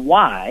how and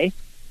why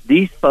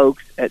these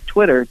folks at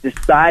Twitter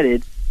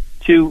decided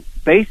to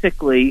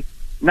basically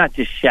not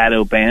just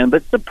shadow ban,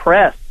 but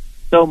suppress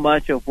so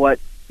much of what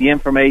the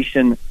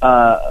information,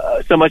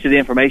 so much of the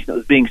information that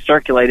was being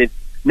circulated.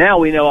 Now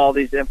we know all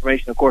this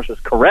information, of course, was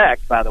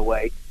correct, by the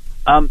way.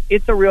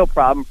 It's a real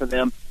problem for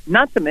them,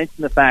 not to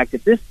mention the fact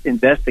that this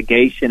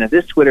investigation, if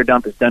this Twitter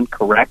dump is done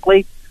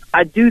correctly,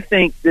 I do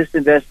think this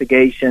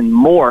investigation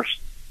morphs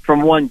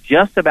from one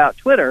just about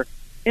Twitter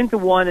into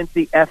one into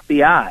the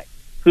FBI,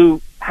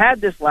 who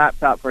had this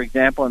laptop, for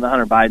example, in the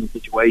Hunter Biden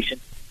situation,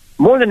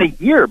 more than a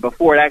year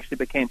before it actually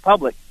became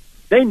public.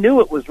 They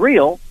knew it was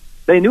real.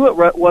 They knew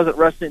it wasn't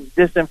Russian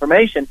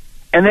disinformation,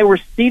 and they were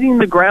seeding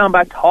the ground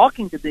by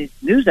talking to these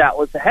news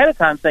outlets ahead of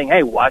time, saying,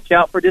 hey, watch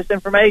out for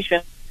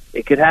disinformation.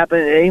 It could happen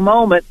at any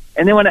moment.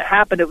 And then when it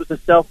happened, it was a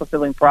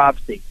self-fulfilling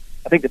prophecy.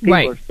 I think the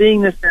people are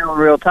seeing this now in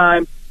real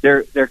time.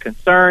 They're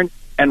concerned,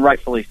 and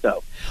rightfully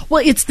so.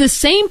 Well, it's the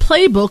same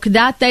playbook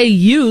that they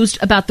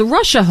used about the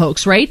Russia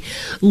hoax, right?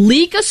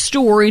 Leak a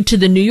story to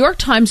the New York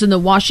Times and the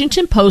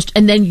Washington Post,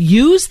 and then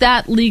use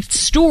that leaked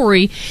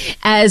story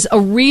as a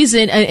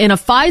reason in a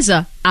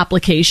FISA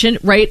application,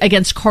 right,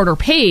 against Carter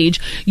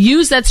Page.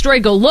 Use that story,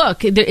 go,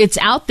 look, it's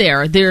out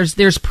there.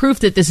 There's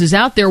proof that this is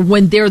out there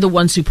when they're the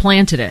ones who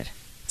planted it.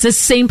 It's the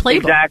same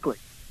playbook.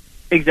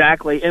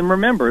 Exactly. And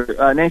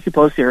remember, Nancy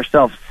Pelosi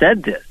herself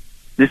said this.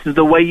 This is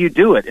the way you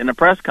do it in a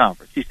press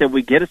conference. She said,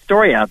 we get a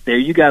story out there,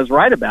 you guys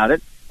write about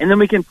it, and then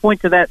we can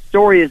point to that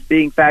story as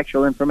being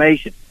factual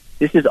information.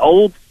 This is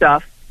old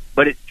stuff,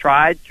 but it's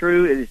tried,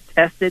 true, it is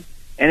tested,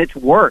 and it's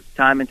worked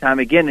time and time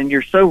again. And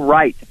you're so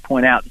right to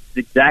point out this is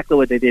exactly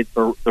what they did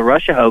for the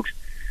Russia hoax.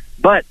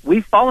 But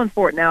we've fallen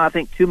for it now, I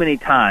think, too many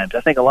times.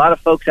 I think a lot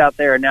of folks out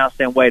there are now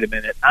saying, wait a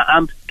minute,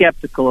 I'm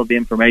skeptical of the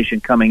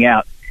information coming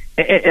out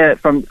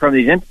from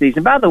these entities.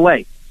 And by the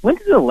way, when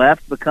did the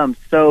left become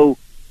so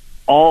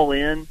all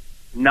in,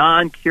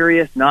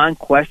 non-curious,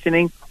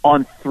 non-questioning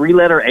on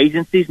three-letter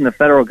agencies in the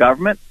federal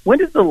government? When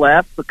does the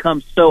left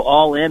become so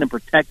all in and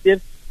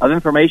protective of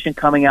information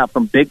coming out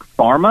from big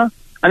pharma?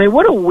 I mean,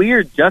 what a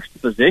weird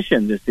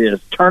juxtaposition this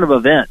is, turn of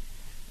events,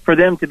 for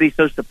them to be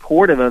so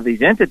supportive of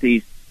these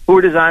entities who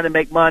are designed to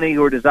make money,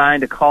 who are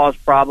designed to cause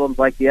problems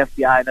like the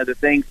FBI and other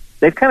things.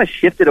 They've kind of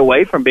shifted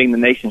away from being the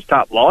nation's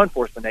top law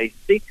enforcement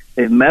agency.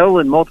 They've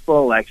meddled in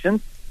multiple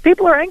elections.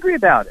 People are angry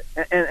about it,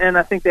 and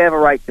I think they have a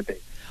right to be.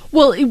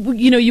 Well,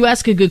 you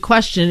ask a good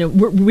question.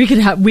 We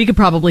could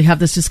probably have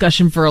this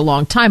discussion for a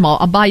long time.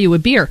 I'll buy you a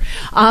beer.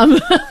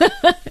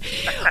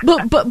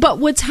 But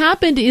what's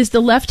happened is the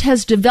left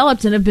has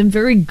developed and have been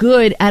very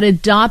good at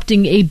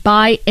adopting a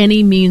by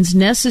any means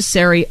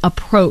necessary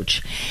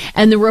approach,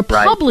 and the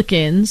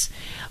Republicans,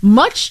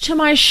 much to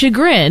my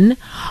chagrin,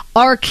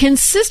 are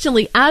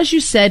consistently, as you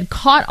said,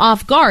 caught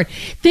off guard.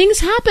 Things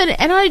happen,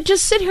 and I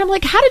just sit here, I'm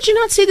like, how did you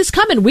not see this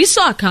coming? We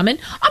saw it coming.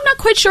 I'm not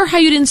quite sure how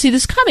you didn't see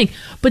this coming.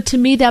 But to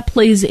me, that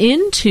plays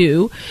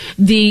into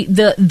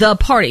the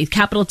party,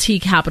 capital T,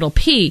 capital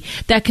P,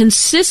 that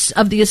consists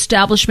of the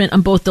establishment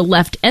on both the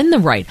left and the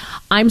right.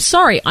 I'm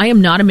sorry, I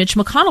am not a Mitch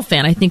McConnell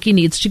fan. I think he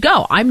needs to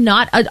go. I'm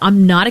not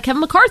a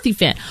Kevin McCarthy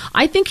fan.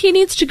 I think he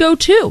needs to go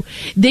too.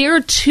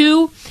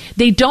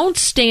 They don't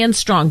stand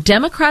strong.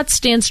 Democrats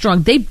stand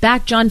strong. They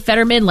backed John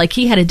Fetterman like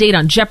he had a date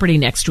on Jeopardy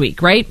next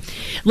week, right?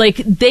 Like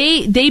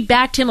they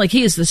backed him like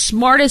he is the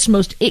smartest,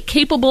 most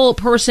capable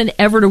person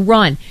ever to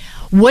run.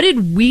 What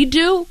did we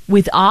do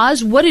with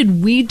Oz? What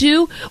did we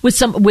do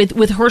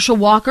with Herschel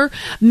Walker?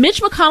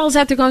 Mitch McConnell's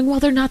out there going, well,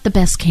 they're not the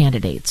best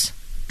candidates.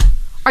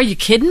 Are you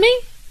kidding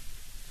me?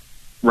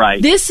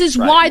 Right. This is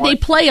why they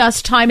play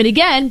us time and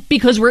again,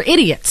 because we're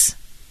idiots.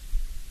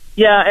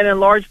 Yeah, and in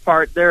large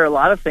part, there are a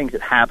lot of things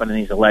that happen in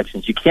these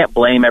elections. You can't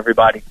blame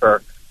everybody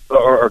for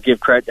or give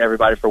credit to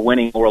everybody for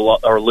winning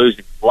or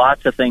losing.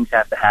 Lots of things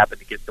have to happen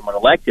to get someone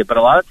elected, but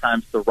a lot of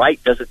times the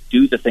right doesn't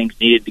do the things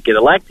needed to get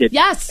elected.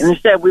 Yes. And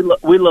instead we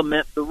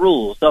lament the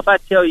rules. So if I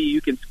tell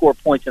you can score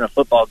points in a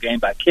football game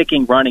by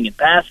kicking, running, and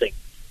passing,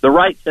 the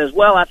right says,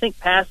 well, I think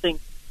passing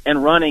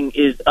and running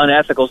is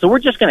unethical, so we're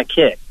just going to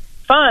kick.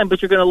 Fine,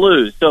 but you're going to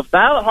lose. So if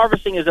ballot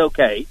harvesting is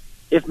okay,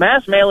 if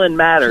mass mail-in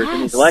matters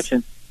in these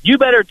elections, you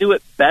better do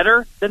it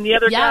better than the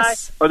other guy,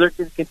 or they're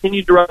going to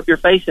continue to rub your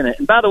face in it.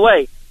 And by the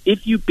way,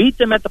 if you beat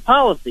them at the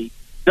policy,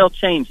 they'll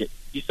change it.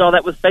 You saw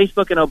that with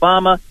Facebook and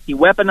Obama. He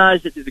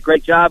weaponized it, did a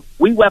great job.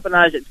 We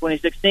weaponized it in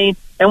 2016.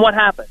 And what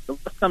happened? The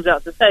left comes out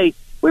and says, hey,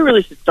 we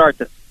really should start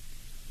to,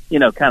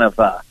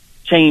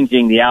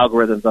 changing the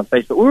algorithms on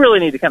Facebook. We really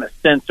need to kind of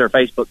censor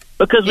Facebook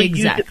because we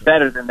used it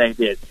better than they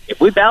did. If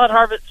we ballot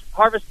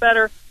harvest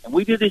better and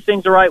we do these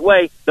things the right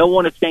way, they'll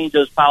want to change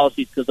those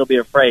policies because they'll be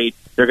afraid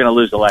they're going to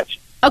lose elections.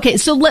 Okay,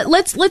 so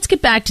let's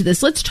get back to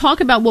this. Let's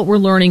talk about what we're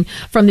learning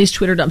from these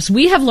Twitter dumps.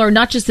 We have learned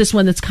not just this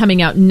one that's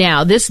coming out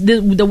now.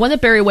 The one that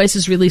Bari Weiss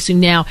is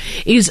releasing now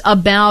is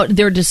about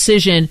their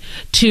decision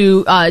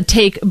to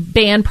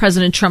ban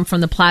President Trump from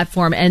the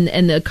platform and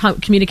the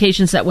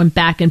communications that went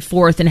back and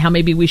forth, and how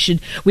maybe we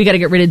got to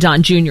get rid of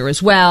Don Jr.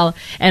 as well,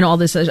 and all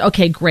this.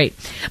 Okay, great.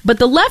 But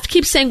the left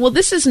keeps saying, well,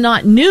 this is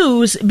not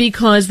news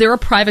because they're a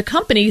private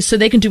company, so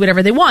they can do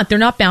whatever they want. They're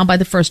not bound by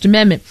the First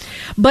Amendment.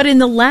 But in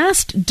the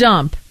last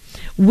dump,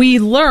 we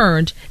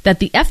learned that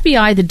the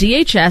FBI, the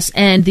DHS,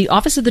 and the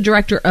Office of the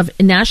Director of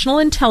National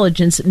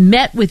Intelligence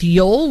met with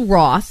Yoel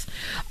Roth,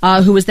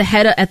 who was the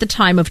head at the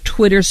time of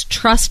Twitter's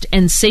Trust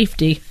and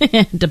Safety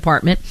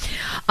Department,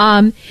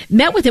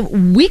 met with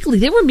him weekly.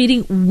 They were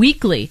meeting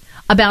weekly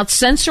about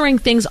censoring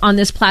things on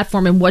this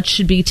platform and what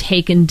should be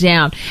taken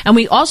down. And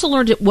we also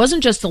learned it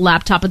wasn't just the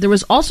laptop, but there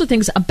was also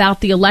things about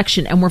the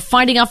election. And we're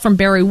finding out from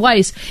Bari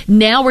Weiss,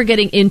 now we're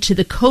getting into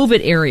the COVID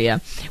area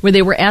where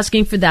they were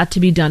asking for that to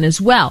be done as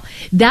well.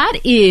 That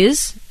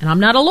is, and I'm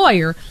not a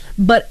lawyer,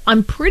 but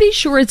I'm pretty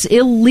sure it's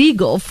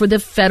illegal for the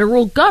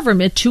federal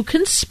government to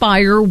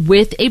conspire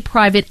with a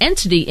private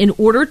entity in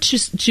order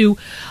to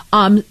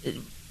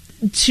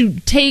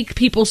take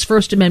people's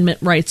First Amendment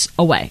rights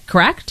away,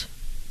 correct?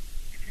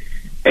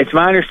 It's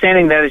my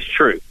understanding that is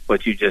true,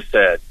 what you just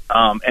said.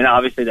 And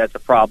obviously that's a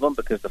problem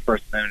because the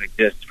First Amendment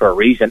exists for a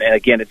reason. And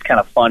again, it's kind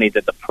of funny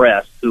that the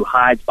press, who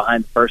hides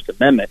behind the First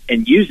Amendment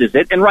and uses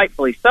it, and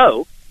rightfully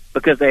so,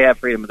 because they have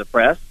freedom of the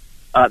press,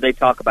 they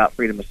talk about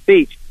freedom of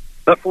speech.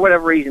 But for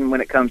whatever reason,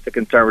 when it comes to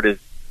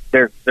conservatives,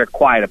 they're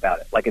quiet about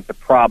it. Like it's a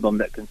problem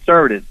that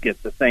conservatives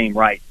get the same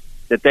right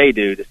that they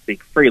do to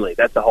speak freely.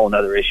 That's a whole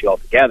other issue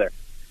altogether.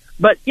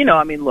 But,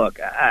 look,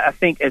 I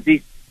think as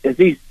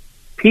these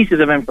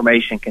pieces of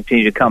information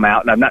continue to come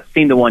out, and I've not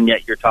seen the one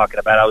yet you're talking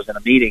about, I was in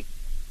a meeting,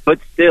 but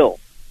still,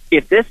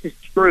 if this is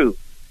true,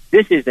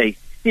 this is a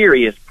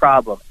serious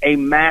problem, a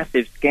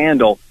massive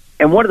scandal,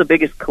 and one of the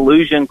biggest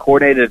collusion,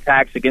 coordinated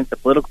attacks against the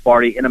political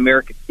party in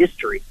American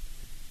history.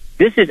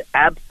 This is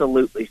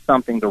absolutely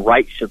something the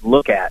right should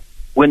look at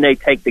when they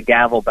take the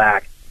gavel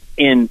back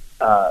in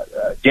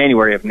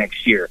January of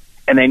next year.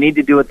 And they need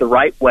to do it the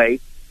right way,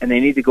 and they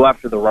need to go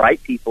after the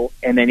right people,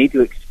 and they need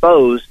to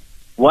expose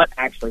what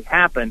actually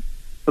happened.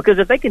 Because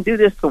if they can do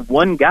this to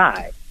one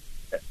guy,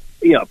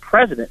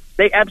 president,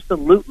 they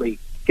absolutely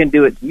can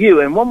do it to you.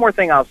 And one more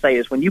thing I'll say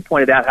is when you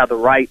pointed out how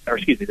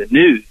the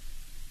news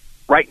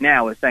right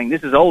now is saying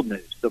this is old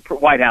news. The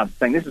White House is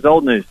saying this is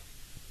old news.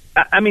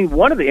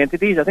 One of the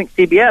entities, I think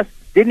CBS,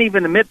 didn't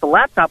even admit the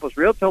laptop was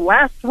real till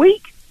last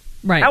week.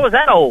 Right. How is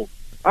that old?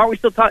 Aren't we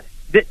still talking?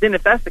 Then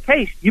if that's the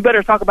case, you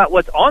better talk about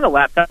what's on the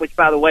laptop, which,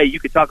 by the way, you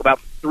could talk about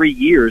for 3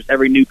 years,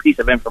 every new piece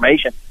of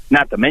information,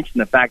 not to mention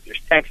the fact there's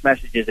text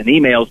messages and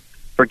emails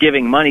for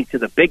giving money to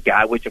the big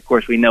guy, which, of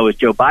course, we know is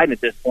Joe Biden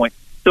at this point.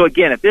 So,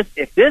 again,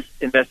 if this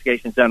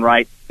investigation is done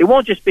right, it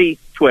won't just be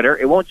Twitter.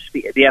 It won't just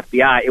be the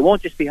FBI. It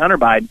won't just be Hunter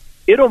Biden.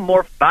 It'll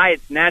morph by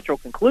its natural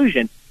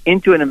conclusion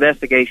into an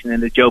investigation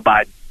into Joe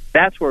Biden.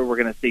 That's where we're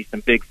going to see some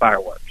big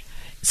fireworks.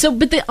 So,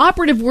 but the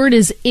operative word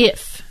is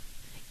if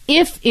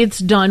it's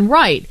done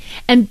right.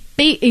 And,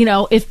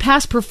 if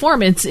past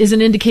performance is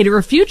an indicator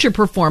of future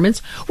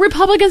performance,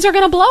 Republicans are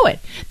going to blow it.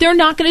 They're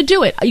not going to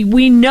do it.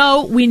 We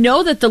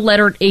know that the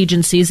letter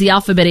agencies, the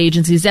alphabet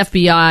agencies,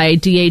 FBI,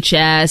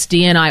 DHS,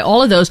 DNI,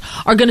 all of those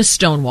are going to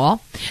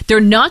stonewall. They're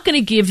not going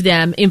to give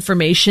them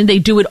information. They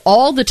do it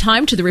all the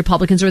time to the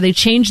Republicans, or they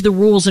change the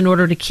rules in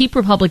order to keep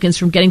Republicans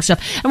from getting stuff.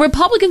 And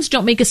Republicans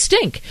don't make a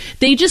stink.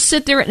 They just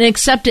sit there and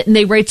accept it, and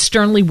they write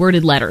sternly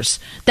worded letters.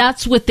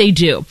 That's what they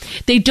do.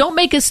 They don't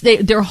make us.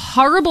 They're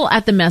horrible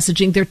at the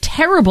messaging. They're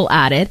terrible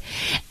at it,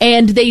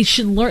 and they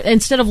should learn.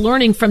 Instead of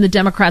learning from the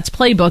Democrats'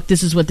 playbook,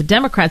 this is what the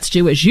Democrats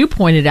do, as you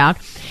pointed out.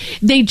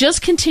 They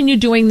just continue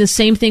doing the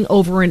same thing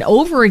over and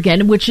over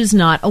again, which is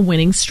not a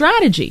winning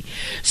strategy.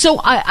 So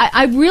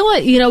I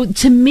really,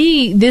 to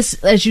me, this,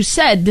 as you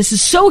said, this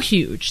is so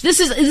huge.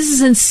 This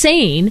is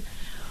insane.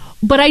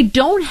 But I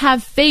don't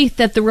have faith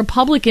that the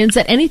Republicans,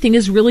 that anything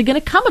is really going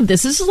to come of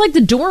this. This is like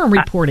the Durham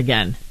report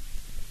again.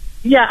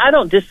 Yeah, I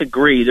don't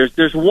disagree.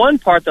 There's one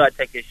part that I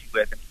take issue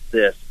with, and it's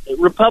this.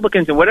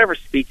 Republicans, in whatever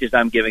speeches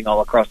I'm giving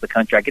all across the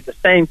country, I get the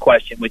same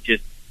question, which is,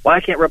 why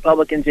can't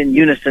Republicans in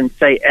unison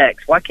say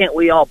X? Why can't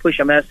we all push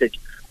a message?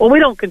 Well, we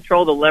don't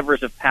control the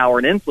levers of power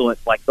and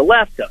influence like the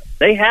left does.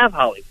 They have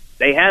Hollywood.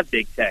 They have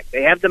big tech.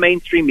 They have the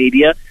mainstream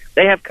media.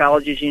 They have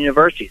colleges and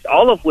universities,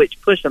 all of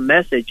which push a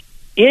message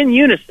in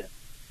unison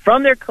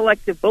from their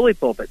collective bully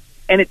pulpits,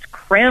 and it's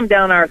crammed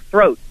down our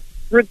throats,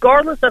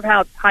 regardless of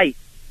how tight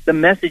the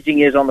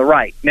messaging is on the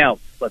right. Now,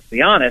 let's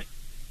be honest,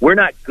 we're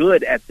not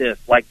good at this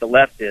like the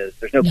left is.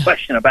 There's no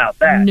question about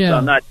that. No. So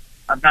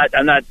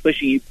I'm not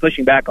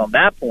pushing back on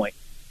that point.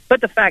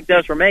 But the fact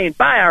does remain,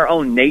 by our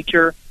own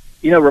nature,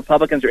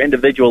 Republicans are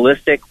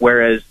individualistic,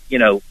 whereas,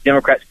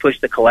 Democrats push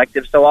the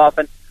collective so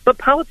often. But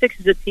politics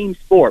is a team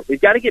sport. We've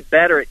got to get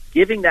better at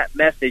giving that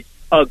message,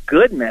 a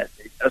good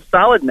message, a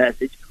solid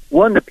message,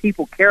 one that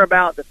people care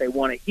about, that they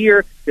want to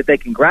hear, that they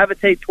can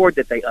gravitate toward,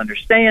 that they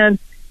understand,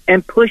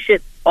 and push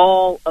it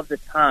all of the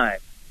time.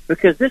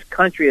 Because this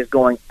country is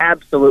going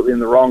absolutely in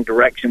the wrong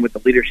direction with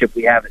the leadership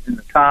we have in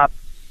the top.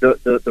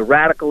 The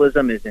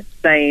radicalism is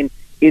insane.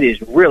 It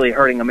is really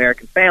hurting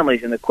American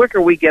families. And the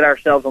quicker we get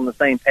ourselves on the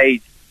same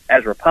page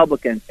as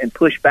Republicans and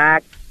push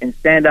back and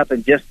stand up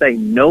and just say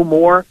no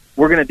more,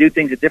 we're going to do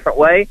things a different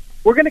way,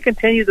 we're going to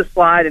continue to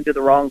slide into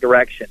the wrong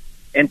direction.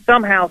 And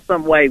somehow,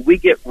 some way, we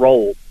get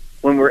rolled.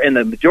 When we're in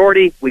the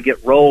majority, we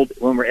get rolled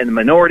when we're in the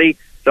minority.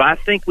 So I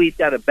think we've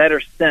got a better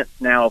sense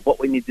now of what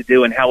we need to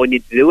do and how we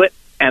need to do it.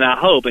 And I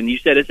hope, and you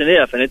said it's an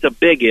if, and it's a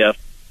big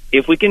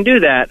if we can do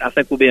that, I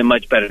think we'll be in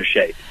much better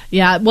shape.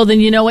 Yeah, well, then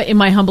you know what? In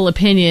my humble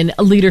opinion,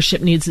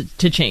 leadership needs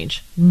to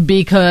change,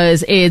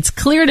 because it's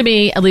clear to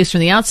me, at least from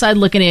the outside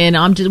looking in,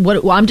 I'm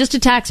just a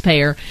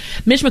taxpayer.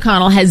 Mitch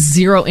McConnell has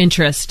zero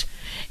interest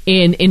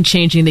in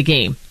changing the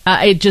game.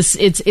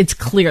 It's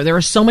clear. There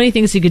are so many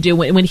things he could do.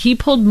 When he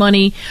pulled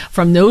money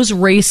from those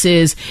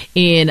races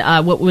in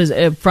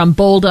from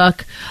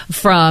Bolduc,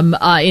 from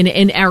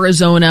in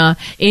Arizona,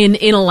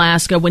 in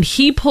Alaska, when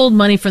he pulled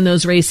money from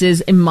those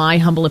races, in my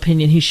humble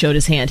opinion, he showed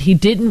his hand. He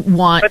didn't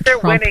want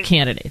Trump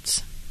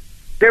candidates.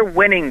 They're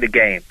winning the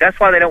game. That's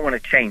why they don't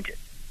want to change it,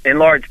 in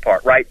large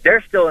part, right?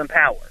 They're still in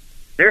power.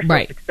 They're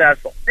still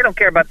successful. They don't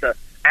care about the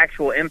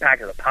actual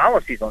impact of the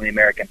policies on the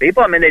American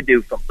people. I mean, they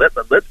do from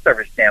a lip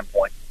service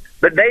standpoint,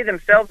 but they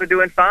themselves are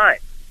doing fine.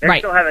 They're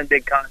still having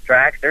big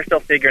contracts. They're still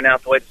figuring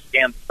out the way to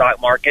scam the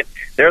stock market.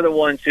 They're the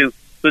ones who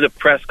the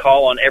press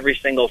call on every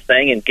single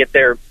thing and get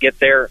their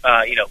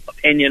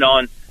opinion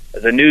on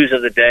the news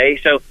of the day.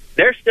 So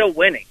they're still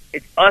winning.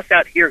 It's us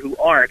out here who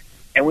aren't,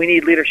 and we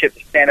need leadership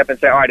to stand up and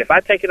say, all right, if I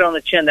take it on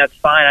the chin, that's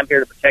fine. I'm here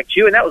to protect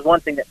you. And that was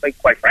one thing that,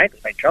 quite frankly,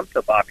 made Trump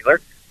so popular,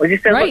 was he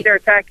said, look, they're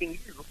attacking you.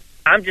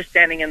 I'm just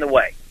standing in the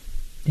way.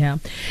 Yeah.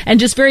 And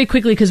just very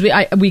quickly, because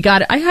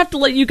I have to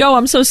let you go.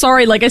 I'm so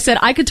sorry. Like I said,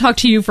 I could talk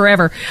to you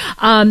forever.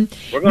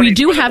 We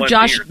do have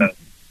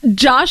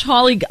Josh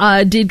Hawley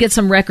did get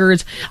some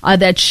records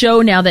that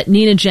show now that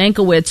Nina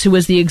Jankowicz, who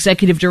was the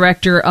executive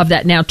director of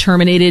that now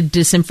terminated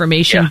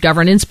Disinformation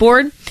Governance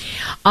Board,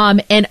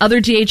 and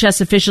other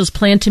DHS officials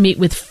plan to meet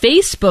with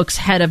Facebook's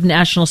head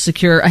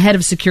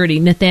of security,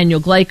 Nathaniel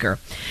Gleicher.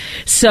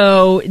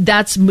 So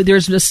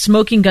there's a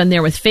smoking gun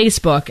there with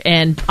Facebook,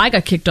 and I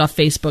got kicked off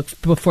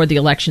Facebook before the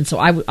election, so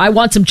I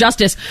want some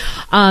justice.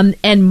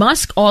 And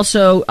Musk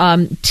also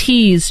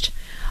teased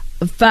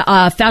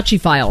Fauci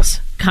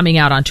files coming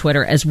out on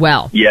Twitter as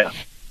well. Yeah.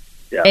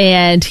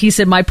 And he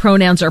said, my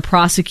pronouns are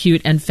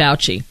prosecute and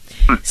Fauci.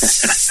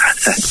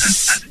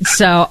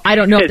 So I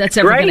don't know if that's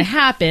ever going to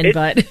happen,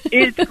 but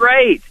it's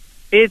great.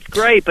 It's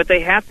great, but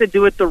they have to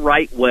do it the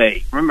right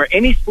way. Remember,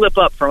 any slip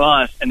up from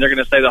us, and they're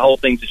going to say the whole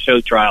thing's a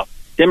show trial.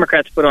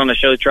 Democrats put on a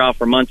show trial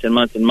for months and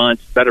months and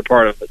months, better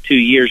part of 2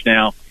 years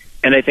now,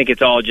 and they think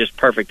it's all just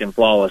perfect and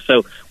flawless.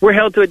 So we're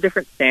held to a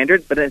different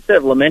standard, but instead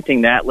of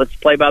lamenting that, let's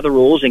play by the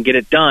rules and get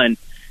it done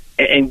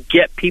and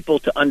get people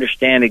to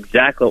understand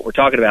exactly what we're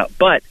talking about.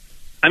 But,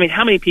 I mean,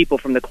 how many people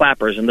from the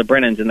Clappers and the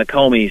Brennans and the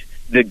Comeys,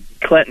 the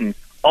Clintons,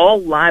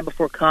 all lie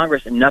before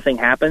Congress and nothing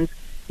happens?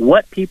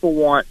 What people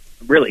want,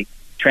 really,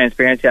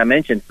 transparency I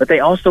mentioned, but they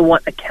also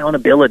want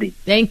accountability.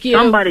 Thank you.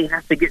 Somebody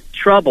has to get in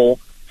trouble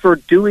for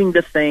doing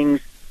the things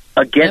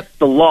against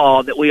the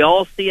law that we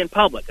all see in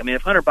public. I mean,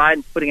 if Hunter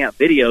Biden's putting out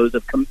videos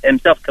of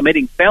himself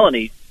committing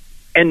felonies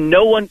and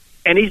no one,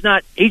 and he's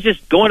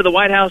just going to the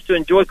White House to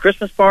enjoy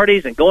Christmas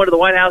parties and going to the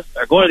White House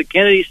or going to the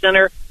Kennedy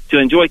Center to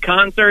enjoy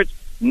concerts,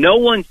 no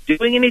one's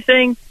doing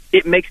anything,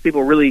 it makes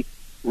people really,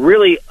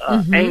 really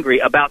angry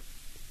about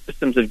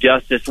systems of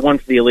justice, one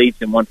for the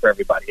elites and one for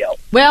everybody else.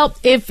 Well,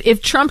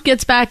 if Trump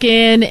gets back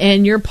in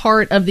and you're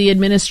part of the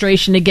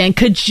administration again,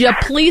 could you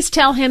please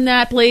tell him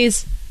that,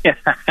 please?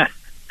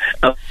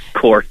 Of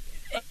course.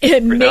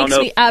 It makes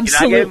me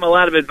absolutely... I gave him a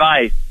lot of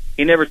advice.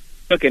 He never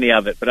took any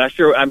of it, but I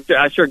sure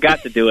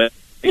got to do it.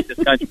 This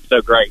country's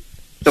so great.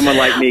 Someone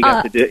like me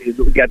got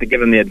to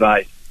give him the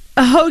advice.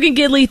 Hogan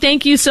Gidley,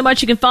 thank you so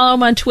much. You can follow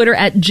him on Twitter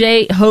at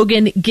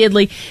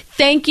 @JHoganGidley.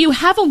 Thank you.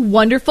 Have a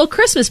wonderful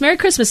Christmas. Merry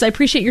Christmas. I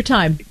appreciate your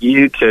time.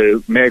 You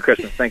too. Merry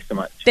Christmas. Thanks so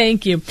much.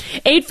 Thank you.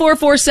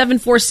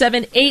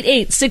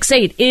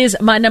 844-747-8868 is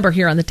my number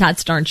here on the Todd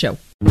Starnes Show.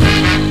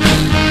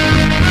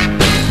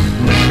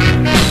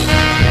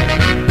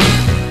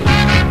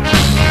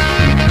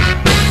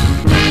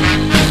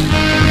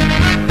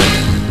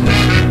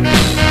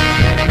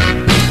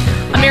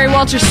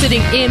 Walter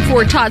sitting in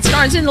for Todd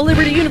Starnes in the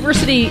Liberty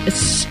University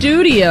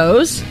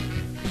studios.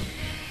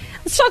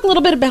 Let's talk a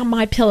little bit about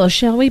MyPillow,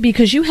 shall we?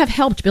 Because you have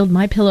helped build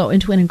MyPillow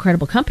into an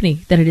incredible company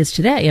that it is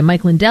today. And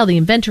Mike Lindell, the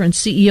inventor and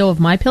CEO of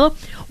MyPillow,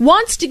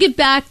 wants to give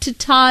back to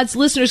Todd's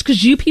listeners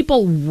because you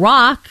people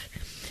rock.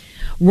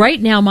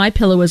 Right now,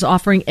 MyPillow is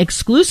offering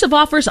exclusive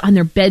offers on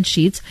their bed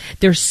sheets,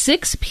 their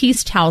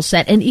 6-piece towel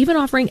set, and even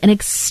offering an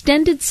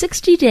extended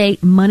 60-day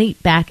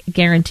money-back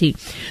guarantee.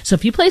 So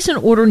if you place an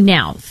order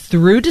now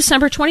through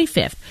December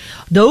 25th,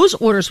 those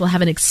orders will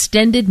have an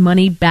extended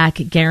money-back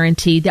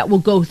guarantee that will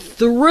go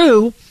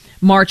through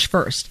March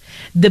 1st.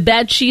 The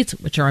bed sheets,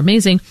 which are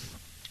amazing,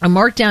 are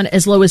marked down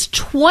as low as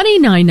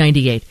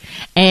 $29.98,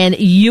 and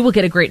you will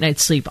get a great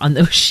night's sleep on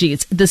those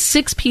sheets. The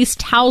 6-piece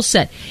towel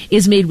set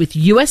is made with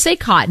USA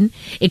cotton.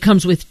 It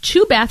comes with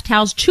 2 bath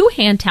towels, 2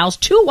 hand towels,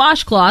 2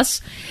 washcloths.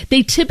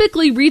 They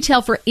typically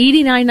retail for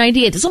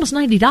 $89.98. It's almost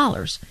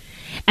 $90.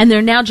 And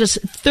they're now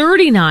just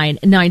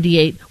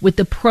 $39.98 with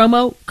the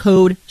promo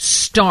code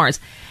STARS.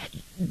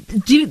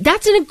 Dude,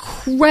 that's an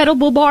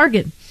incredible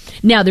bargain.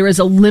 Now, there is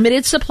a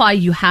limited supply.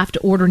 You have to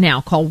order now.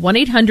 Call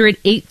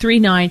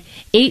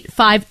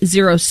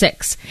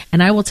 1-800-839-8506.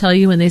 And I will tell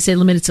you, when they say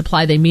limited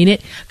supply, they mean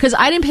it. Because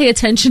I didn't pay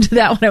attention to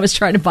that when I was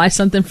trying to buy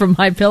something from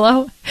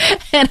MyPillow.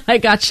 And I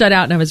got shut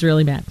out and I was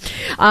really mad.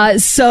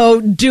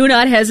 So do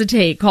not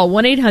hesitate. Call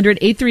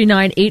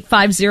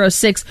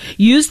 1-800-839-8506.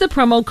 Use the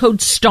promo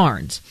code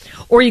STARNS.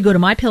 Or you go to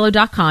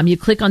MyPillow.com, you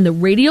click on the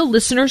radio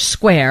listener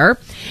square,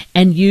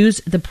 and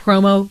use the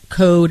promo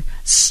code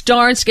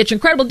STARS to get your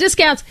incredible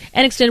discounts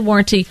and extended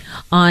warranty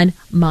on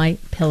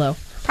MyPillow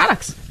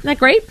products. Isn't that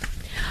great?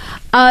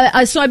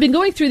 So I've been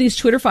going through these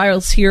Twitter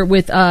files here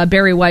with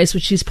Bari Weiss,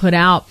 which she's put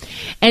out.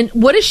 And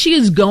what she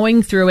is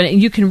going through,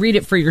 and you can read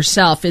it for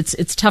yourself.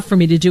 It's tough for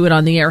me to do it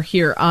on the air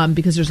here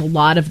because there's a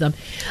lot of them.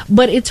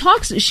 But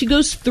she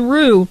goes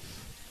through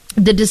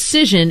the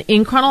decision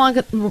in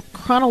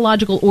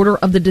chronological order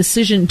of the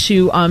decision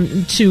to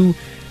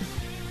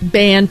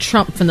ban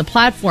Trump from the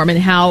platform, and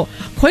how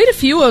quite a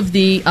few of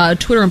the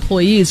Twitter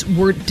employees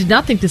did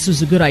not think this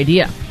was a good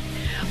idea.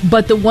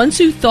 But the ones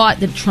who thought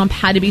that Trump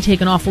had to be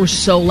taken off were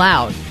so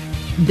loud,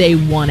 they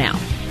won out.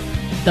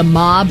 The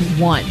mob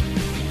won.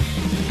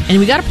 And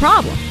we got a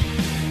problem.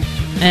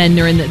 And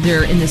they're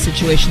in the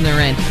situation they're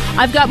in.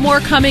 I've got more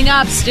coming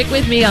up. Stick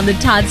with me on the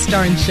Todd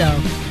Starnes Show.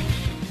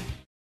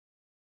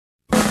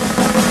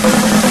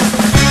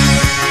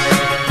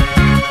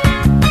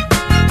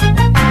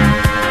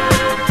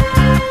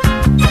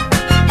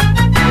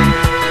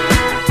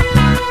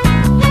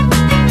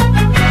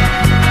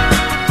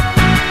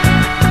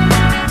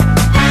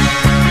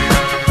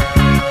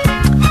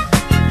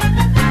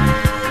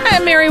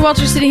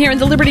 Walter sitting here in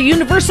the Liberty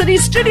University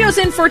studios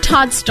in for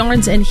Todd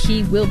Starnes, and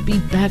he will be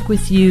back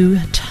with you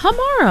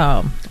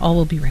tomorrow. All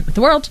will be right with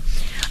the world.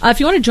 If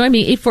you want to join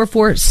me,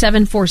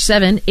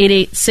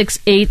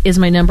 844-747-8868 is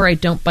my number. I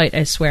don't bite,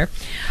 I swear.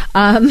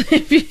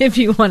 If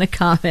you want to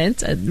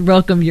comment, I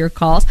welcome your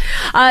calls.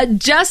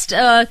 Just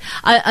a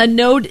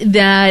note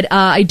that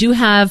I do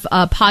have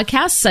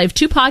podcasts. I have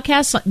 2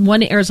 podcasts.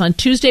 One airs on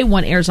Tuesday,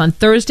 one airs on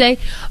Thursday.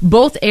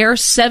 Both air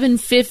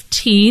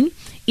 7:15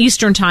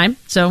 Eastern time,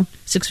 so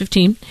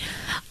 6:15.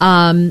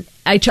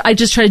 I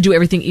just try to do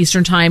everything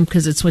Eastern time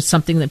because it's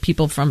something that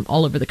people from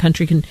all over the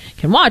country can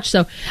watch.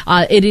 So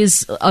it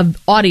is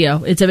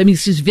audio. It's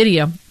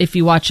video. If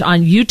you watch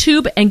on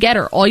YouTube and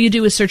Getter, all you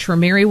do is search for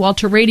Mary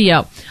Walter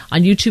Radio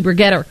on YouTube or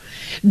Getter.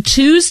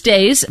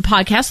 Tuesday's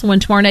podcast, the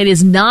one tomorrow night,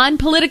 is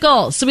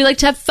non-political. So we like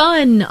to have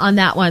fun on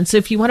that one. So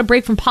if you want to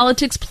break from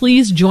politics,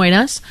 please join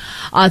us.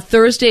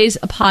 Thursday's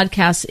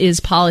podcast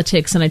is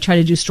politics, and I try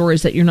to do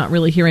stories that you're not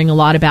really hearing a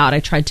lot about. I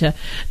try to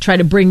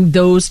bring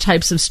those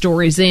types of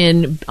stories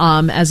in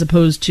as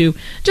opposed to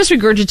just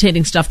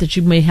regurgitating stuff that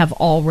you may have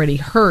already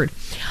heard.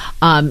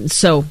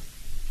 So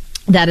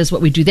that is what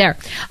we do there.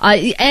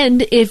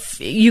 And if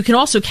you can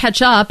also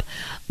catch up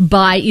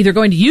by either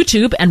going to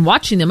YouTube and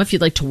watching them if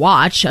you'd like to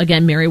watch,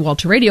 again, Mary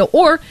Walter Radio,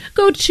 or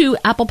go to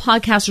Apple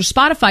Podcasts or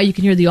Spotify. You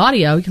can hear the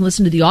audio. You can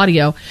listen to the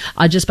audio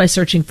just by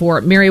searching for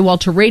Mary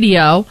Walter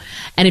Radio.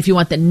 And if you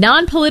want the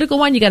non-political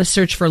one, you got to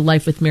search for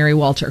Life with Mary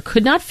Walter.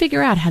 Could not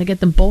figure out how to get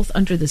them both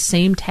under the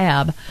same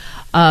tab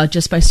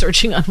just by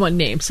searching on one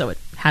name, so it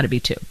had to be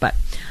 2. But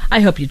I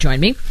hope you join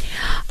me.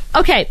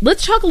 Okay,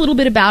 let's talk a little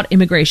bit about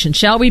immigration,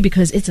 shall we?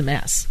 Because it's a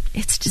mess.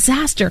 It's a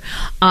disaster.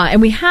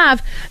 And we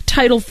have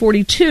Title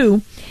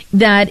 42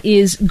 that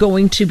is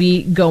going to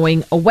be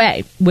going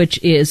away, which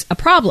is a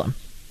problem.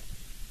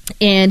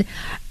 And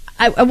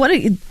I want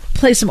to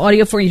play some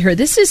audio for you here.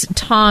 This is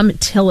Tom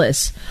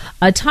Tillis.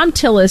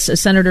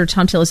 Senator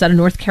Tom Tillis out of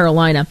North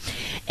Carolina,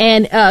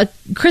 and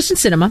Kristen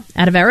Sinema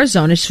out of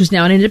Arizona, who's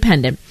now an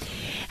independent,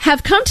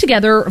 have come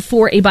together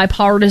for a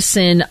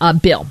bipartisan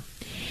bill.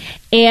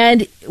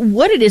 And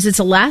what it is, it's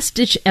a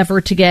last-ditch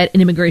effort to get an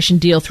immigration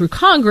deal through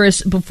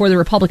Congress before the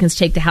Republicans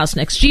take the House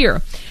next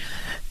year.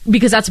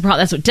 Because that's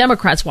what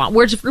Democrats want.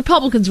 Whereas if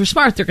Republicans were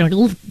smart,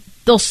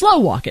 they'll slow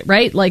walk it,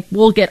 right? Like,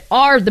 we'll get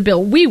the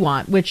bill we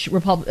want, which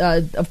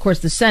of course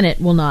the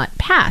Senate will not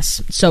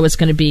pass. So it's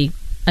going to be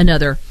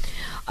another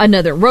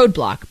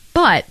roadblock.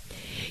 But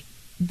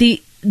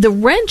the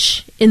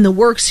wrench in the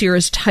works here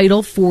is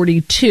Title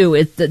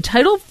 42. The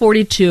Title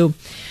 42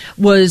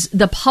 was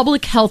the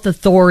public health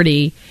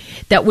authority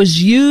that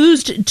was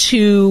used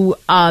to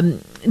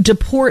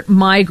deport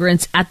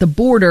migrants at the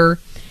border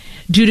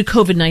due to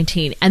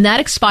COVID-19, and that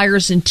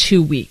expires in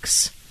 2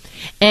 weeks.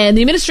 And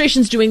the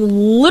administration's doing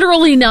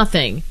literally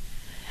nothing.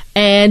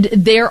 And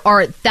there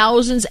are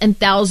thousands and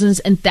thousands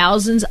and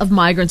thousands of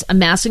migrants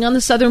amassing on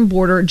the southern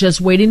border,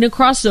 just waiting to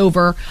cross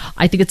over.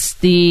 I think it's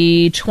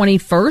the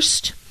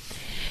 21st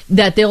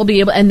that they'll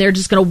be able, and they're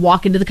just going to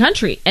walk into the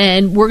country,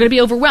 and we're going to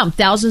be overwhelmed.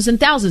 Thousands and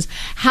thousands.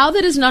 How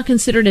that is not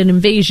considered an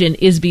invasion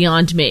is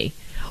beyond me.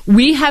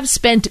 We have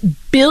spent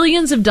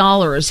billions of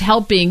dollars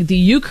helping the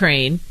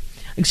Ukraine.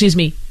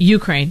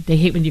 They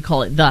hate when you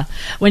call it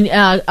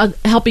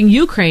helping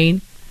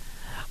Ukraine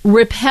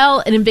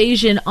repel an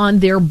invasion on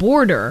their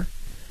border,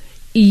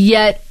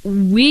 yet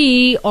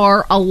we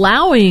are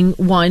allowing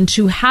one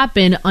to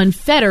happen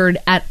unfettered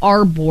at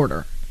our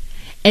border.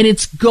 And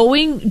it's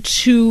going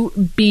to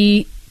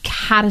be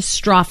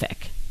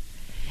catastrophic.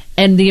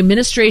 And the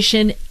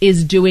administration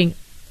is doing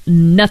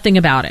nothing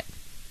about it.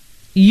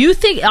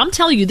 I'm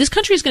telling you, this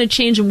country is going to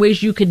change in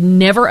ways you could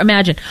never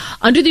imagine.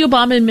 Under the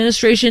Obama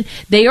administration,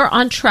 they are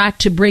on track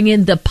to bring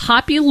in the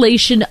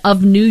population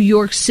of New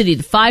York City,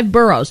 the 5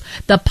 boroughs,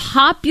 the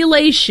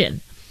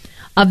population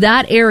of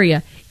that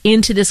area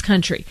into this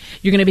country.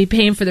 You're going to be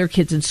paying for their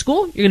kids in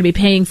school. You're going to be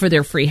paying for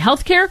their free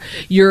health care.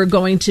 You're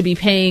going to be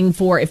paying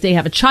for, if they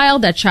have a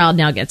child, that child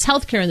now gets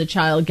health care, and the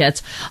child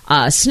gets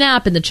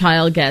SNAP, and the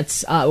child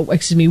gets,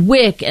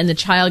 WIC, and the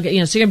child, so you're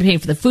going to be paying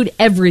for the food,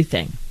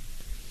 everything.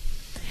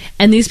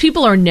 And these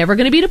people are never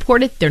going to be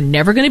deported. They're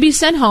never going to be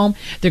sent home.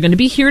 They're going to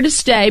be here to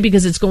stay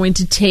because it's going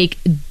to take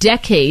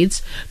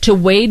decades to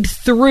wade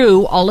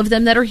through all of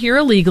them that are here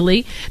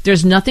illegally.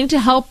 There's nothing to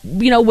help,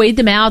 wade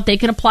them out. They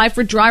can apply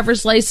for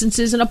driver's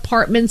licenses and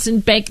apartments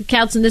and bank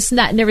accounts and this and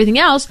that and everything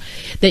else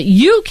that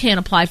you can't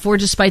apply for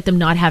despite them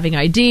not having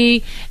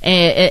ID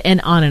and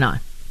on and on.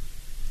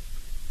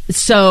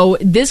 So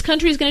this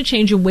country is going to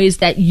change in ways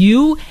that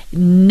you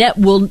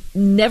will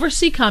never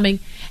see coming,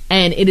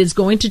 and it is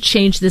going to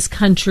change this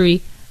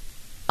country.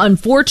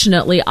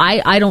 Unfortunately,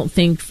 I don't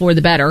think for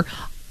the better.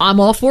 I'm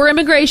all for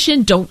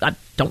immigration. Don't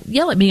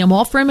yell at me. I'm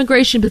all for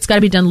immigration, but it's got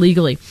to be done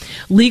legally.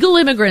 Legal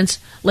immigrants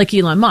like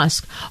Elon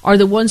Musk are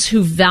the ones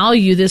who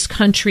value this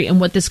country and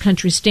what this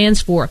country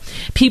stands for.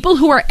 People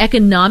who are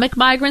economic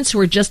migrants who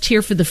are just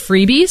here for the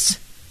freebies,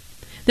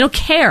 they don't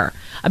care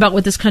about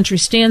what this country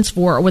stands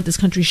for or what this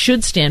country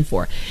should stand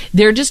for.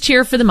 They're just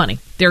here for the money.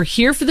 They're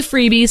here for the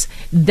freebies.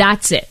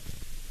 That's it.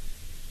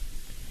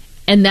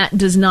 And that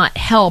does not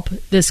help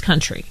this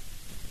country.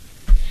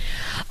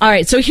 All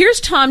right, so here's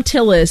Tom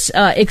Tillis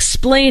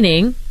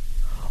explaining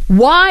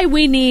why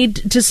we need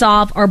to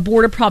solve our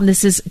border problem.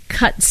 This is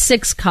Cut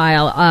 6,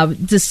 Kyle,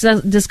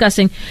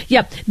 discussing,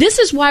 this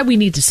is why we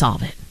need to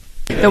solve it.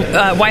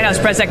 The White House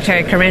Press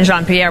Secretary Karine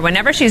Jean-Pierre,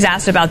 whenever she's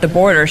asked about the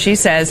border, she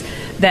says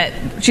that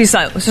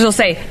she'll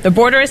say the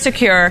border is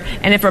secure,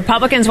 and if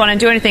Republicans want to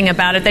do anything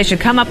about it, they should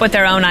come up with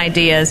their own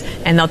ideas,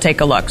 and they'll take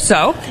a look.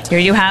 So here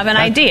you have an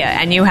idea,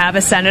 and you have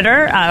a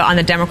senator on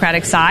the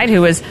Democratic side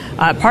who is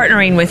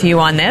partnering with you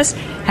on this.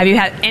 Have you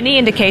had any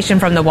indication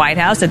from the White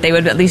House that they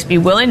would at least be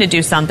willing to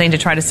do something to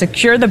try to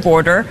secure the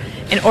border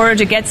in order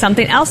to get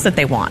something else that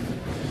they want?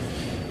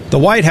 The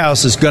White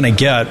House is going to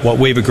get what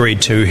we've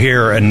agreed to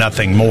here and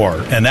nothing more.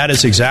 And that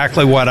is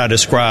exactly what I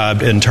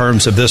described in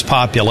terms of this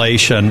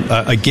population.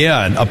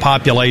 Again, a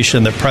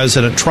population that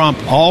President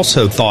Trump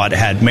also thought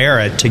had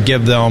merit to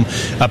give them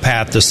a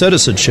path to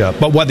citizenship.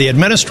 But what the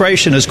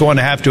administration is going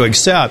to have to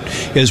accept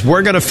is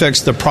we're going to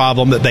fix the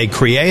problem that they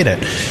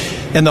created.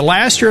 In the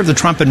last year of the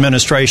Trump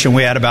administration,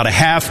 we had about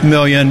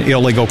 500,000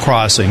 illegal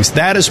crossings.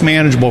 That is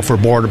manageable for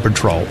Border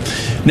Patrol.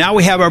 Now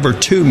we have over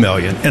 2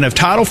 million. And if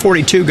Title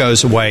 42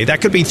 goes away,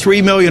 that could be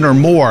 3 million or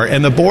more.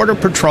 And the Border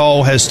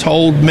Patrol has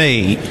told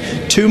me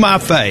to my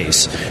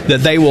face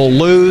that they will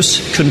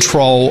lose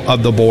control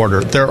of the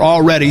border. They're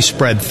already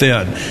spread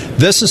thin.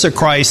 This is a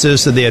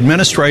crisis that the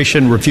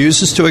administration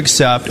refuses to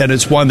accept, and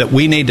it's one that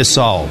we need to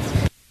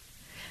solve.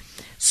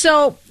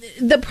 So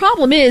the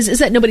problem is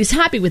that nobody's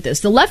happy with this.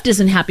 The left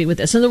isn't happy with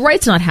this, and the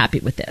right's not happy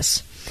with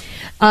this.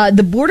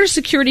 The border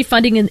security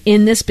funding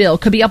in this bill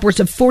could be upwards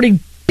of $40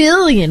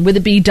 billion with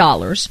a B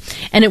dollars,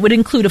 and it would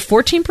include a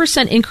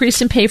 14%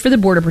 increase in pay for the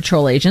Border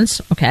Patrol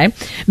agents,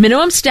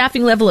 minimum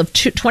staffing level of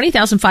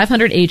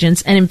 20,500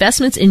 agents, and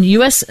investments in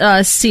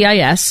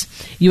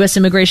USCIS, U.S.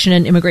 Immigration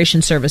and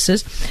Immigration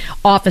Services,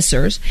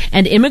 officers,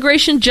 and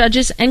immigration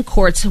judges and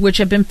courts, which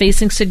have been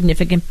facing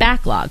significant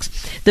backlogs.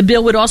 The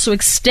bill would also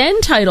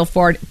extend Title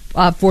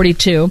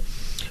 42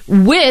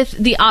 with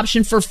the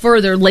option for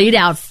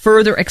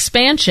further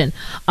expansion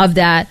of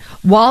that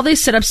while they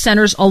set up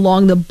centers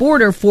along the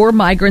border for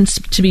migrants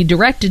to be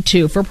directed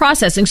to for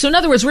processing. So in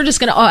other words, we're just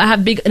going to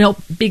have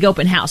big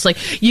open house.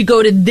 Like you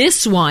go to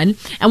this one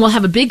and we'll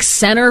have a big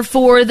center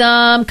for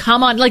them.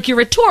 Come on, like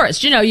you're a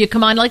tourist, you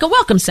come on like a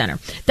welcome center.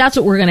 That's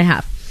what we're going to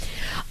have.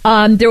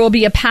 There will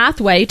be a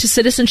pathway to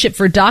citizenship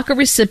for DACA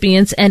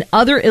recipients and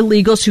other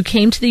illegals who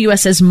came to the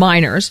U.S. as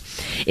minors.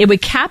 It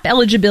would cap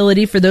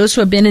eligibility for those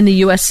who have been in the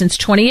U.S. since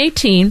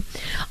 2018,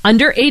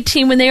 under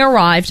 18 when they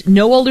arrived,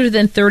 no older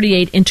than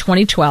 38 in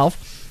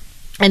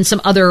 2012, and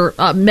some other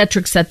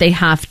metrics that they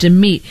have to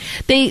meet.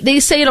 They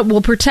say it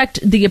will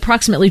protect the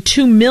approximately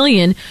 2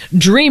 million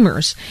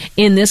dreamers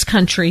in this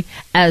country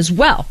as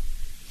well.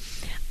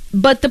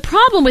 But the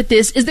problem with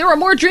this is there are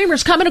more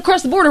dreamers coming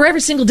across the border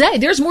every single day.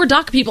 There's more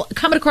DACA people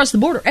coming across the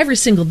border every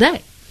single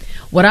day.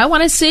 What I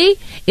want to see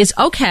is,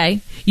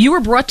 okay, you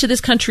were brought to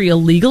this country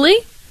illegally.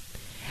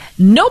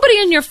 Nobody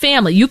in your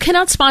family, you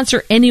cannot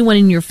sponsor anyone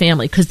in your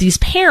family because these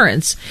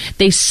parents,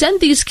 they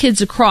send these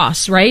kids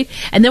across, right?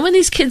 And then when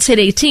these kids hit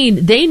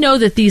 18, they know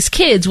that these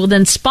kids will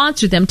then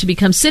sponsor them to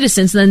become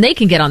citizens, and then they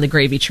can get on the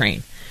gravy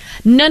train.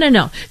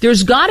 No.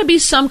 There's got to be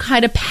some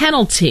kind of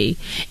penalty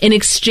in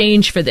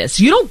exchange for this.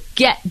 You don't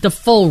get the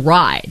full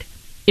ride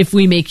if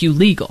we make you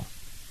legal.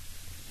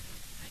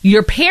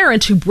 Your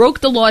parent who broke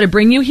the law to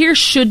bring you here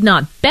should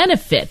not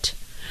benefit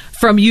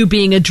from you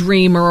being a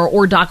dreamer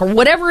or DACA or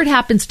whatever it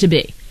happens to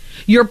be.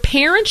 Your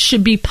parents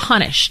should be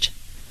punished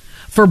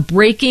for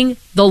breaking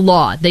the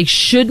law. They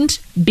shouldn't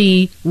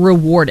be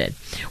rewarded.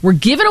 We're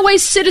giving away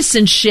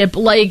citizenship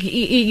like,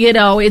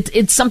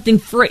 it's something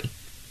free.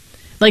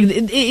 Like,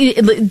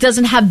 it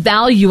doesn't have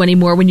value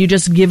anymore when you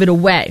just give it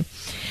away.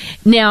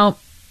 Now,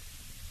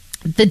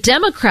 The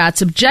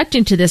Democrats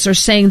objecting to this are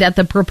saying that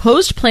the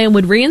proposed plan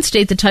would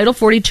reinstate the Title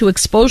 42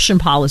 expulsion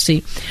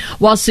policy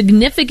while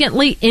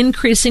significantly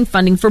increasing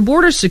funding for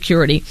border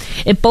security.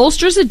 It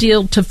bolsters a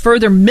deal to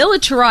further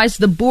militarize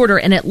the border,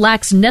 and it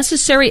lacks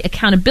necessary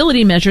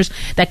accountability measures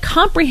that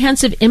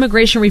comprehensive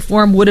immigration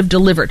reform would have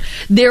delivered.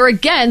 They're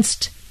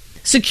against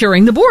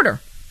securing the border.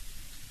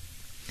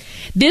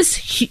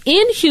 This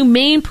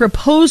inhumane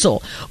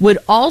proposal would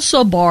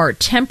also bar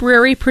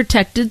temporary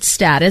protected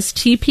status,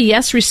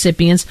 TPS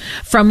recipients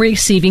from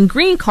receiving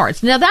green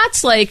cards. Now,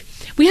 that's like,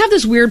 we have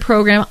this weird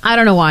program, I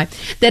don't know why,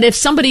 that if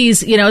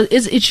somebody's,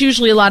 it's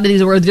usually a lot of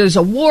these where there's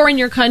a war in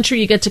your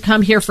country, you get to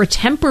come here for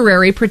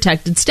temporary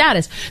protected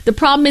status. The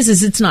problem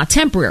is it's not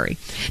temporary.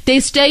 They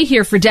stay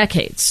here for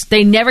decades.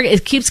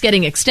 It keeps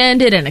getting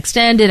extended and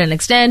extended and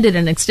extended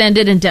and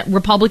extended, and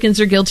Republicans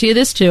are guilty of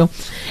this too.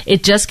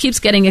 It just keeps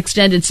getting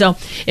extended. So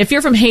if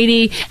you're from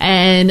Haiti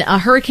and a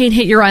hurricane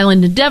hit your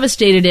island and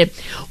devastated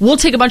it, we'll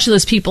take a bunch of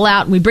those people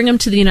out and we bring them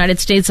to the United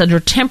States under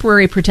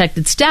temporary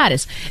protected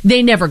status.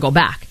 They never go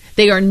back.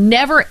 They are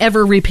never,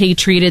 ever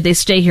repatriated. They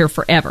stay here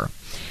forever.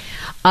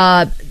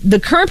 The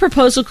current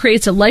proposal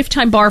creates a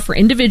lifetime bar for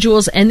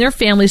individuals and their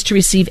families to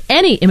receive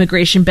any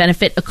immigration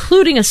benefit,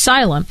 including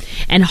asylum,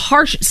 and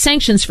harsh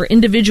sanctions for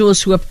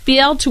individuals who have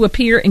failed to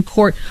appear in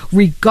court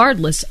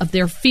regardless of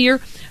their fear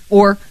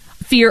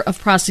of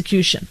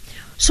prosecution.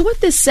 So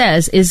what this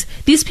says is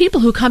these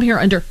people who come here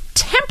under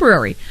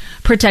temporary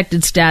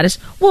protected status,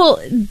 well,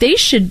 they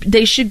should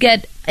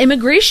get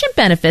immigration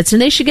benefits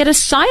and they should get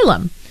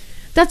asylum.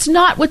 That's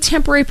not what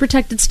temporary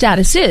protected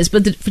status is,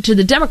 but to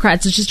the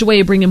Democrats, it's just a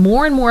way of bringing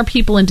more and more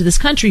people into this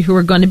country who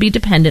are going to be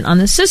dependent on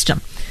the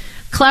system.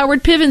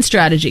 Cloward-Piven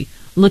strategy.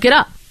 Look it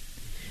up.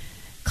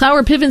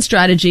 Cloward-Piven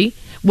strategy,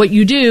 what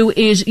you do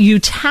is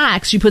you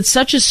put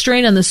such a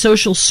strain on the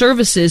social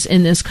services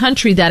in this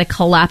country that it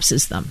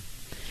collapses them.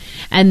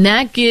 And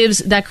that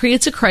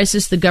creates a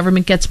crisis. The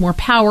government gets more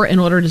power in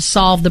order to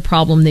solve the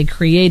problem they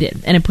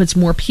created. And it puts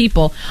more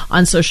people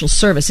on social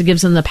service. It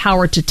gives them the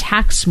power to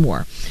tax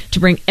more,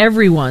 to bring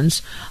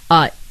everyone's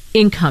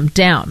income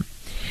down.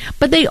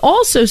 But they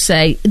also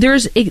say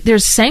there's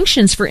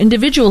sanctions for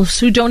individuals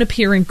who don't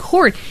appear in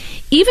court,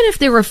 even if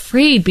they're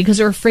afraid, because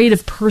they're afraid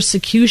of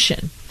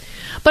persecution.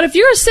 But if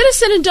you're a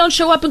citizen and don't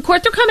show up in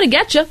court, they're coming to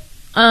get you,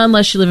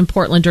 unless you live in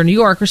Portland or New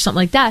York or something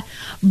like that.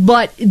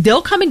 But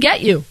they'll come and get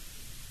you.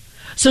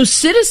 So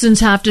citizens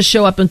have to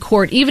show up in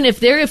court, even if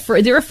they're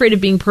afraid of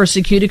being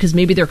persecuted because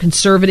maybe they're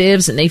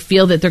conservatives and they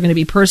feel that they're going to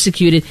be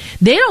persecuted.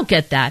 They don't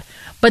get that.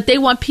 But they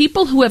want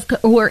people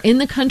who are in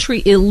the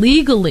country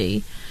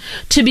illegally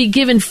to be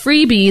given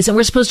freebies, and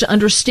we're supposed to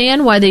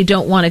understand why they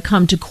don't want to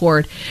come to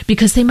court,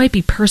 because they might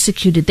be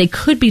persecuted. They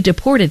could be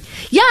deported.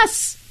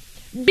 Yes,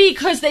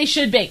 because they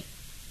should be.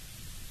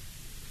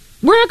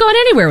 We're not going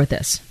anywhere with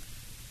this.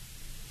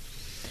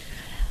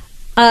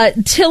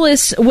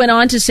 Tillis went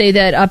on to say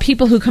that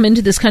people who come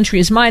into this country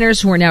as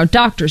minors, who are now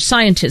doctors,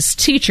 scientists,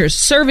 teachers,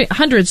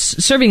 hundreds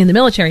serving in the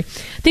military,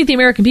 think the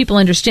American people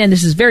understand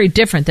this is very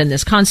different than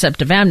this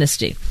concept of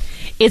amnesty.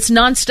 It's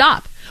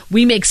nonstop.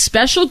 We make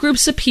special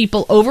groups of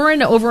people over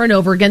and over and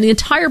over again. The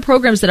entire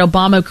programs that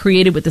Obama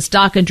created with this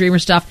DACA and Dreamer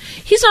stuff,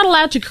 he's not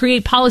allowed to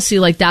create policy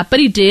like that, but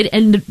he did,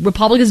 and the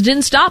Republicans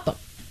didn't stop him.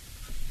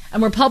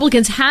 And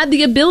Republicans had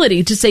the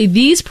ability to say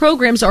these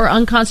programs are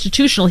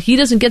unconstitutional. He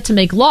doesn't get to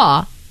make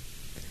law.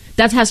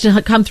 That has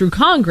to come through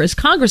Congress.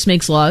 Congress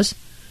makes laws.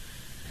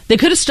 They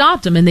could have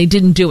stopped them, and they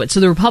didn't do it.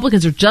 So the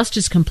Republicans are just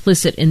as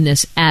complicit in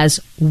this as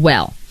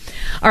well.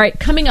 All right,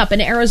 coming up,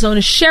 an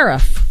Arizona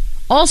sheriff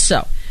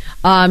also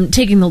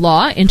taking the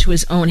law into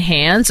his own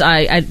hands.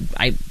 I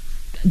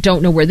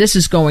don't know where this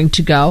is going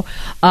to go,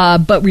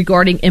 but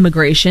regarding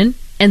immigration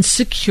and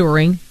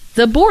securing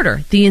the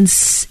border.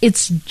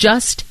 It's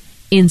just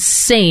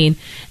insane,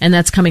 and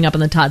that's coming up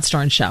on the Todd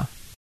Starnes Show.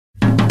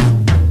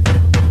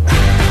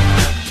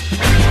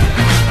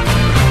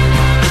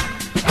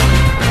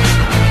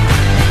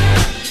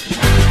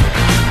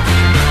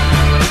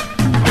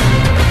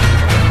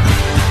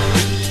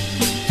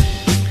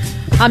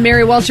 I'm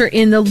Mary Walter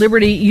in the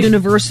Liberty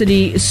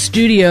University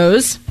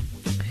studios.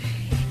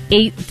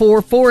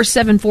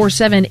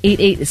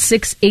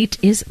 844-747-8868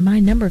 is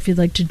my number if you'd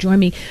like to join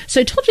me. So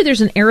I told you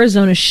there's an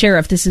Arizona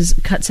sheriff. This is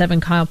Cut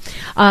 7 Kyle.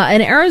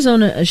 An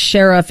Arizona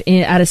sheriff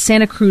out of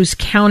Santa Cruz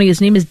County.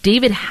 His name is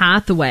David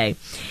Hathaway.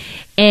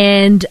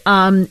 And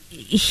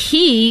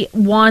he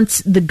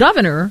wants the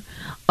governor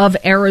of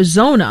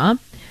Arizona,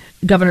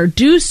 Governor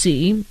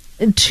Ducey,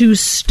 to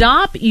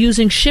stop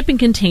using shipping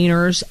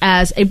containers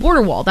as a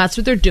border wall. That's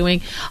what they're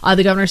doing.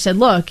 The governor said,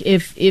 look,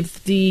 if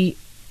the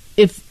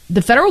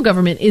federal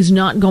government is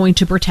not going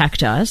to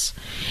protect us,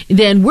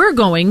 then we're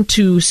going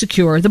to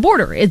secure the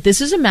border.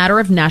 This is a matter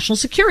of national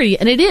security,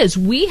 and it is.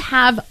 We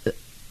have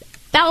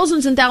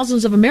thousands and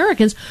thousands of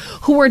Americans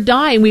who are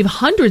dying. We have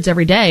hundreds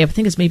every day. I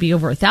think it's maybe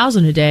over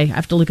 1,000 a day. I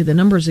have to look at the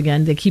numbers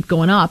again. They keep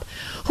going up.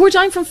 Who are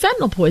dying from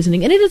fentanyl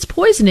poisoning. And it is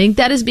poisoning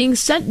that is being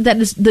sent,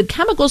 the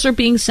chemicals are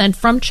being sent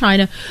from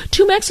China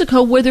to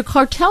Mexico, where the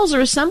cartels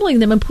are assembling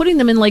them and putting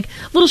them in like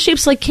little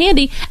shapes like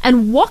candy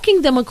and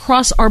walking them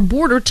across our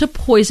border to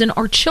poison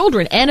our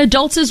children and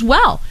adults as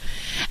well.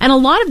 And a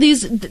lot of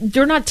these,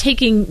 they're not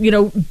taking,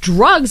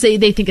 drugs.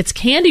 They think it's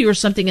candy or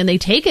something, and they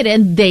take it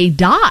and they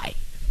die.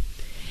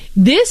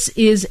 This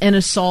is an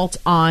assault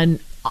on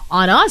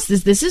us.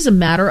 This is a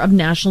matter of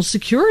national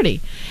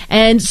security.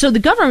 And so the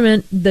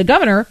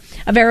governor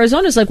of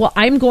Arizona is like, well,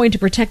 I'm going to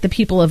protect the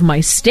people of my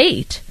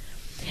state.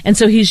 And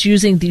so he's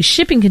using these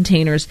shipping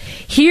containers.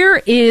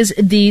 Here is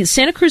the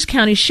Santa Cruz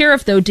County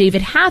Sheriff, though,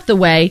 David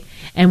Hathaway,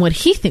 and what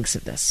he thinks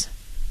of this.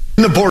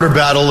 In the border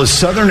battle, the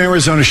Southern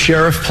Arizona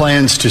Sheriff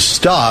plans to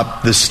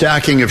stop the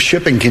stacking of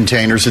shipping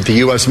containers at the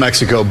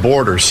U.S.-Mexico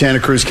border. Santa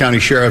Cruz County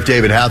Sheriff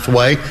David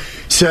Hathaway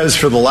says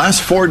for the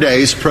last 4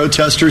 days,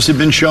 protesters have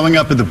been showing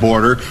up at the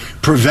border,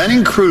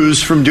 preventing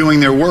crews from doing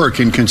their work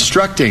in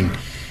constructing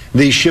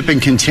these shipping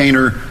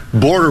container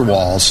border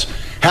walls.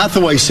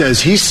 Hathaway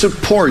says he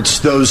supports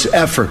those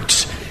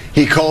efforts.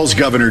 He calls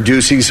Governor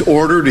Ducey's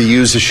order to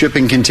use the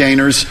shipping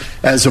containers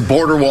as a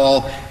border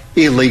wall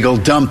illegal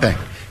dumping,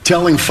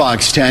 telling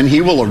Fox 10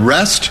 he will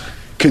arrest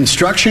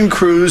construction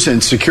crews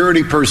and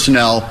security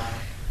personnel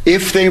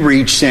if they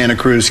reach Santa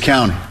Cruz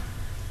County.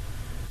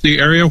 The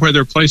area where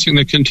they're placing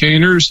the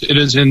containers, it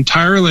is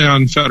entirely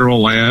on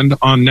federal land,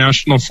 on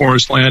national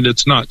forest land.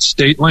 It's not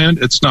state land.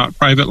 It's not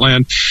private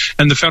land.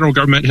 And the federal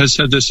government has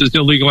said this is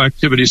illegal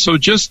activity. So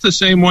just the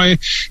same way,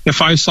 if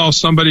I saw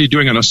somebody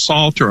doing an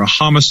assault or a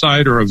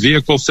homicide or a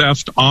vehicle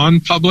theft on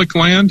public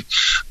land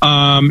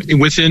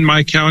within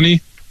my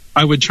county,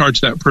 I would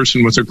charge that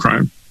person with a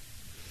crime.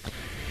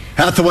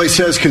 Hathaway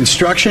says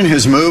construction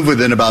has moved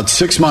within about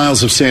 6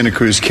 miles of Santa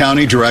Cruz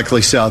County,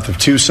 directly south of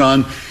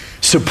Tucson.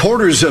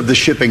 Supporters of the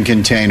shipping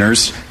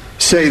containers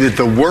say that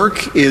the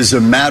work is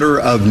a matter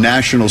of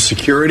national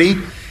security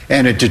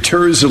and it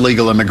deters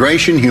illegal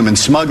immigration, human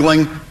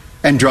smuggling,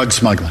 and drug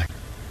smuggling.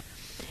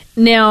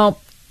 Now,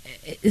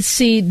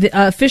 see,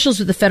 the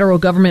officials of the federal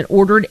government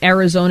ordered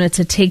Arizona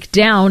to take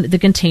down the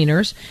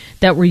containers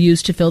that were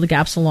used to fill the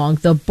gaps along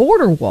the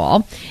border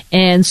wall.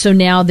 And so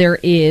now there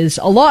is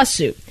a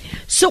lawsuit.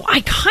 So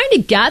I kind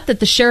of get that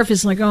the sheriff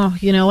is like, oh,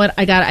 you know what?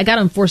 I got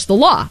to enforce the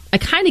law. I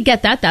kind of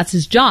get that. That's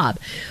his job.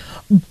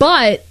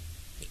 But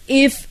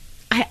if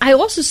I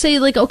also say,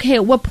 like, okay,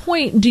 at what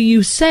point do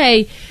you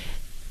say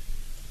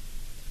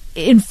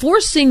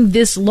enforcing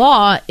this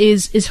law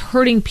is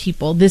hurting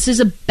people? This is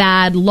a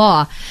bad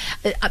law.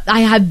 I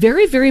have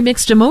very, very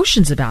mixed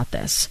emotions about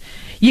this.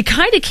 You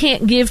kind of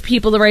can't give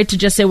people the right to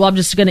just say, well, I'm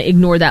just going to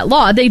ignore that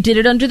law. They did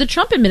it under the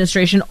Trump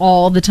administration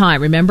all the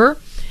time, remember?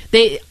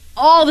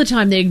 All the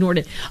time they ignored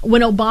it.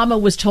 When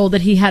Obama was told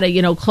that he had he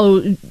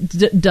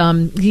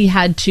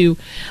had to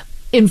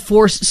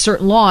enforce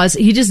certain laws,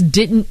 he just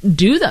didn't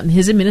do them.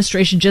 His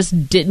administration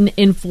just didn't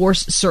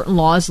enforce certain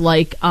laws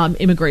like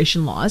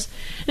immigration laws.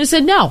 And he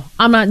said, no,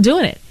 I'm not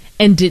doing it,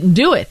 and didn't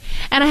do it.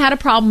 And I had a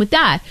problem with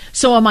that.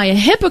 So am I a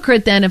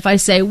hypocrite then if I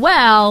say,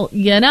 well,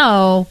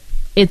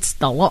 it's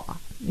the law.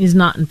 He's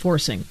not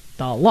enforcing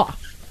the law.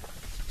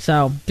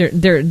 So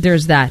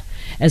there's that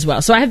as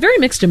well. So I have very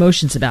mixed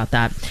emotions about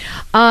that.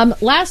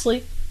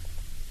 Lastly,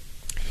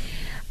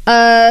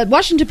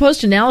 Washington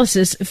Post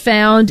analysis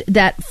found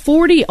that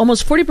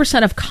almost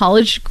 40% of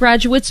college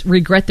graduates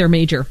regret their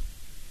major.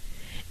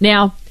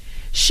 Now,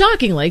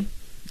 shockingly,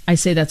 I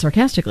say that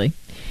sarcastically,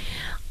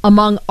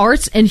 among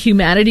arts and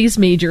humanities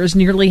majors,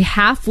 nearly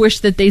half wish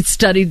that they'd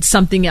studied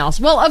something else.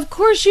 Well, of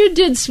course you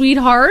did,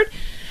 sweetheart,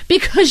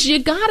 because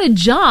you got a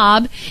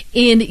job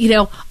in,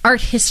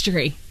 art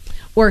history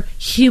or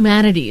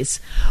humanities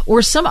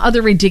or some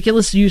other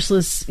ridiculous,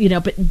 useless,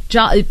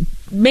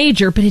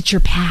 major, but it's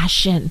your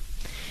passion.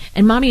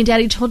 And mommy and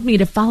daddy told me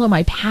to follow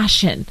my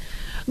passion.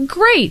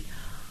 Great.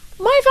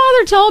 My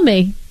father told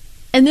me,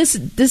 and this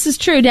is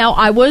true. Now,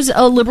 I was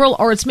a liberal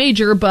arts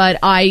major, but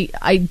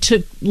I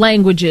took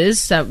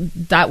languages. So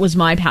that was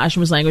my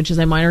passion, was languages.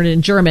 I minored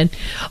in German.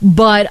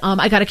 But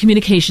I got a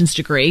communications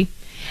degree.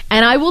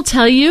 And I will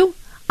tell you,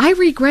 I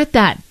regret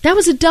that. That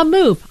was a dumb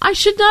move. I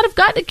should not have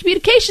gotten a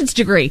communications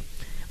degree.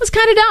 It was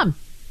kind of dumb.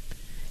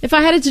 If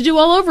I had it to do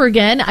all over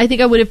again, I think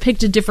I would have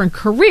picked a different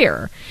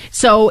career.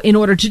 So in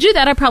order to do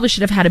that, I probably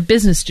should have had a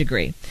business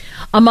degree.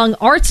 Among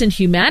arts and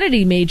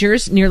humanity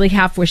majors, nearly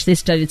half wish they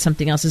studied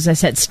something else. As I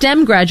said,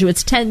 STEM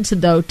graduates tend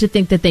to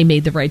think that they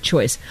made the right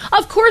choice.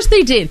 Of course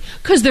they did,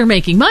 because they're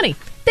making money.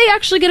 They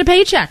actually get a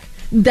paycheck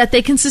that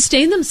they can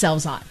sustain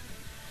themselves on.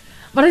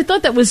 But I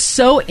thought that was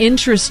so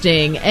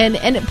interesting.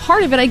 And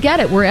part of it, I get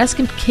it. We're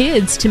asking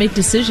kids to make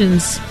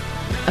decisions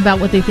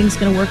about what they think is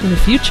going to work in the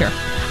future.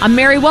 I'm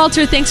Mary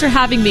Walter. Thanks for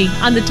having me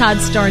on the Todd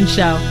Starnes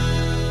Show.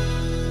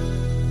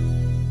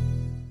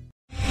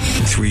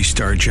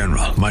 Three-star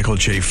general Michael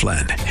J.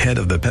 Flynn, head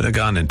of the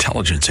Pentagon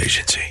Intelligence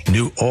Agency,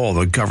 knew all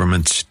the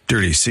government's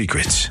dirty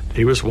secrets.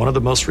 He was one of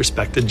the most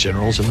respected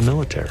generals in the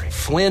military.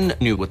 Flynn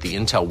knew what the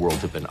intel world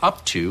had been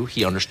up to.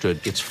 He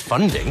understood its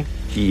funding.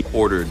 He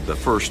ordered the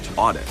first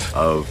audit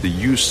of the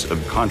use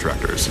of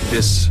contractors.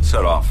 This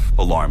set off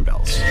alarm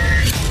bells.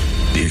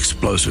 The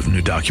explosive new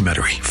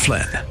documentary,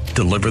 Flynn,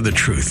 Deliver the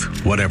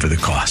Truth, Whatever the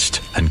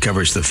Cost,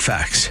 uncovers the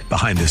facts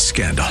behind this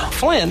scandal.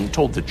 Flynn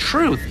told the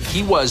truth.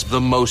 He was the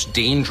most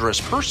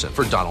dangerous person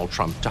for Donald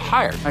Trump to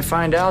hire. I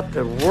find out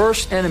the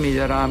worst enemy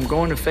that I'm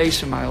going to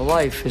face in my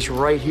life is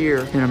right here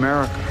in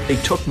America. They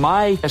took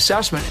my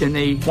assessment and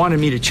they wanted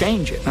me to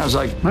change it. And I was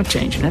like, I'm not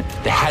changing it.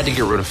 They had to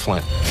get rid of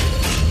Flynn.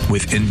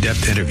 With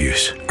in-depth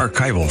interviews,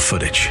 archival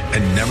footage,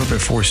 and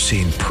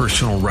never-before-seen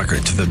personal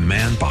records of the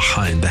man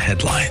behind the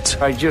headlines.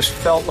 I just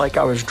felt like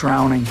I was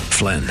drowning.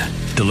 Flynn,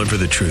 Deliver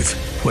the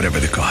Truth, Whatever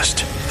the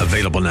Cost.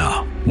 Available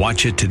now.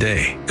 Watch it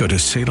today. Go to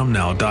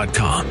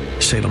salemnow.com.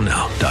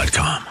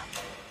 salemnow.com.